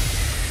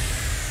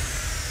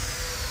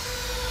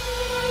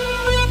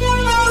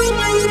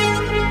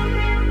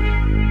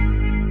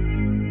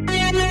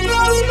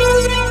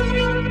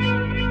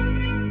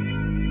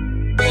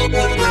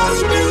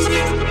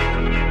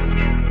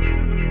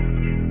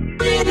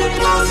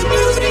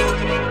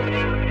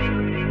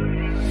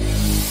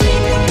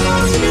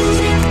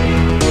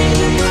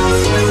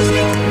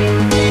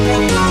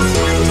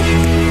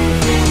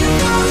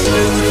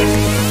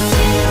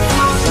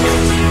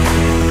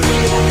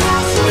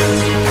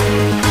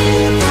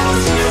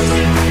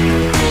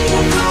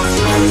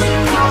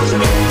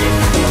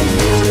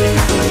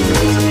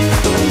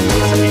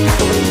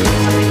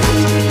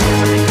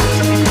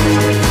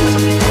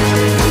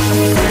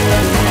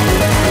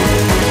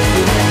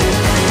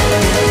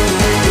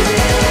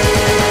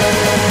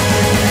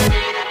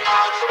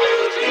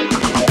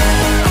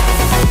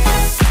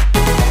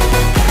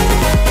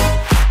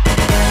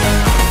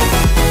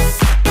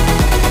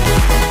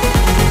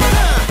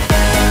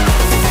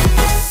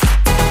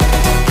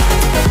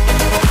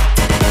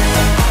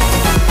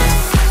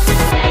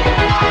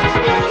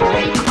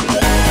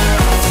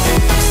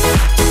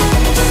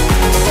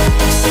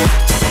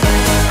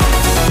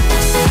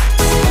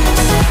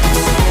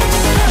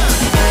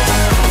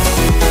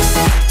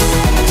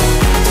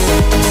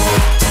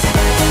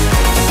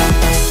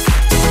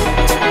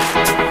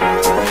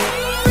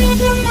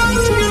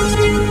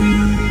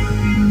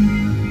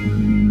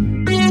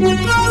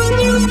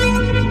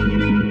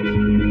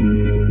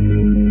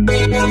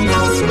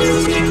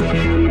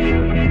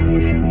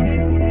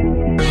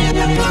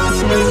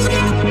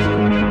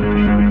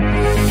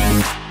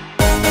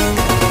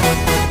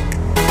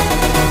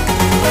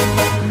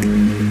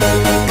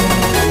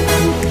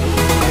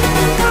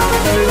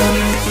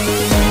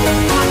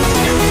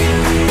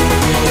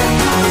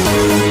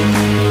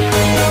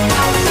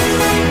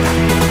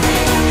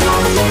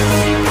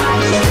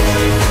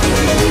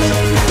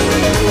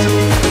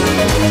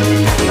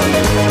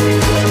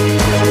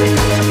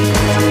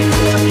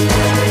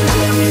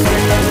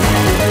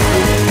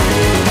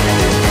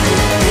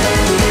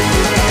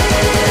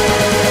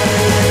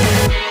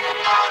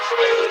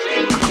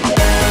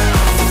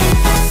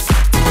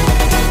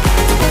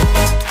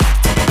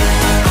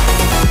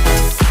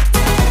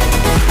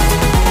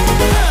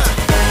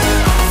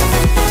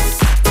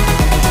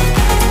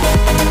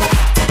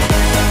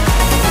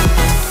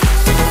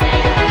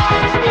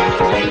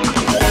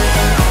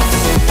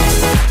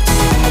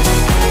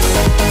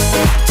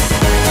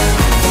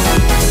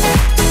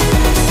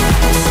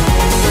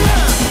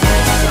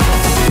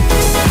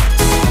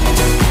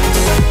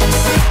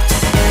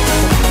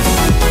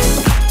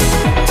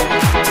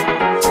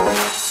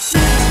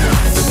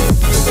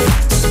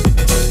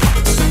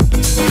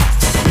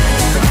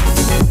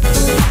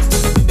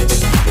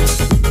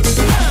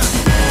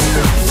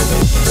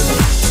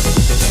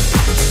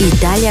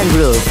 Italian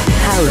Groove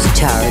House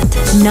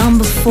Chart.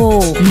 Number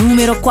 4,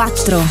 numero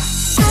 4.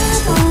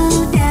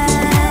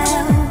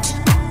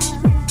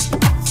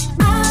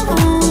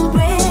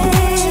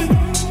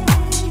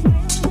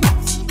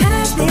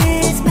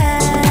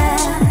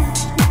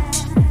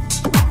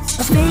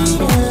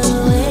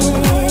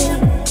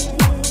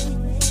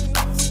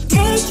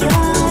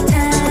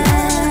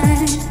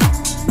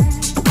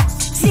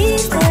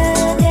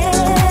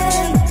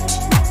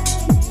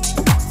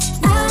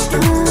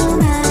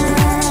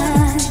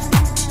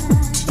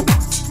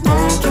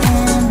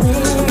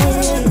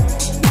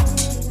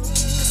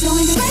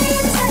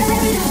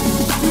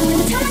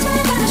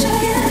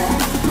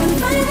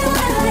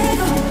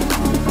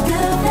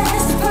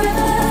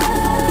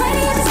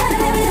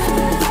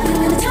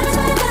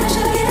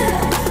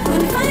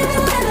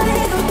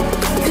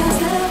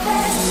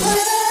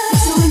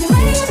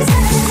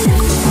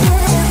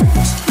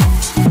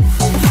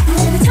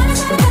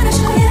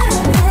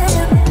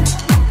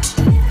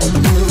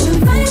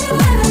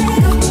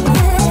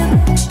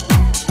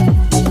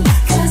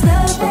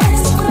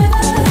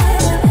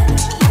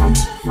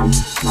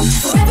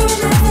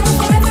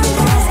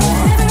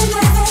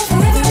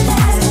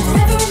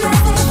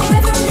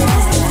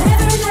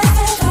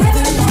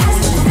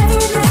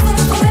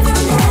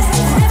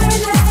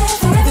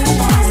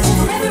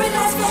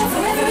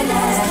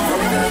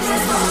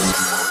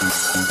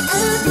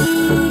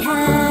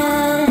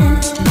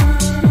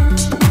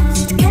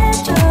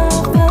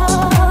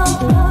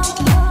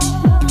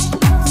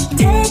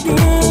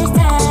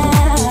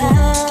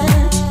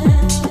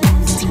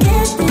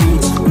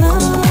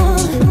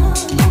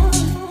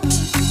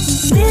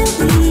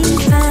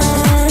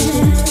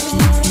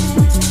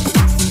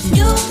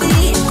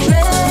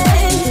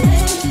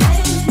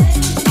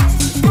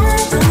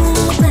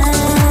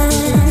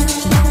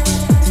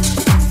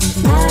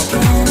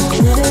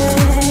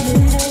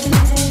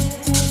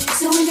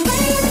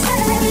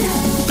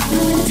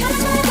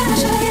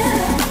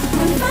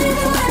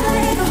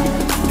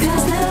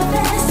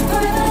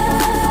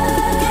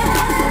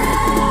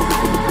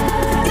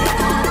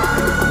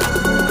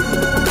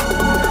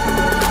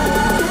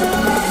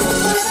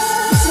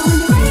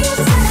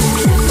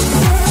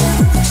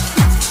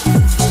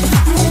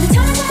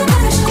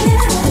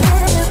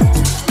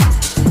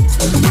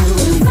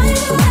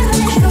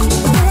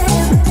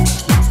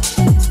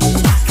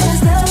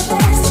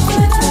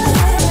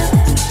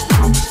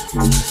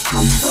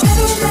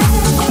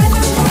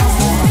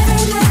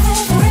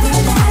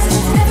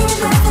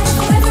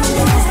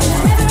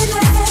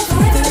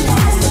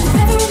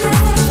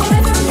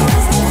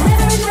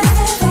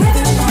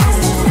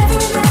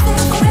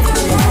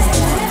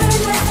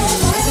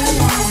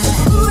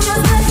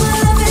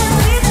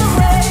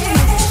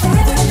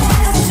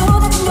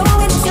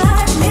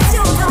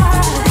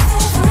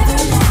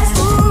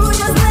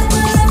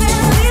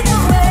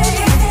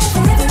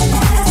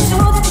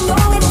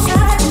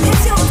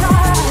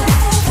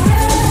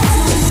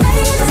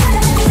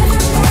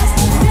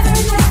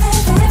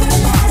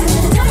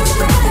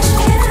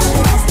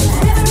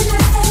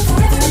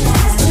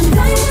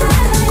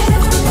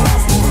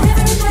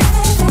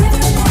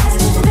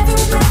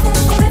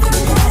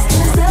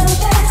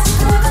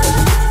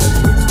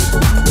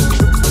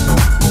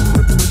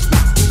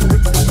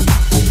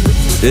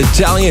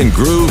 Italian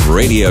Groove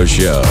Radio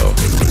Show.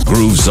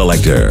 Groove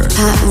Selector.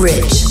 Pat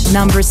Rich.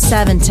 Number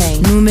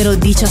 17, numero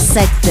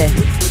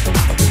 17.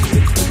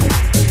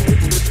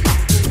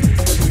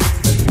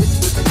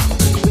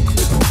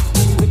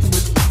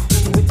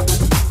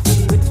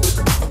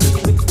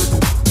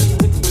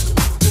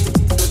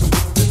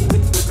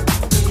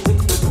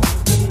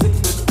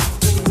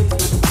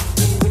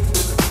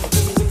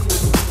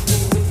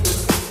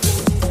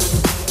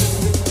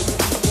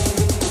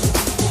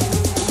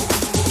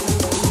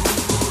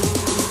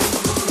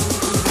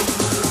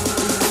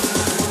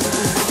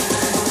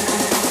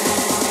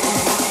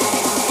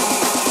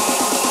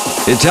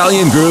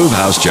 Italian Groove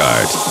House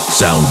Chart.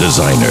 Sound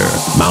designer,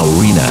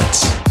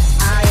 Maurinat.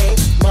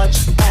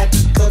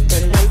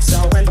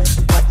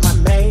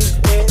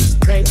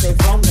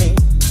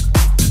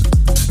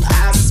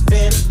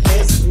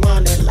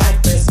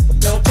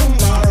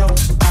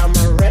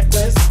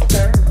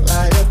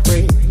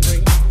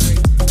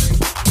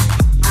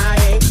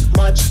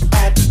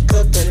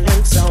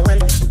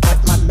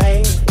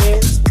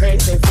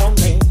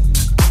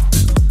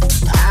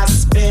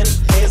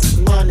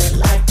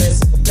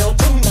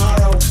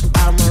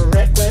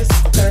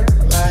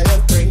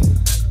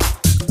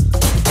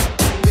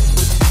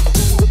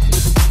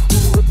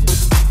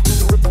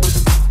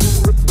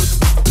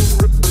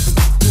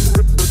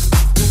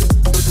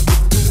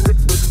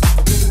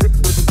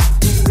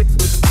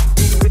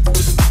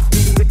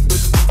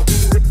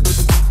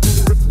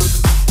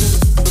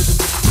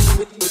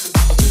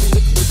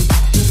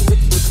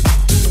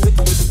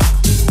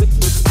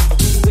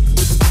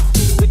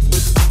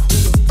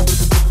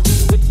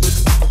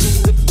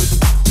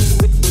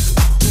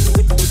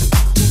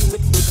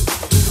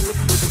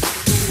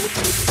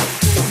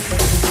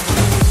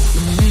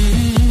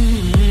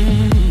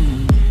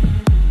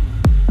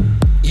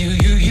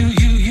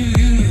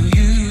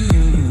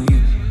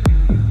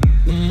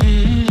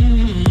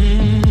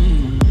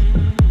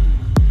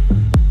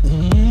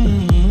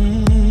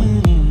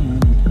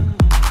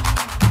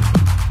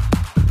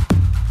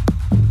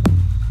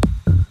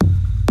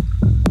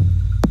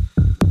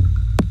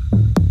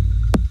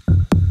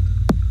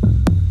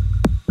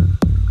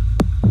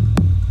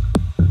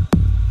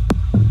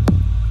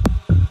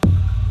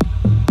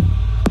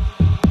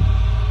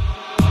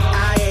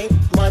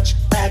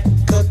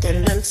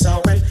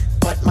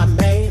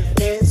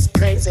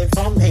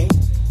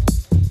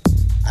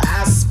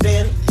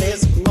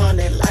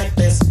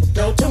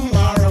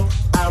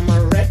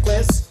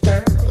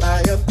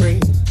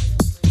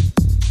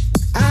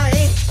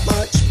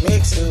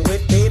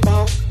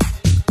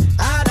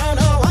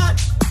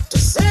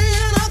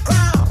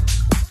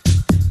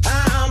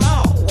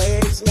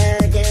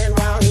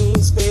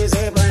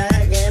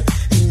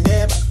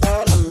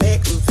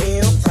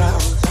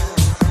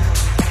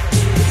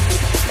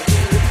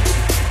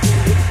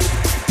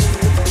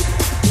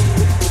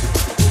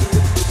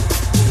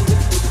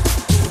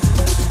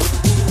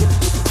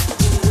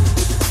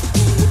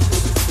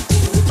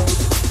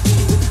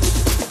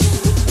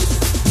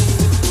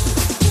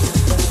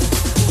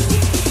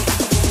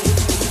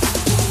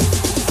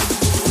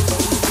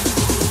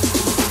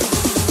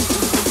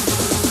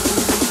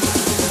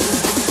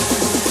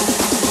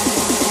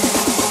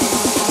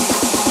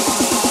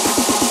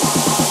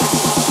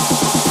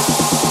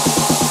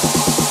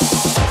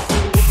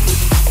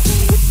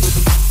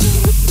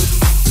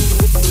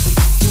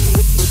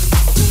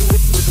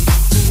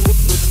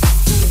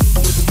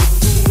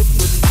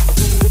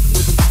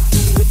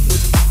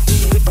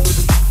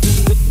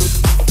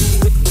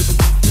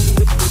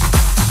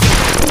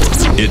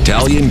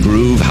 Italian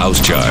Groove House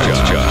Chart.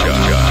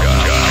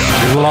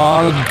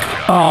 Log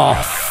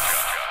off.